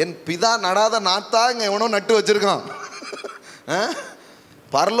 என் பிதா நடாத நாத்தா இங்கே எவனோ நட்டு வச்சிருக்கான்.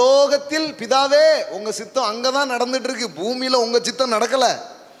 பரலோகத்தில் பிதாவே உங்கள் சித்தம் அங்கே தான் நடந்துட்டு இருக்கு, பூமியில் உங்கள் சித்தம் நடக்கலை,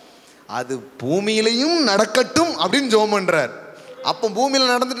 அது பூமியிலையும் நடக்கட்டும் அப்படின்னு ஜெபம் பண்றார். அப்போ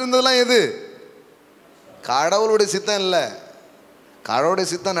பூமியில் நடந்துட்டு இருந்ததெல்லாம் எது? கடவுளுடைய சித்தம் இல்லை, கடவுளுடைய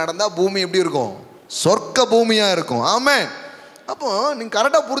சித்தம் நடந்தால் பூமி எப்படி இருக்கும்? சொர்க்க பூமியாக இருக்கும். ஆமென். அப்போ நீங்கள்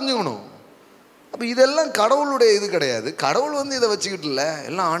கரெக்டாக புரிஞ்சுக்கணும். அப்போ இதெல்லாம் கடவுளுடைய இது கிடையாது. கடவுள் வந்து இதை வச்சுக்கிட்டு இல்லை,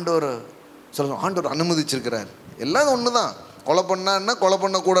 எல்லாம் ஆண்டவர் சொல்ல ஆண்டவர் அனுமதிச்சிருக்கிறார். எல்லாம் ஒன்று தான். கொலை பண்ணா என்ன, கொலை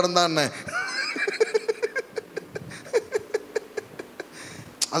பண்ண கூட இருந்தா என்ன,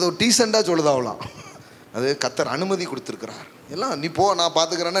 அது ஒரு டீசெண்டாக சொல்லுதா அவ்வளோ. அது கர்த்தர் அனுமதி கொடுத்துருக்கிறார். எல்லாம் நீ போ நான்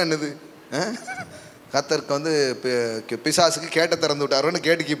பார்த்துக்கிறேன்னா என்னது? கர்த்தருக்கு வந்து பிசாசுக்கு கேட்டை திறந்து விட்டாரோன்னு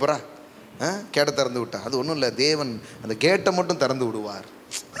கேட்டு கீப்பரா கேட்டை திறந்து விட்டா. அது ஒன்றும் இல்லை, தேவன் அந்த கேட்டை மட்டும் திறந்து விடுவார்.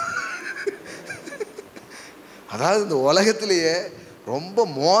 அதாவது இந்த உலகத்திலேயே ரொம்ப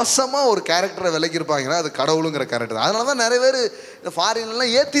மோசமாக ஒரு கேரக்டரை விலக்கியிருப்பாங்கன்னா அது கடவுளுங்கிற கேரக்டர். அதனால தான் நிறைய பேர் இந்த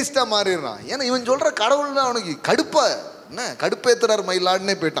ஃபாரின்லாம் ஏத்திஸ்டாக மாறிடுறான். ஏன்னா இவன் சொல்கிற கடவுள்னா அவனுக்கு கடுப்பா என்ன கடுப்பேத்துறாரு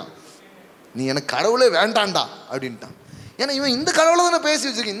மயிலாடுனே போயிட்டான். நீ எனக்கு கடவுளே வேண்டாண்டா அப்படின்ட்டான். ஏன்னா இவன் இந்த கடவுளை தானே பேசி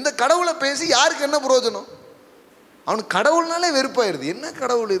வச்சுருக்கேன். இந்த கடவுளை பேசி யாருக்கு என்ன பிரயோஜனம்? அவனுக்கு கடவுள்னாலே வெறுப்பாயிருது. என்ன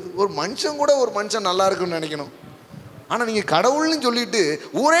கடவுள் இது? ஒரு மனுஷன் கூட ஒரு மனுஷன் நல்லா இருக்குன்னு நினைக்கணும். ஆனால் நீங்கள் கடவுள்னு சொல்லிட்டு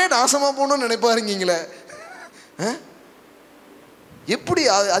ஊரே நாசமாக போகணும்னு நினைப்பாருங்கீங்களே. எப்படி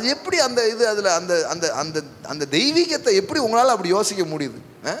அது எப்படி அந்த இது அதில் அந்த அந்த அந்த அந்த தெய்வீகத்தை எப்படி உங்களால் அப்படி யோசிக்க முடியுது?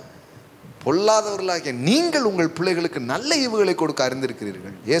 பொல்லாதவர்களாகிய நீங்கள் உங்கள் பிள்ளைகளுக்கு நல்ல ஈவுகளை கொடுக்க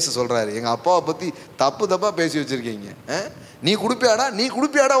அறிந்திருக்கிறீர்கள். இயேசு சொல்கிறாரு, எங்கள் அப்பாவை பற்றி தப்பு தப்பாக பேசி வச்சுருக்கீங்க. நீ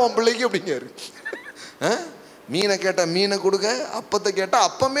குடுப்பியாடா உன் பிள்ளைக்கு அப்படிங்காரு. மீனை கேட்டால் மீனை கொடுக்க, அப்பத்தை கேட்டால்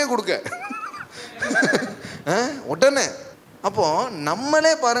அப்பமே கொடுக்க உடனே. அப்போ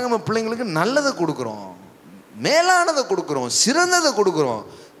நம்மளே பாருங்க, நம்ம பிள்ளைங்களுக்கு நல்லதை கொடுக்குறோம், மேலானதை கொடுக்குறோம், சிறந்ததை கொடுக்குறோம்,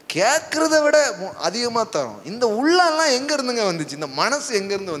 கேட்குறத விட அதிகமாக தரோம். இந்த உள்ளெல்லாம் எங்கேருந்துங்க வந்துச்சு? இந்த மனசு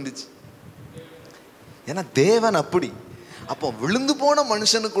எங்கேருந்து வந்துச்சு? ஏன்னா தேவன் அப்படி. அப்போ விழுந்து போன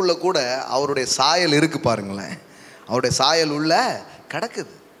மனுஷனுக்குள்ள கூட அவருடைய சாயல் இருக்கு பாருங்களேன். அவருடைய சாயல் உள்ள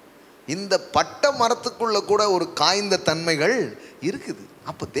கிடக்குது. இந்த பட்ட மரத்துக்குள்ள கூட ஒரு காய்ந்த தன்மைகள் இருக்குது.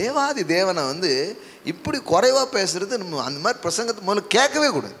 அப்போ தேவாதி தேவனை வந்து இப்படி குறைவாக பேசுறது, நம்ம அந்த மாதிரி பிரசங்கத்தை முதல்ல கேட்கவே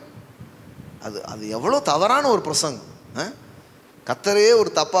கூடாது. அது அது எவ்வளோ தவறான ஒரு பிரசங்கம். கர்த்தரையே ஒரு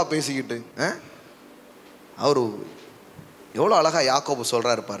தப்பாக பேசிக்கிட்டு அவர் எவ்வளோ அழகாக யாக்கோபு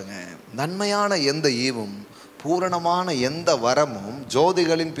சொல்கிறாரு பாருங்க. நன்மையான எந்த ஈவும் பூரணமான எந்த வரமும்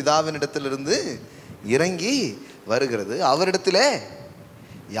ஜோதிகளின் பிதாவினிடத்திலிருந்து இறங்கி வருகிறது, அவரிடத்திலே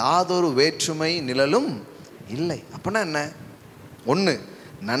யாதொரு வேற்றுமை நிழலும் இல்லை. அப்படின்னா என்ன? ஒன்று,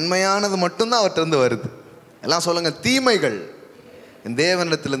 நன்மையானது மட்டும்தான் அவற்றிலிருந்து வருது. எல்லாம் சொல்லுங்க, தீமைகள்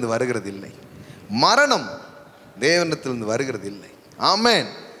தேவனிடத்திலிருந்து வருகிறது இல்லை, மரணம் தேவனிடத்திலிருந்து வருகிறது இல்லை. ஆமென்.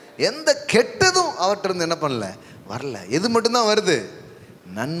 எந்த கெட்டதும் அவற்றிலிருந்து என்ன பண்ணல, வரல. எது மட்டும்தான் வருது?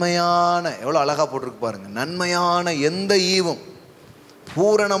 நன்மையான. எவ்வளோ அழகாக போட்டிருக்கு பாருங்க. நன்மையான எந்த ஈவும்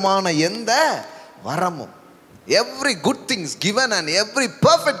பூரணமான எந்த வரமும். Every good things given and every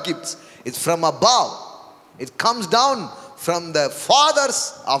perfect gifts is from above. It comes down from the fathers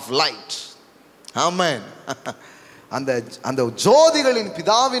of light. Amen. அந்த அந்த ஜோதிகளின்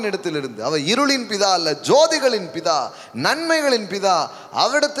பிதாவின் இடத்திலிருந்து, அவர் இருளின் பிதா அல்ல, ஜோதிகளின் பிதா, நன்மைகளின் பிதா,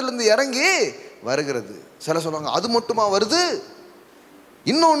 அவரிடத்திலிருந்து இறங்கி வருகிறது. சில சொல்லுவாங்க, அது மட்டுமா வருது,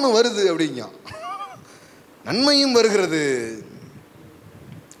 இன்னொன்று வருது அப்படிங்க. நன்மையும் வருகிறது.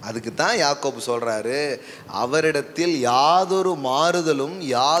 அதுக்கு தான் யாக்கோபு சொல்றாரு, அவரிடத்தில் யாதொரு மாறுதலும்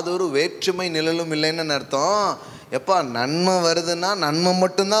யாதொரு வேற்றுமை நிழலும் இல்லைன்னு அர்த்தம். எப்பா நன்மை வருதுன்னா நன்மை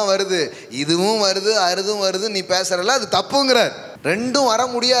மட்டும்தான் வருது, இதுவும் வருது அதுவும் வருது நீ பேசுறல, அது தப்புங்கிறார். ரெண்டும் வர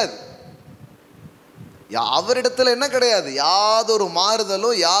முடியாது. அவரிடத்துல என்ன கிடையாது? யாதொரு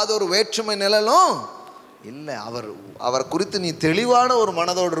மாறுதலும் யாதொரு வேற்றுமை நிழலும் இல்லை. அவர் குறித்து நீ தெளிவான ஒரு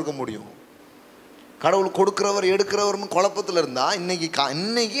மனதோடு இருக்க முடியும். கடவுள் கொடுக்குறவர் எடுக்கிறவர்னு குழப்பத்தில் இருந்தால்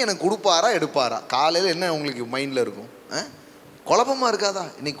இன்னைக்கு எனக்கு கொடுப்பாரா எடுப்பாரா, காலையில் என்ன உங்களுக்கு மைண்டில் இருக்கும்? குழப்பமாக இருக்காதா?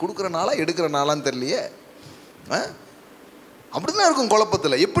 இன்னைக்கு கொடுக்குற நாளா எடுக்கிற நாளான்னு தெரியலையே. அப்படி தான் இருக்கும்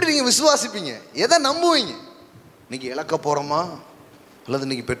குழப்பத்தில். எப்படி நீங்கள் விசுவாசிப்பீங்க? எதை நம்புவீங்க? இன்னைக்கு இழக்க போகிறோமா அல்லது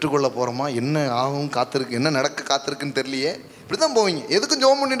இன்னைக்கு பெற்றுக்கொள்ள போகிறோமா, என்ன ஆகும் காத்திருக்கு, என்ன நடக்க காத்திருக்குன்னு தெரியலையே, இப்படி தான் போவீங்க. எதுக்கும்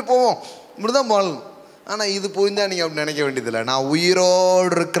ஜெபம் பண்ணிட்டு போவோம், இப்படி தான் போகணும். ஆனால் இது போயிருந்தா நீங்கள் அப்படி நினைக்க வேண்டியதில்லை. நான்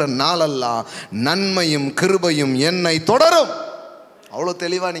உயிரோடு இருக்கிற நாளெல்லாம் நன்மையும் கிருபையும் என்னை தொடரும். அவ்வளோ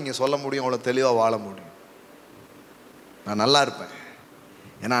தெளிவாக நீங்கள் சொல்ல முடியும், அவ்வளோ தெளிவாக வாழ முடியும். நான் நல்லா இருப்பேன்,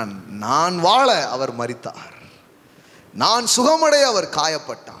 ஏன்னா நான் வாழ அவர் மரித்தார், நான் சுகமடைய அவர்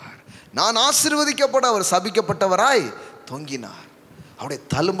காயப்பட்டார், நான் ஆசீர்வதிக்கப்பட அவர் சபிக்கப்பட்டவராய் தொங்கினார், அவருடைய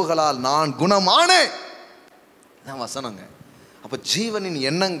தழும்புகளால் நான் குணமானேன். இதான் வசனங்க. அப்போ ஜீவனின்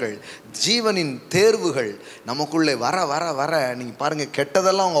எண்ணங்கள், ஜீவனின் தேர்வுகள் நமக்குள்ளே வர வர வர நீங்கள் பாருங்கள்,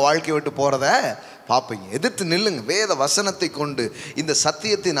 கெட்டதெல்லாம் உங்கள் வாழ்க்கையை விட்டு போகிறத பார்ப்பீங்க. எதிர்த்து நில்லுங்க. வேத வசனத்தை கொண்டு, இந்த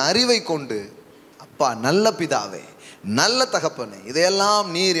சத்தியத்தின் அறிவை கொண்டு, அப்பா நல்ல பிதாவே, நல்ல தகப்பனே, இதையெல்லாம்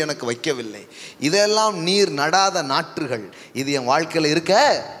நீர் எனக்கு வைக்கவில்லை, இதெல்லாம் நீர் நடாத நாற்றுகள், இது என் வாழ்க்கையில் இருக்க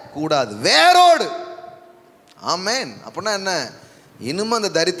கூடாது, வேரோடு. ஆமேன். அப்படின்னா என்ன? இனிமே அந்த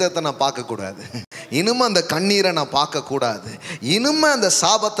தரித்திரத்தை நான் பார்க்கக்கூடாது, இனிமே அந்த கண்ணீரை நான் பார்க்கக்கூடாது, இனிமே அந்த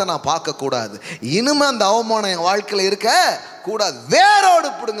சாபத்தை நான் பார்க்கக்கூடாது, இனிமே அந்த அவமானம் என் வாழ்க்கையில் இருக்க கூடாது, வேரோடு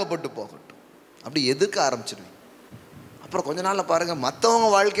பிடுங்கப்பட்டு போகட்டும். அப்படி எதுக்க ஆரம்பிச்சிடுவீங்க. அப்புறம் கொஞ்ச நாளில் பாருங்கள், மற்றவங்க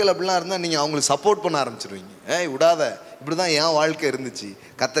வாழ்க்கையில் அப்படிலாம் இருந்தால் நீங்கள் அவங்களுக்கு சப்போர்ட் பண்ண ஆரம்பிச்சிடுவீங்க. ஏய் விடாத, இப்படி தான் என் வாழ்க்கை இருந்துச்சு,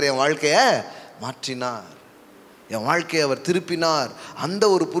 கர்த்தர் என் வாழ்க்கையை மாற்றினார், என் வாழ்க்கையை அவர் திருப்பினார், அந்த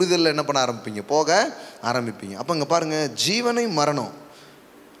ஒரு புரிதலில் என்ன பண்ண ஆரம்பிப்பீங்க, போக ஆரம்பிப்பீங்க. அப்போ இங்கே பாருங்கள், ஜீவனை மரணம்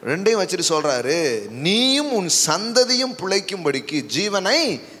ரெண்டையும் வச்சுட்டு சொல்கிறாரு, நீயும் உன் சந்ததியும் பிழைக்கும்படிக்கு ஜீவனை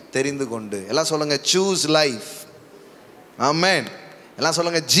தெரிந்து கொண்டு. எல்லாம் சொல்லுங்கள், சூஸ் லைஃப். ஆமென். எல்லாம்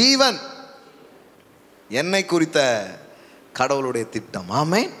சொல்லுங்கள், ஜீவன் என்னை குறித்த கடவுளுடைய திட்டம்.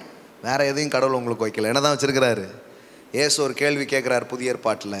 ஆமென். வேற எதையும் கடவுள் உங்களுக்கு வைக்கல, என்னதான் வச்சிருக்கிறாரு. இயேசு ஒரு கேள்வி கேட்குறார் புதிய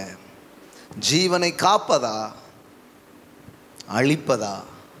ஏற்பாட்டில், ஜீவனை காப்பதா அழிப்பதா,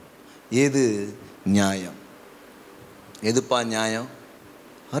 எது நியாயம்? எதுப்பா நியாயம்?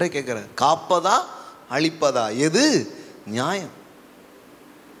 அவரே கேட்குறார், காப்பதா அழிப்பதா, எது நியாயம்?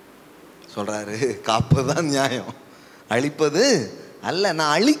 சொல்றாரு, காப்பதான் நியாயம், அழிப்பது அல்ல.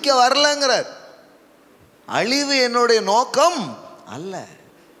 நான் அழிக்க வரலங்கிறார். அழிவு என்னுடைய நோக்கம் அல்ல.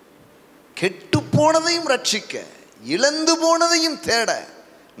 கெட்டு போனதையும் ரட்சிக்க, இழந்து போனதையும் தேட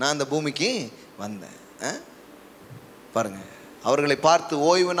நான் அந்த பூமிக்கு வந்தேன். பாருங்க, அவர்களை பார்த்து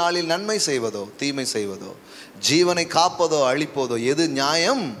ஓய்வு நாளில் நன்மை செய்வதோ தீமை செய்வதோ, ஜீவனை காப்பதோ அழிப்பதோ, எது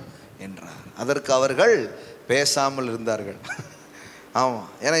நியாயம் என்றார். அதற்கு அவர்கள் பேசாமல் இருந்தார்கள். ஆமாம்,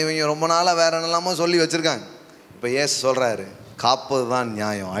 ஏன்னா இவங்க ரொம்ப நாளாக வேற என்னெல்லாமோ சொல்லி வச்சுருக்காங்க. இப்போ இயேசு சொல்கிறாரு, காப்பது தான்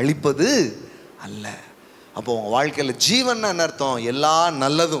நியாயம், அழிப்பது அல்ல. அப்போ உங்கள் வாழ்க்கையில் ஜீவன் என்ன அர்த்தம்? எல்லா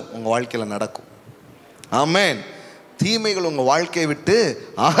நல்லதும் உங்கள் வாழ்க்கையில் நடக்கும். ஆமென். தீமைகள் உங்கள் வாழ்க்கையை விட்டு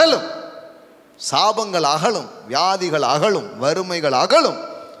அகலும், சாபங்கள் அகலும், வியாதிகள் அகலும், வறுமைகள் அகலும்,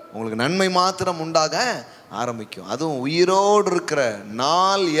 உங்களுக்கு நன்மை மாத்திரம் உண்டாக ஆரம்பிக்கும். அதுவும் உயிரோடு இருக்கிற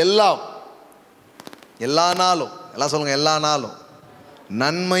நாள் எல்லாம், எல்லா நாளும், எல்லாம் சொல்லுங்க, எல்லா நாளும்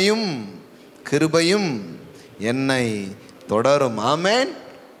நன்மையும் கிருபையும் என்னை தொடரும். ஆமென்.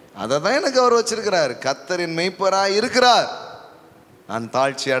 அதை தான் எனக்கு அவர் வச்சிருக்கிறார். கர்த்தரின் மெய்ப்பராய் இருக்கிறார், நான்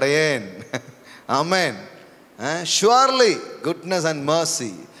தாழ்ச்சி அடையேன். ஆமென். Surely goodness and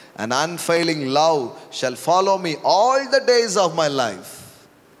mercy and unfailing love shall follow me all the days of my life.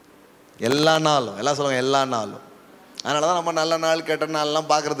 எல்லா நாளும், எல்லாம் சொல்லுங்க, எல்லா நாளும். அதனால தான் நம்ம நல்ல நாள் கெட்ட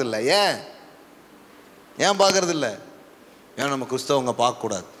நாள்லாம் பார்க்கறது இல்லை. ஏன் பார்க்கறது இல்லை? ஏன் நம்ம கிறிஸ்தவங்க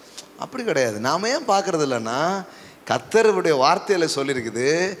பார்க்கக்கூடாது? அப்படி கிடையாது. நாம் ஏன் பார்க்கறது இல்லைன்னா, கர்த்தருடைய வார்த்தையில் சொல்லியிருக்குது,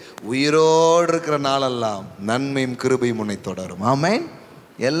 உயிரோடு இருக்கிற நாளெல்லாம் நன்மையும் கிருபையும் உன்னை தொடரும். ஆமென்.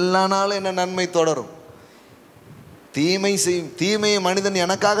 எல்லா நாளும் என்ன நன்மை தொடரும். தீமையை மனிதன்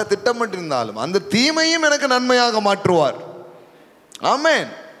எனக்காக திட்டமிட்டிருந்தாலும் அந்த தீமையும் எனக்கு நன்மையாக மாற்றுவார். ஆமென்.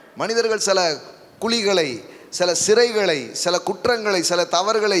 மனிதர்கள் சில குழிகளை, சில சிறைகளை, சில குற்றங்களை, சில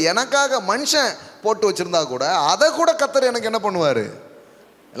தவறுகளை எனக்காக மனுஷன் போட்டு வச்சிருந்தா கூட அதை கூட கர்த்தர் எனக்கு என்ன பண்ணுவார்?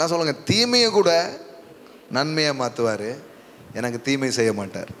 எல்லாம் சொல்லுங்க, தீமையை கூட நன்மையை மாற்றுவார். எனக்கு தீமை செய்ய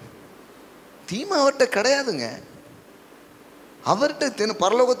மாட்டார். தீமை அவர்கிட்ட கிடையாதுங்க. அவர்கிட்ட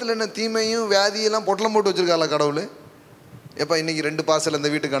பரலோகத்தில் என்ன தீமையும் வியாதியெல்லாம் பொட்டலம் போட்டு வச்சுருக்காங்களா கடவுள்? எப்போ இன்றைக்கி 2 பார்சல் இந்த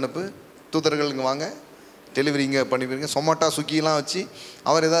வீட்டுக்கு அனுப்பு, தூதர்கள் இங்கே வாங்க, டெலிவரி இங்கே பண்ணிவிடுங்க, சொமாட்டா சுக்கிலாம் வச்சு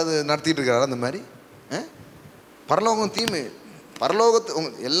அவர் ஏதாவது நடத்திட்டு இருக்கிறாரா? அந்த மாதிரி பரலோகம் தீமை. பரலோகத்து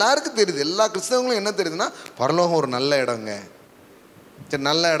எல்லாருக்கும் தெரியுது, எல்லா கிறிஸ்தவங்களும் என்ன தெரியுதுன்னா, பரலோகம் ஒரு நல்ல இடங்க. சரி,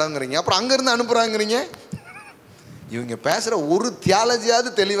 நல்ல இடங்கிறீங்க, அப்புறம் அங்கேருந்து அனுப்புகிறாங்கிறீங்க. இவங்க பேசுகிற ஒரு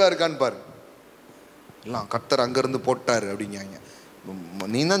தியாலஜியாவது தெளிவாக இருக்கான்னு பாரு. எல்லாம் கர்த்தர் அங்கேருந்து போட்டார் அப்படிங்காங்க.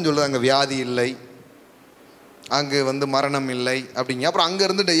 நீ தான் சொல்லுது, அங்கே வியாதி இல்லை, அங்கே மரணம் இல்லை அப்படிங்க. அப்புறம்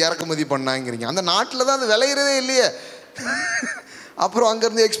அங்கேருந்து இறக்குமதி பண்ணாங்கிறீங்க. அந்த நாட்டில் தான் அது விளையிறதே இல்லையே. அப்புறம்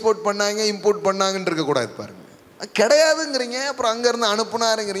அங்கேருந்து எக்ஸ்போர்ட் பண்ணாங்க, இம்போர்ட் பண்ணாங்கன்னு இருக்கக்கூடாது பாருங்க. கிடையாதுங்கிறீங்க, அப்புறம் அங்கேருந்து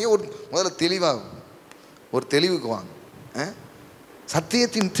அனுப்புனாருங்கிறீங்க. முதல்ல தெளிவாகும், ஒரு தெளிவுக்கு வாங்க.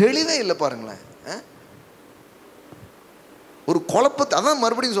 சத்தியத்தின் தெளிவே இல்லை பாருங்களேன். ஒரு குழப்பத்தை, அதான்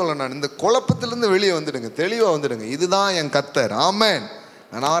மறுபடியும் சொல்ல, நான் இந்த குழப்பத்திலிருந்து வெளியே வந்துடுங்க, தெளிவாக வந்துடுங்க. இதுதான் என் கர்த்தர். ஆமென்.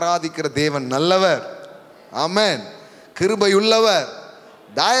 நான் ஆராதிக்கிற தேவன் நல்லவர். ஆமென். கிருபையுள்ளவர்,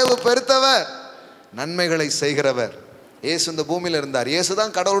 தயவு பெருத்தவர், நன்மைகளை செய்கிறவர். இயேசு இந்த பூமியில் இருந்தார். இயேசு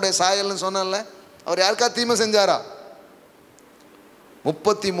தான் கடவுளுடைய சாயல்னு சொன்னல. அவர் யாருக்கா தீமை செஞ்சாரா?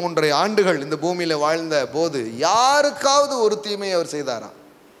 33 ஆண்டுகள் இந்த பூமியில் வாழ்ந்த போது யாருக்காவது ஒரு தீமையை அவர் செய்தாரா?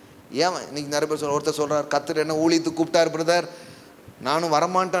 ஏன் இன்னைக்கு நிறைய பேர் ஒருத்தர் சொல்கிறார், கர்த்தர் என்ன ஊழியத்துக்கு கூப்பிட்டார் பிரதர், நானும்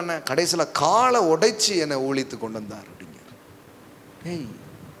வரமாட்டேன்னு, கடைசியில் காலை உடைச்சி என்னை ஊழியத்துக்கு கொண்டு வந்தார் அப்படிங்க.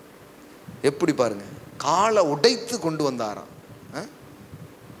 எப்படி பாருங்க, காலை உடைத்து கொண்டு வந்தாராம்.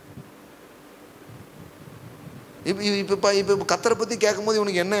 இப்போ கத்தரை பற்றி கேட்கும்போது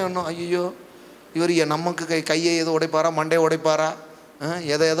இவனுக்கு என்ன எண்ணம்? ஐயோ, இவர் நமக்கு கையை எதோ உடைப்பாரா, மண்டையை உடைப்பாரா,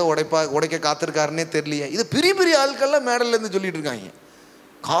 எதை உடைக்க காத்திருக்காருன்னே தெரியலையே. இது பெரிய பெரிய ஆட்கள்லாம் மேடல்லேருந்து சொல்லிட்டு இருக்காங்க.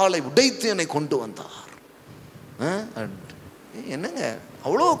 காலை உடைத்து என்னை கொண்டு வந்தார். என்னங்க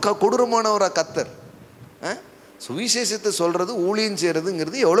அவ்வளோ கொடூரமானவரா கத்தர்? சுவிசேஷத்தை சொல்கிறது, ஊழியம்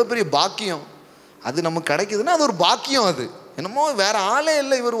செய்கிறதுங்கிறது எவ்வளோ பெரிய பாக்கியம். அது நமக்கு கிடைக்குதுன்னா அது ஒரு பாக்கியம். அது என்னமோ வேற ஆளே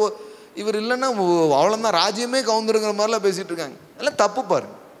இல்லை, இவர் இல்லைன்னா அவ்வளோதான் ராஜ்யமே கவுந்துருங்கிற மாதிரிலாம் பேசிகிட்டு இருக்காங்க. எல்லாம் தப்பு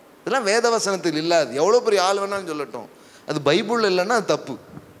பாருங்க. இதெல்லாம் வேதவசனத்தில் இல்லாது. எவ்வளோ பெரிய ஆள் வேணாலும் சொல்லட்டும், அது பைபிள் இல்லைன்னா அது தப்பு.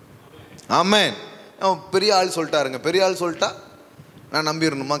 ஆமென். பெரிய ஆள் சொல்லிட்டாருங்க, பெரிய ஆள் சொல்லிட்டா நான்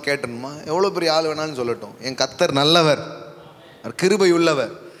நம்பிடணுமா, கேட்டணுமா? எவ்வளோ பெரிய ஆள் வேணாலும் சொல்லட்டும், என் கத்தர் நல்லவர், அவர் கிருபை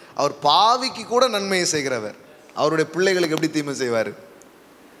உள்ளவர், அவர் பாவிக்கு கூட நன்மையை செய்கிறவர். அவருடைய பிள்ளைகளுக்கு எப்படி தீமை செய்வார்?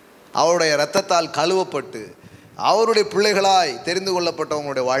 அவருடைய இரத்தத்தால் கழுவப்பட்டு அவருடைய பிள்ளைகளாய் தெரிந்து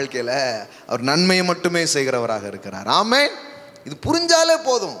கொள்ளப்பட்டவங்களுடைய வாழ்க்கையில் அவர் நன்மையை மட்டுமே செய்கிறவராக இருக்கிறார். ஆமென். இது புரிஞ்சாலே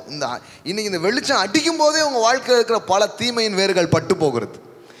போதும். இன்னைக்கு இந்த வெளிச்சம் அடிக்கும் போதே உங்கள் வாழ்க்கையில் இருக்கிற பல தீமையின் வேர்கள் பட்டு போகிறது.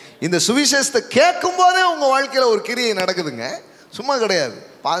 இந்த சுவிசேஷத்தை கேட்கும் போதே உங்கள் வாழ்க்கையில் ஒரு கிரியை நடக்குதுங்க, சும்மா கிடையாது.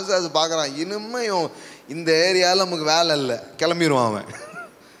 பாசாசு பார்க்குறான், இனிமேல் இந்த ஏரியாவில் நமக்கு வேலை இல்லை, கிளம்பிடுவான் அவன்.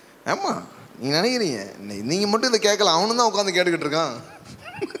 ஆமாம், நீங்கள் நினைக்கிறீங்க நீங்கள் மட்டும் இதை கேட்கலாம், அவனு தான் உட்காந்து கேட்டுக்கிட்டு இருக்கான்.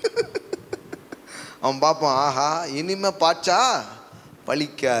 அவன் பார்ப்பான், ஆஹா இனிமே பாச்சா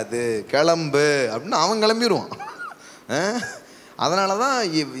பழிக்காது, கிளம்பு அப்படின்னு அவன் கிளம்பிடுவான். அதனால தான்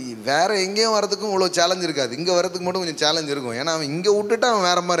வேறு எங்கேயும் வரதுக்கும் இவ்வளோ சேலஞ்ச் இருக்காது, இங்கே வரதுக்கு மட்டும் கொஞ்சம் சேலஞ்ச் இருக்கும். ஏன்னா அவன் இங்கே விட்டுட்டு அவன்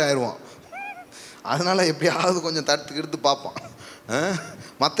வேறு மாதிரி ஆயிடுவான். அதனால் எப்படியாவது கொஞ்சம் தடுத்து எடுத்து பார்ப்பான்.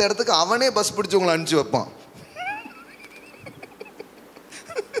 மற்ற இடத்துக்கு அவனே பஸ் பிடிச்சவங்களை அனுப்பிச்சி வைப்பான்.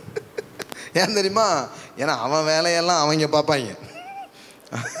 ஏன் தெரியுமா? ஏன்னா அவன் வேலையெல்லாம் அவங்க பார்ப்பாங்க.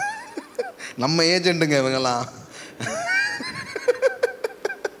 நம்ம ஏஜென்ட்டுங்க இவங்கெல்லாம்.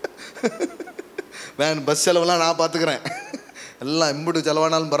 வேன் பஸ் செலவெல்லாம் நான் பார்த்துக்கிறேன், எல்லாம் இம்புட்டு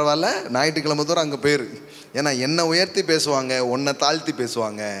செலவானாலும் பரவாயில்ல, ஞாயிற்றுக்கிழமை தூரம் அங்கே போயிரு. ஏன்னா என்னை உயர்த்தி பேசுவாங்க, உன்னை தாழ்த்தி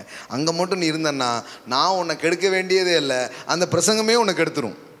பேசுவாங்க. அங்கே மட்டும் நீ இருந்தன்னா நான் உன்னை கெடுக்க வேண்டியதே இல்லை, அந்த பிரசங்கமே உன்னை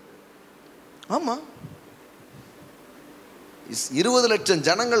கெடுத்துரும். ஆமாம், 20 லட்சம்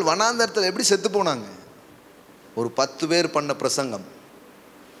ஜனங்கள் வனாந்தரத்தில் எப்படி செத்து போனாங்க? ஒரு 10 பேர் பண்ண பிரசங்கம்.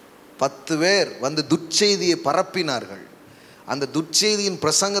 10 பேர் வந்து துர்ச்செய்தியை பரப்பினார்கள். அந்த துர்ச்செய்தியின்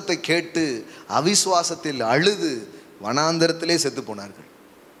பிரசங்கத்தை கேட்டு அவிசுவாசத்தில் அழுது வனாந்தரத்திலே செத்து போனார்கள்.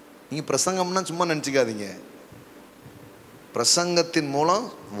 நீங்கள் பிரசங்கம்னா சும்மா நினச்சிக்காதீங்க. பிரசங்கத்தின் மூலம்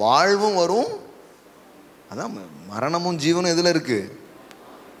வாழ்வும் வரும். அதான் மரணமும் ஜீவனும் எதில் இருக்குது?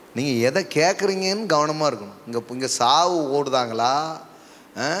 நீங்கள் எதை கேட்குறீங்கன்னு கவனமாக இருக்கணும். இங்கே சாவு ஓடுதாங்களா,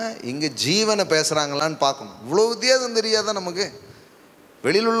 இங்கே ஜீவனை பேசுகிறாங்களான்னு பார்க்கணும். இவ்வளோ வித்தியாசம் தெரியாதான் நமக்கு?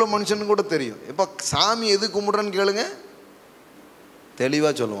 வெளியில் உள்ள மனுஷனுக்கு கூட தெரியும். இப்போ சாமி எது கும்பிட்றன்னு கேளுங்க,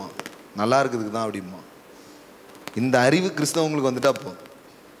 தெளிவாக சொல்லுவான், நல்லா இருக்குதுக்கு தான் அப்படிமா. இந்த அறிவு கிறிஸ்தவங்களுக்கு வந்துட்டா போதும்.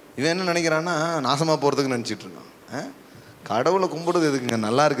 இவன் என்ன நினைக்கிறான்னா நாசமாக போகிறதுக்கு நினச்சிட்டு இருக்கான். கடவுளை கும்பிடுறது எதுக்குங்க?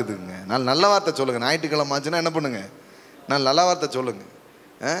 நல்லா இருக்குதுங்க. நல்ல வார்த்தை சொல்லுங்கள். ஞாயிற்றுக்கிழமை ஆச்சுன்னா என்ன பண்ணுங்க, நல்ல வார்த்தை சொல்லுங்கள்.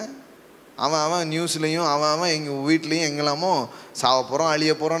 அவன் நியூஸ்லேயும் அவன் எங்கள் வீட்லேயும் எங்கெல்லாமோ சாவ போகிறோம்,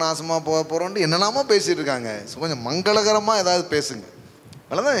 அழிய போகிறோம், நாசமாக போக போகிறோன்ட்டு என்னெல்லாமோ பேசிகிட்டு இருக்காங்க. கொஞ்சம் மங்களகரமாக ஏதாவது பேசுங்க.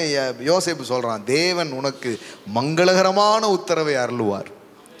 அதனால தான் யோசேப்பு சொல்கிறான், தேவன் உனக்கு மங்களகரமான உத்தரவை அருளுவார்.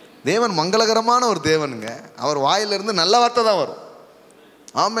 தேவன் மங்களகரமான ஒரு தேவனுங்க. அவர் வாயிலிருந்து நல்ல வார்த்தை தான் வரும்.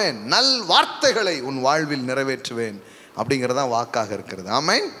 ஆமென். நல் வார்த்தைகளை உன் வாழ்வில் நிறைவேற்றுவேன் அப்படிங்கிறதான் வாக்காக இருக்கிறது.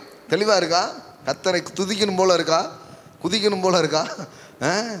 ஆமென். தெளிவாக இருக்கா? கத்தரை துதிக்கணும் போல இருக்கா, குதிக்கணும் போல இருக்கா?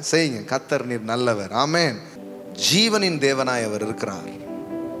 செய்யுங்க. கத்தர் நீர் நல்லவர். ஆமென். ஜீவனின் தேவனாய் அவர் இருக்கிறார்.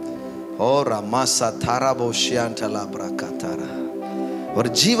 ஓ ரமாசா தாராபோஷியான்டலா பிரகாதாரா. ஒரு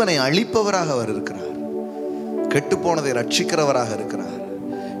ஜீவனை அழிப்பவராக அவர் இருக்கிறார். கெட்டு போனதை ரட்சிக்கிறவராக இருக்கிறார்.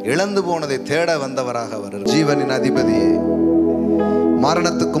 இழந்து போனதை தேட வந்தவராக அவர். ஜீவனின் அதிபதியே,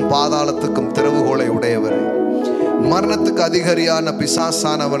 மரணத்துக்கும் பாதாளத்துக்கும் திறவுகோலை உடையவர், மரணத்துக்கு அதிகாரியான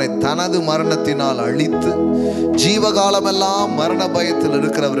பிசாசானவனை தனது மரணத்தினால் அழித்து ஜீவகாலமெல்லாம் மரண பயத்தில்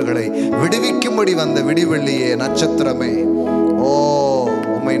இருக்கிறவர்களை விடுவிக்கும்படி வந்த விடிவெள்ளியே, நட்சத்திரமே, ஓ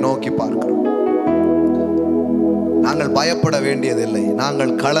உம்மை நோக்கி பார்க்கிறோம். நாங்கள் பயப்பட வேண்டியதில்லை,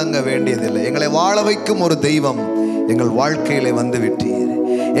 நாங்கள் கலங்க வேண்டியதில்லை. எங்களை வாழ வைக்கும் ஒரு தெய்வம் எங்கள் வாழ்க்கையிலே வந்து விட்டீர்.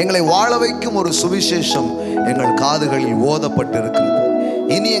 எங்களை வாழ வைக்கும் ஒரு சுவிசேஷம் எங்கள் காதுகளில் ஓதப்பட்டு இருக்கிறது.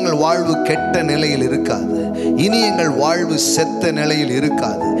 இனி எங்கள் வாழ்வு கெட்ட நிலையில் இருக்காது. இனி எங்கள் வாழ்வு செத்த நிலையில்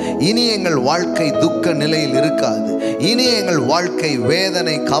இருக்காது. இனி எங்கள் வாழ்க்கை துக்க நிலையில் இருக்காது. இனி எங்கள் வாழ்க்கை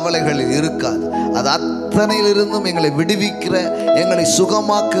வேதனை கவலைகளில் இருக்காது. அது அத்தனையிலிருந்தும் எங்களை விடுவிக்கிற, எங்களை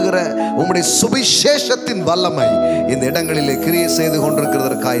சுகமாக்குகிற உம்முடைய சுவிசேஷத்தின் வல்லமை இந்த இடங்களிலே கிரியை செய்து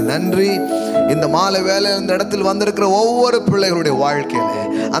கொண்டிருக்கிறதற்காய் நன்றி. இந்த மாலை வேலை இந்த இடத்தில் வந்திருக்கிற ஒவ்வொரு பிள்ளைகளுடைய வாழ்க்கையில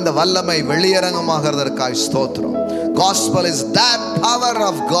அந்த வல்லமை வெளியரங்கமாகிறதற்காய் ஸ்தோத்திரம். Gospel is that power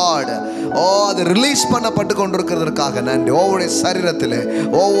of God. அது ரிலீஸ் பண்ணப்பட்டு கொண்டிருக்கிறதற்காக நன்றி. ஒவ்வொரு சரீரத்தில்,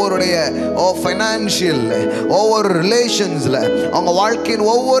 ஒவ்வொருடைய ஃபைனான்சியல், ஒவ்வொரு ரிலேஷன்ஸ்ல, அவங்க வாழ்க்கையின்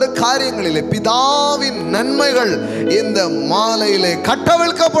ஒவ்வொரு காரியங்களிலே பிதாவின் நன்மைகள் இந்த மாலையிலே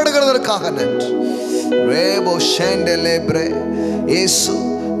கட்டவிழ்க்கப்படுகிறதற்காக நன்றி. ரேபோ ஷேண்டெலேப்ரே, இயேசு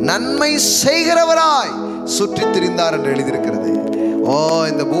நன்மை செய்கிறவராய் சுற்றி திரிந்தார் என்று எழுதியிருக்கிறது.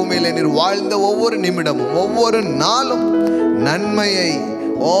 இந்த பூமியில நீர் வாழ்ந்த ஒவ்வொரு நிமிடமும் ஒவ்வொரு நாளும் நன்மையை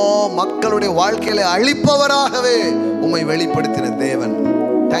மக்களுடைய வாழ்க்கையில அளிப்பவராகவே உம்மை வெளிப்படுத்தின தேவன்.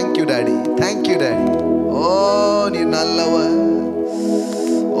 Thank you daddy, thank you daddy. நீ நல்லவர்,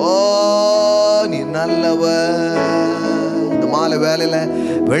 நீ நல்லவர். இந்த மாலை வேலையில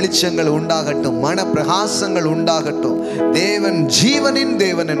வெளிச்சங்கள் உண்டாகட்டும், மன பிரகாசங்கள் உண்டாகட்டும். தேவன் ஜீவனின்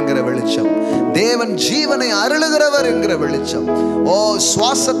தேவன் என்கிற வெளிச்சம், தேவன் ஜீவனை அருளுகிறவர் என்கிற வெளிச்சம்,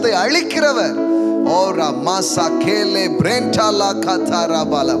 சுவாசத்தை அளிக்கிறவர்,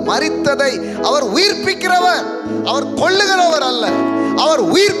 மரித்ததை அவர் உயிர்ப்பிக்கிறவர். அவர் கொல்லுகிறவர் அல்ல, அவர்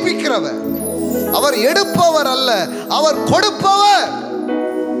உயிர்ப்பிக்கிறவர். அவர் எடுப்பவர் அல்ல, அவர் கொடுப்பவர்.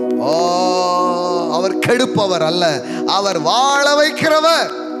 அவர் கெடுப்பவர் அல்ல, அவர் வாழ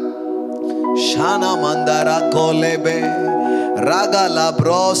வைக்கிறவர். ஷானா மந்தாரா கோலேபே ராகலா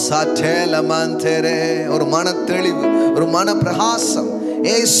ப்ரோசா டேலமந்தரே. ஒரு மன தெளிவு, ஒரு மன பிரகாசம்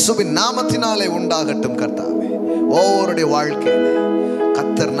இயேசுவின் நாமத்தினாலே உண்டாகட்டும் கர்த்தாவே. ஒவ்வொருடைய வாழ்க்கையில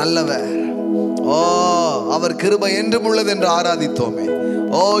கர்த்தர் நல்லவர், அவர் கிருபை என்றும் உள்ளது என்று ஆராதித்தோமே.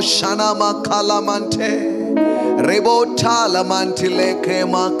 ஷனாமா காலாமண்டே ரெபோட்டா லமண்டிலே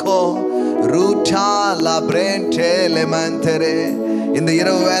கேமாக்கோ ரூட்டா லப்ரென்டே லெமந்தரே. இந்த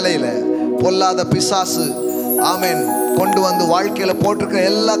இரவு வேளையில பொல்லாத பிசாசு ஆமென் கொண்டு வந்து வாழ்க்கையில போட்டிருக்கிற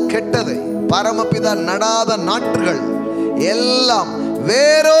எல்லா கெட்டதை, பரமபிதா நடாத நாற்றுகள் எல்லாம்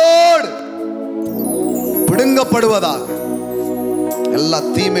வேரோடு பிடுங்கப்படுவதாக. எல்லா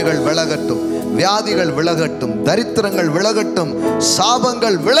தீமைகள் விலகட்டும், வியாதிகள் விலகட்டும், தரித்திரங்கள் விலகட்டும்,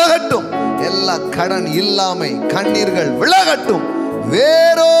 சாபங்கள் விலகட்டும், எல்லா கடன் இல்லாமை கண்ணீர்கள் விலகட்டும்,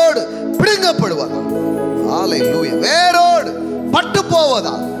 வேரோடு பிடுங்கப்படுவதா. ஹல்லேலூயா. வேரோடு பட்டு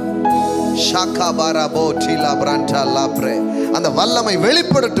போவதா. அந்த வல்லமை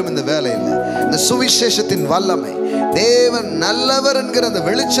வெளிப்படட்டும் இந்த வேளையில். இந்த சுவிசேஷத்தின் வல்லமை, தேவன் நல்லவர் என்கிற அந்த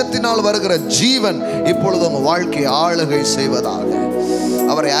வெளிச்சத்தினால் வருகிற ஜீவன் இப்பொழுது உங்க வாழ்க்கையை ஆளுகை செய்வதாக.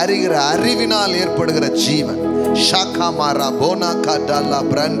 அவரை அறிகிற அறிவினால் ஏற்படுகிற ஜீவன். ஷாகாமாரா போனாகா டலா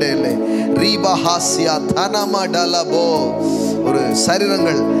பிரண்டேலே ரீபஹாசியா தனமா டலபோ. ஒரு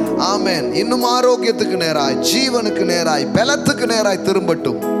சரீரங்கள் ஆமென் இன்னும் ஆரோக்கியத்துக்கு நேராய், ஜீவனுக்கு நேராய், பலத்துக்கு நேராய்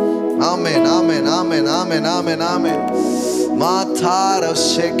திரும்பட்டும். ஆமென் ஆமென் ஆமென் ஆமென் ஆமென் ஆமென். மாதார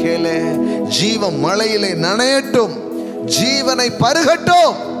ஷேகேலே ஜீவ மழையிலே நனையட்டும், ஜீவனை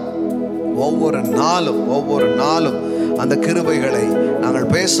பருகட்டும். ஒவ்வொரு நாளும் அந்த கிருபைகளை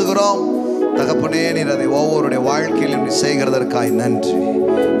நாங்கள் பேசுகிறோம் தகப்பனே. நீர் அதை ஒவ்வொருடைய வாழ்க்கையிலும் செய்கிறதற்காய் நன்றி.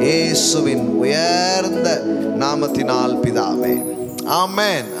 இயேசுவின் உயர்ந்த நாமத்தினால் பிதாவே.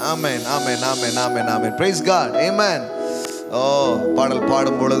 ஆமென் ஆமென் ஆமென் ஆமென் ஆமென் ஆமென். Price God. ஆமென். பாடல்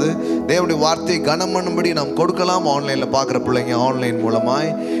பாடும் பொழுது தேவனுடைய வார்த்தையை கனம் பண்ணும்படி நாம் கொடுக்கலாம். ஆன்லைனில் பார்க்குற பிள்ளைங்க ஆன்லைன் மூலமாய்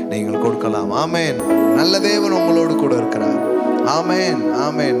நீங்கள் கொடுக்கலாம். ஆமென். நல்ல தேவன் உங்களோடு கூட இருக்கிறார். ஆமென்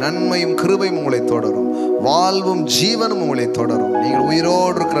ஆமென். நன்மையும் கிருபையும் உங்களை தொடரும், வாழ்வும் ஜீவனும் உங்களை தொடரும். நீங்கள்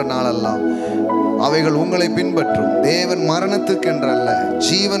உயிரோடு இருக்கிற நாளெல்லாம் அவைகள் உங்களை பின்பற்றும். தேவன் மரணத்துக்கென்றல்ல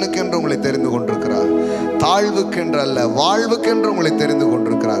ஜீவனுக்கென்று உங்களை தெரிந்து கொண்டிருக்கிறார். தாழ்வுக்கென்றல்ல வாழ்வுக்கென்று உங்களை தெரிந்து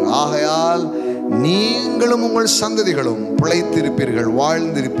கொண்டிருக்கிறார். ஆகையால் நீங்களும் உங்கள் சந்ததிகளும் பிழைத்திருப்பீர்கள்,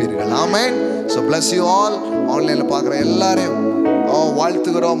 வாழ்ந்திருப்பீர்கள். ஆமென். So bless you all. ஆன்லைன்ல பார்க்குற எல்லாரையும்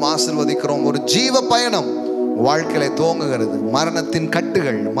வாழ்த்துகிறோம், ஆசீர்வதிக்கிறோம். ஒரு ஜீவ பயணம் வாழ்க்கையில துவங்குகிறது. மரணத்தின்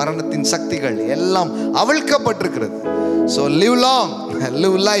கட்டுகள், மரணத்தின் சக்திகள் எல்லாம் அவிழ்க்கப்பட்டிருக்கிறது. So live long,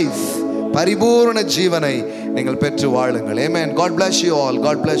 live life. பரிபூர்ண ஜீவனை நீங்கள் பெற்று வாழுங்கள். Amen. God bless you all.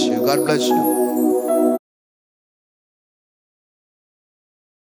 God bless you. God bless you.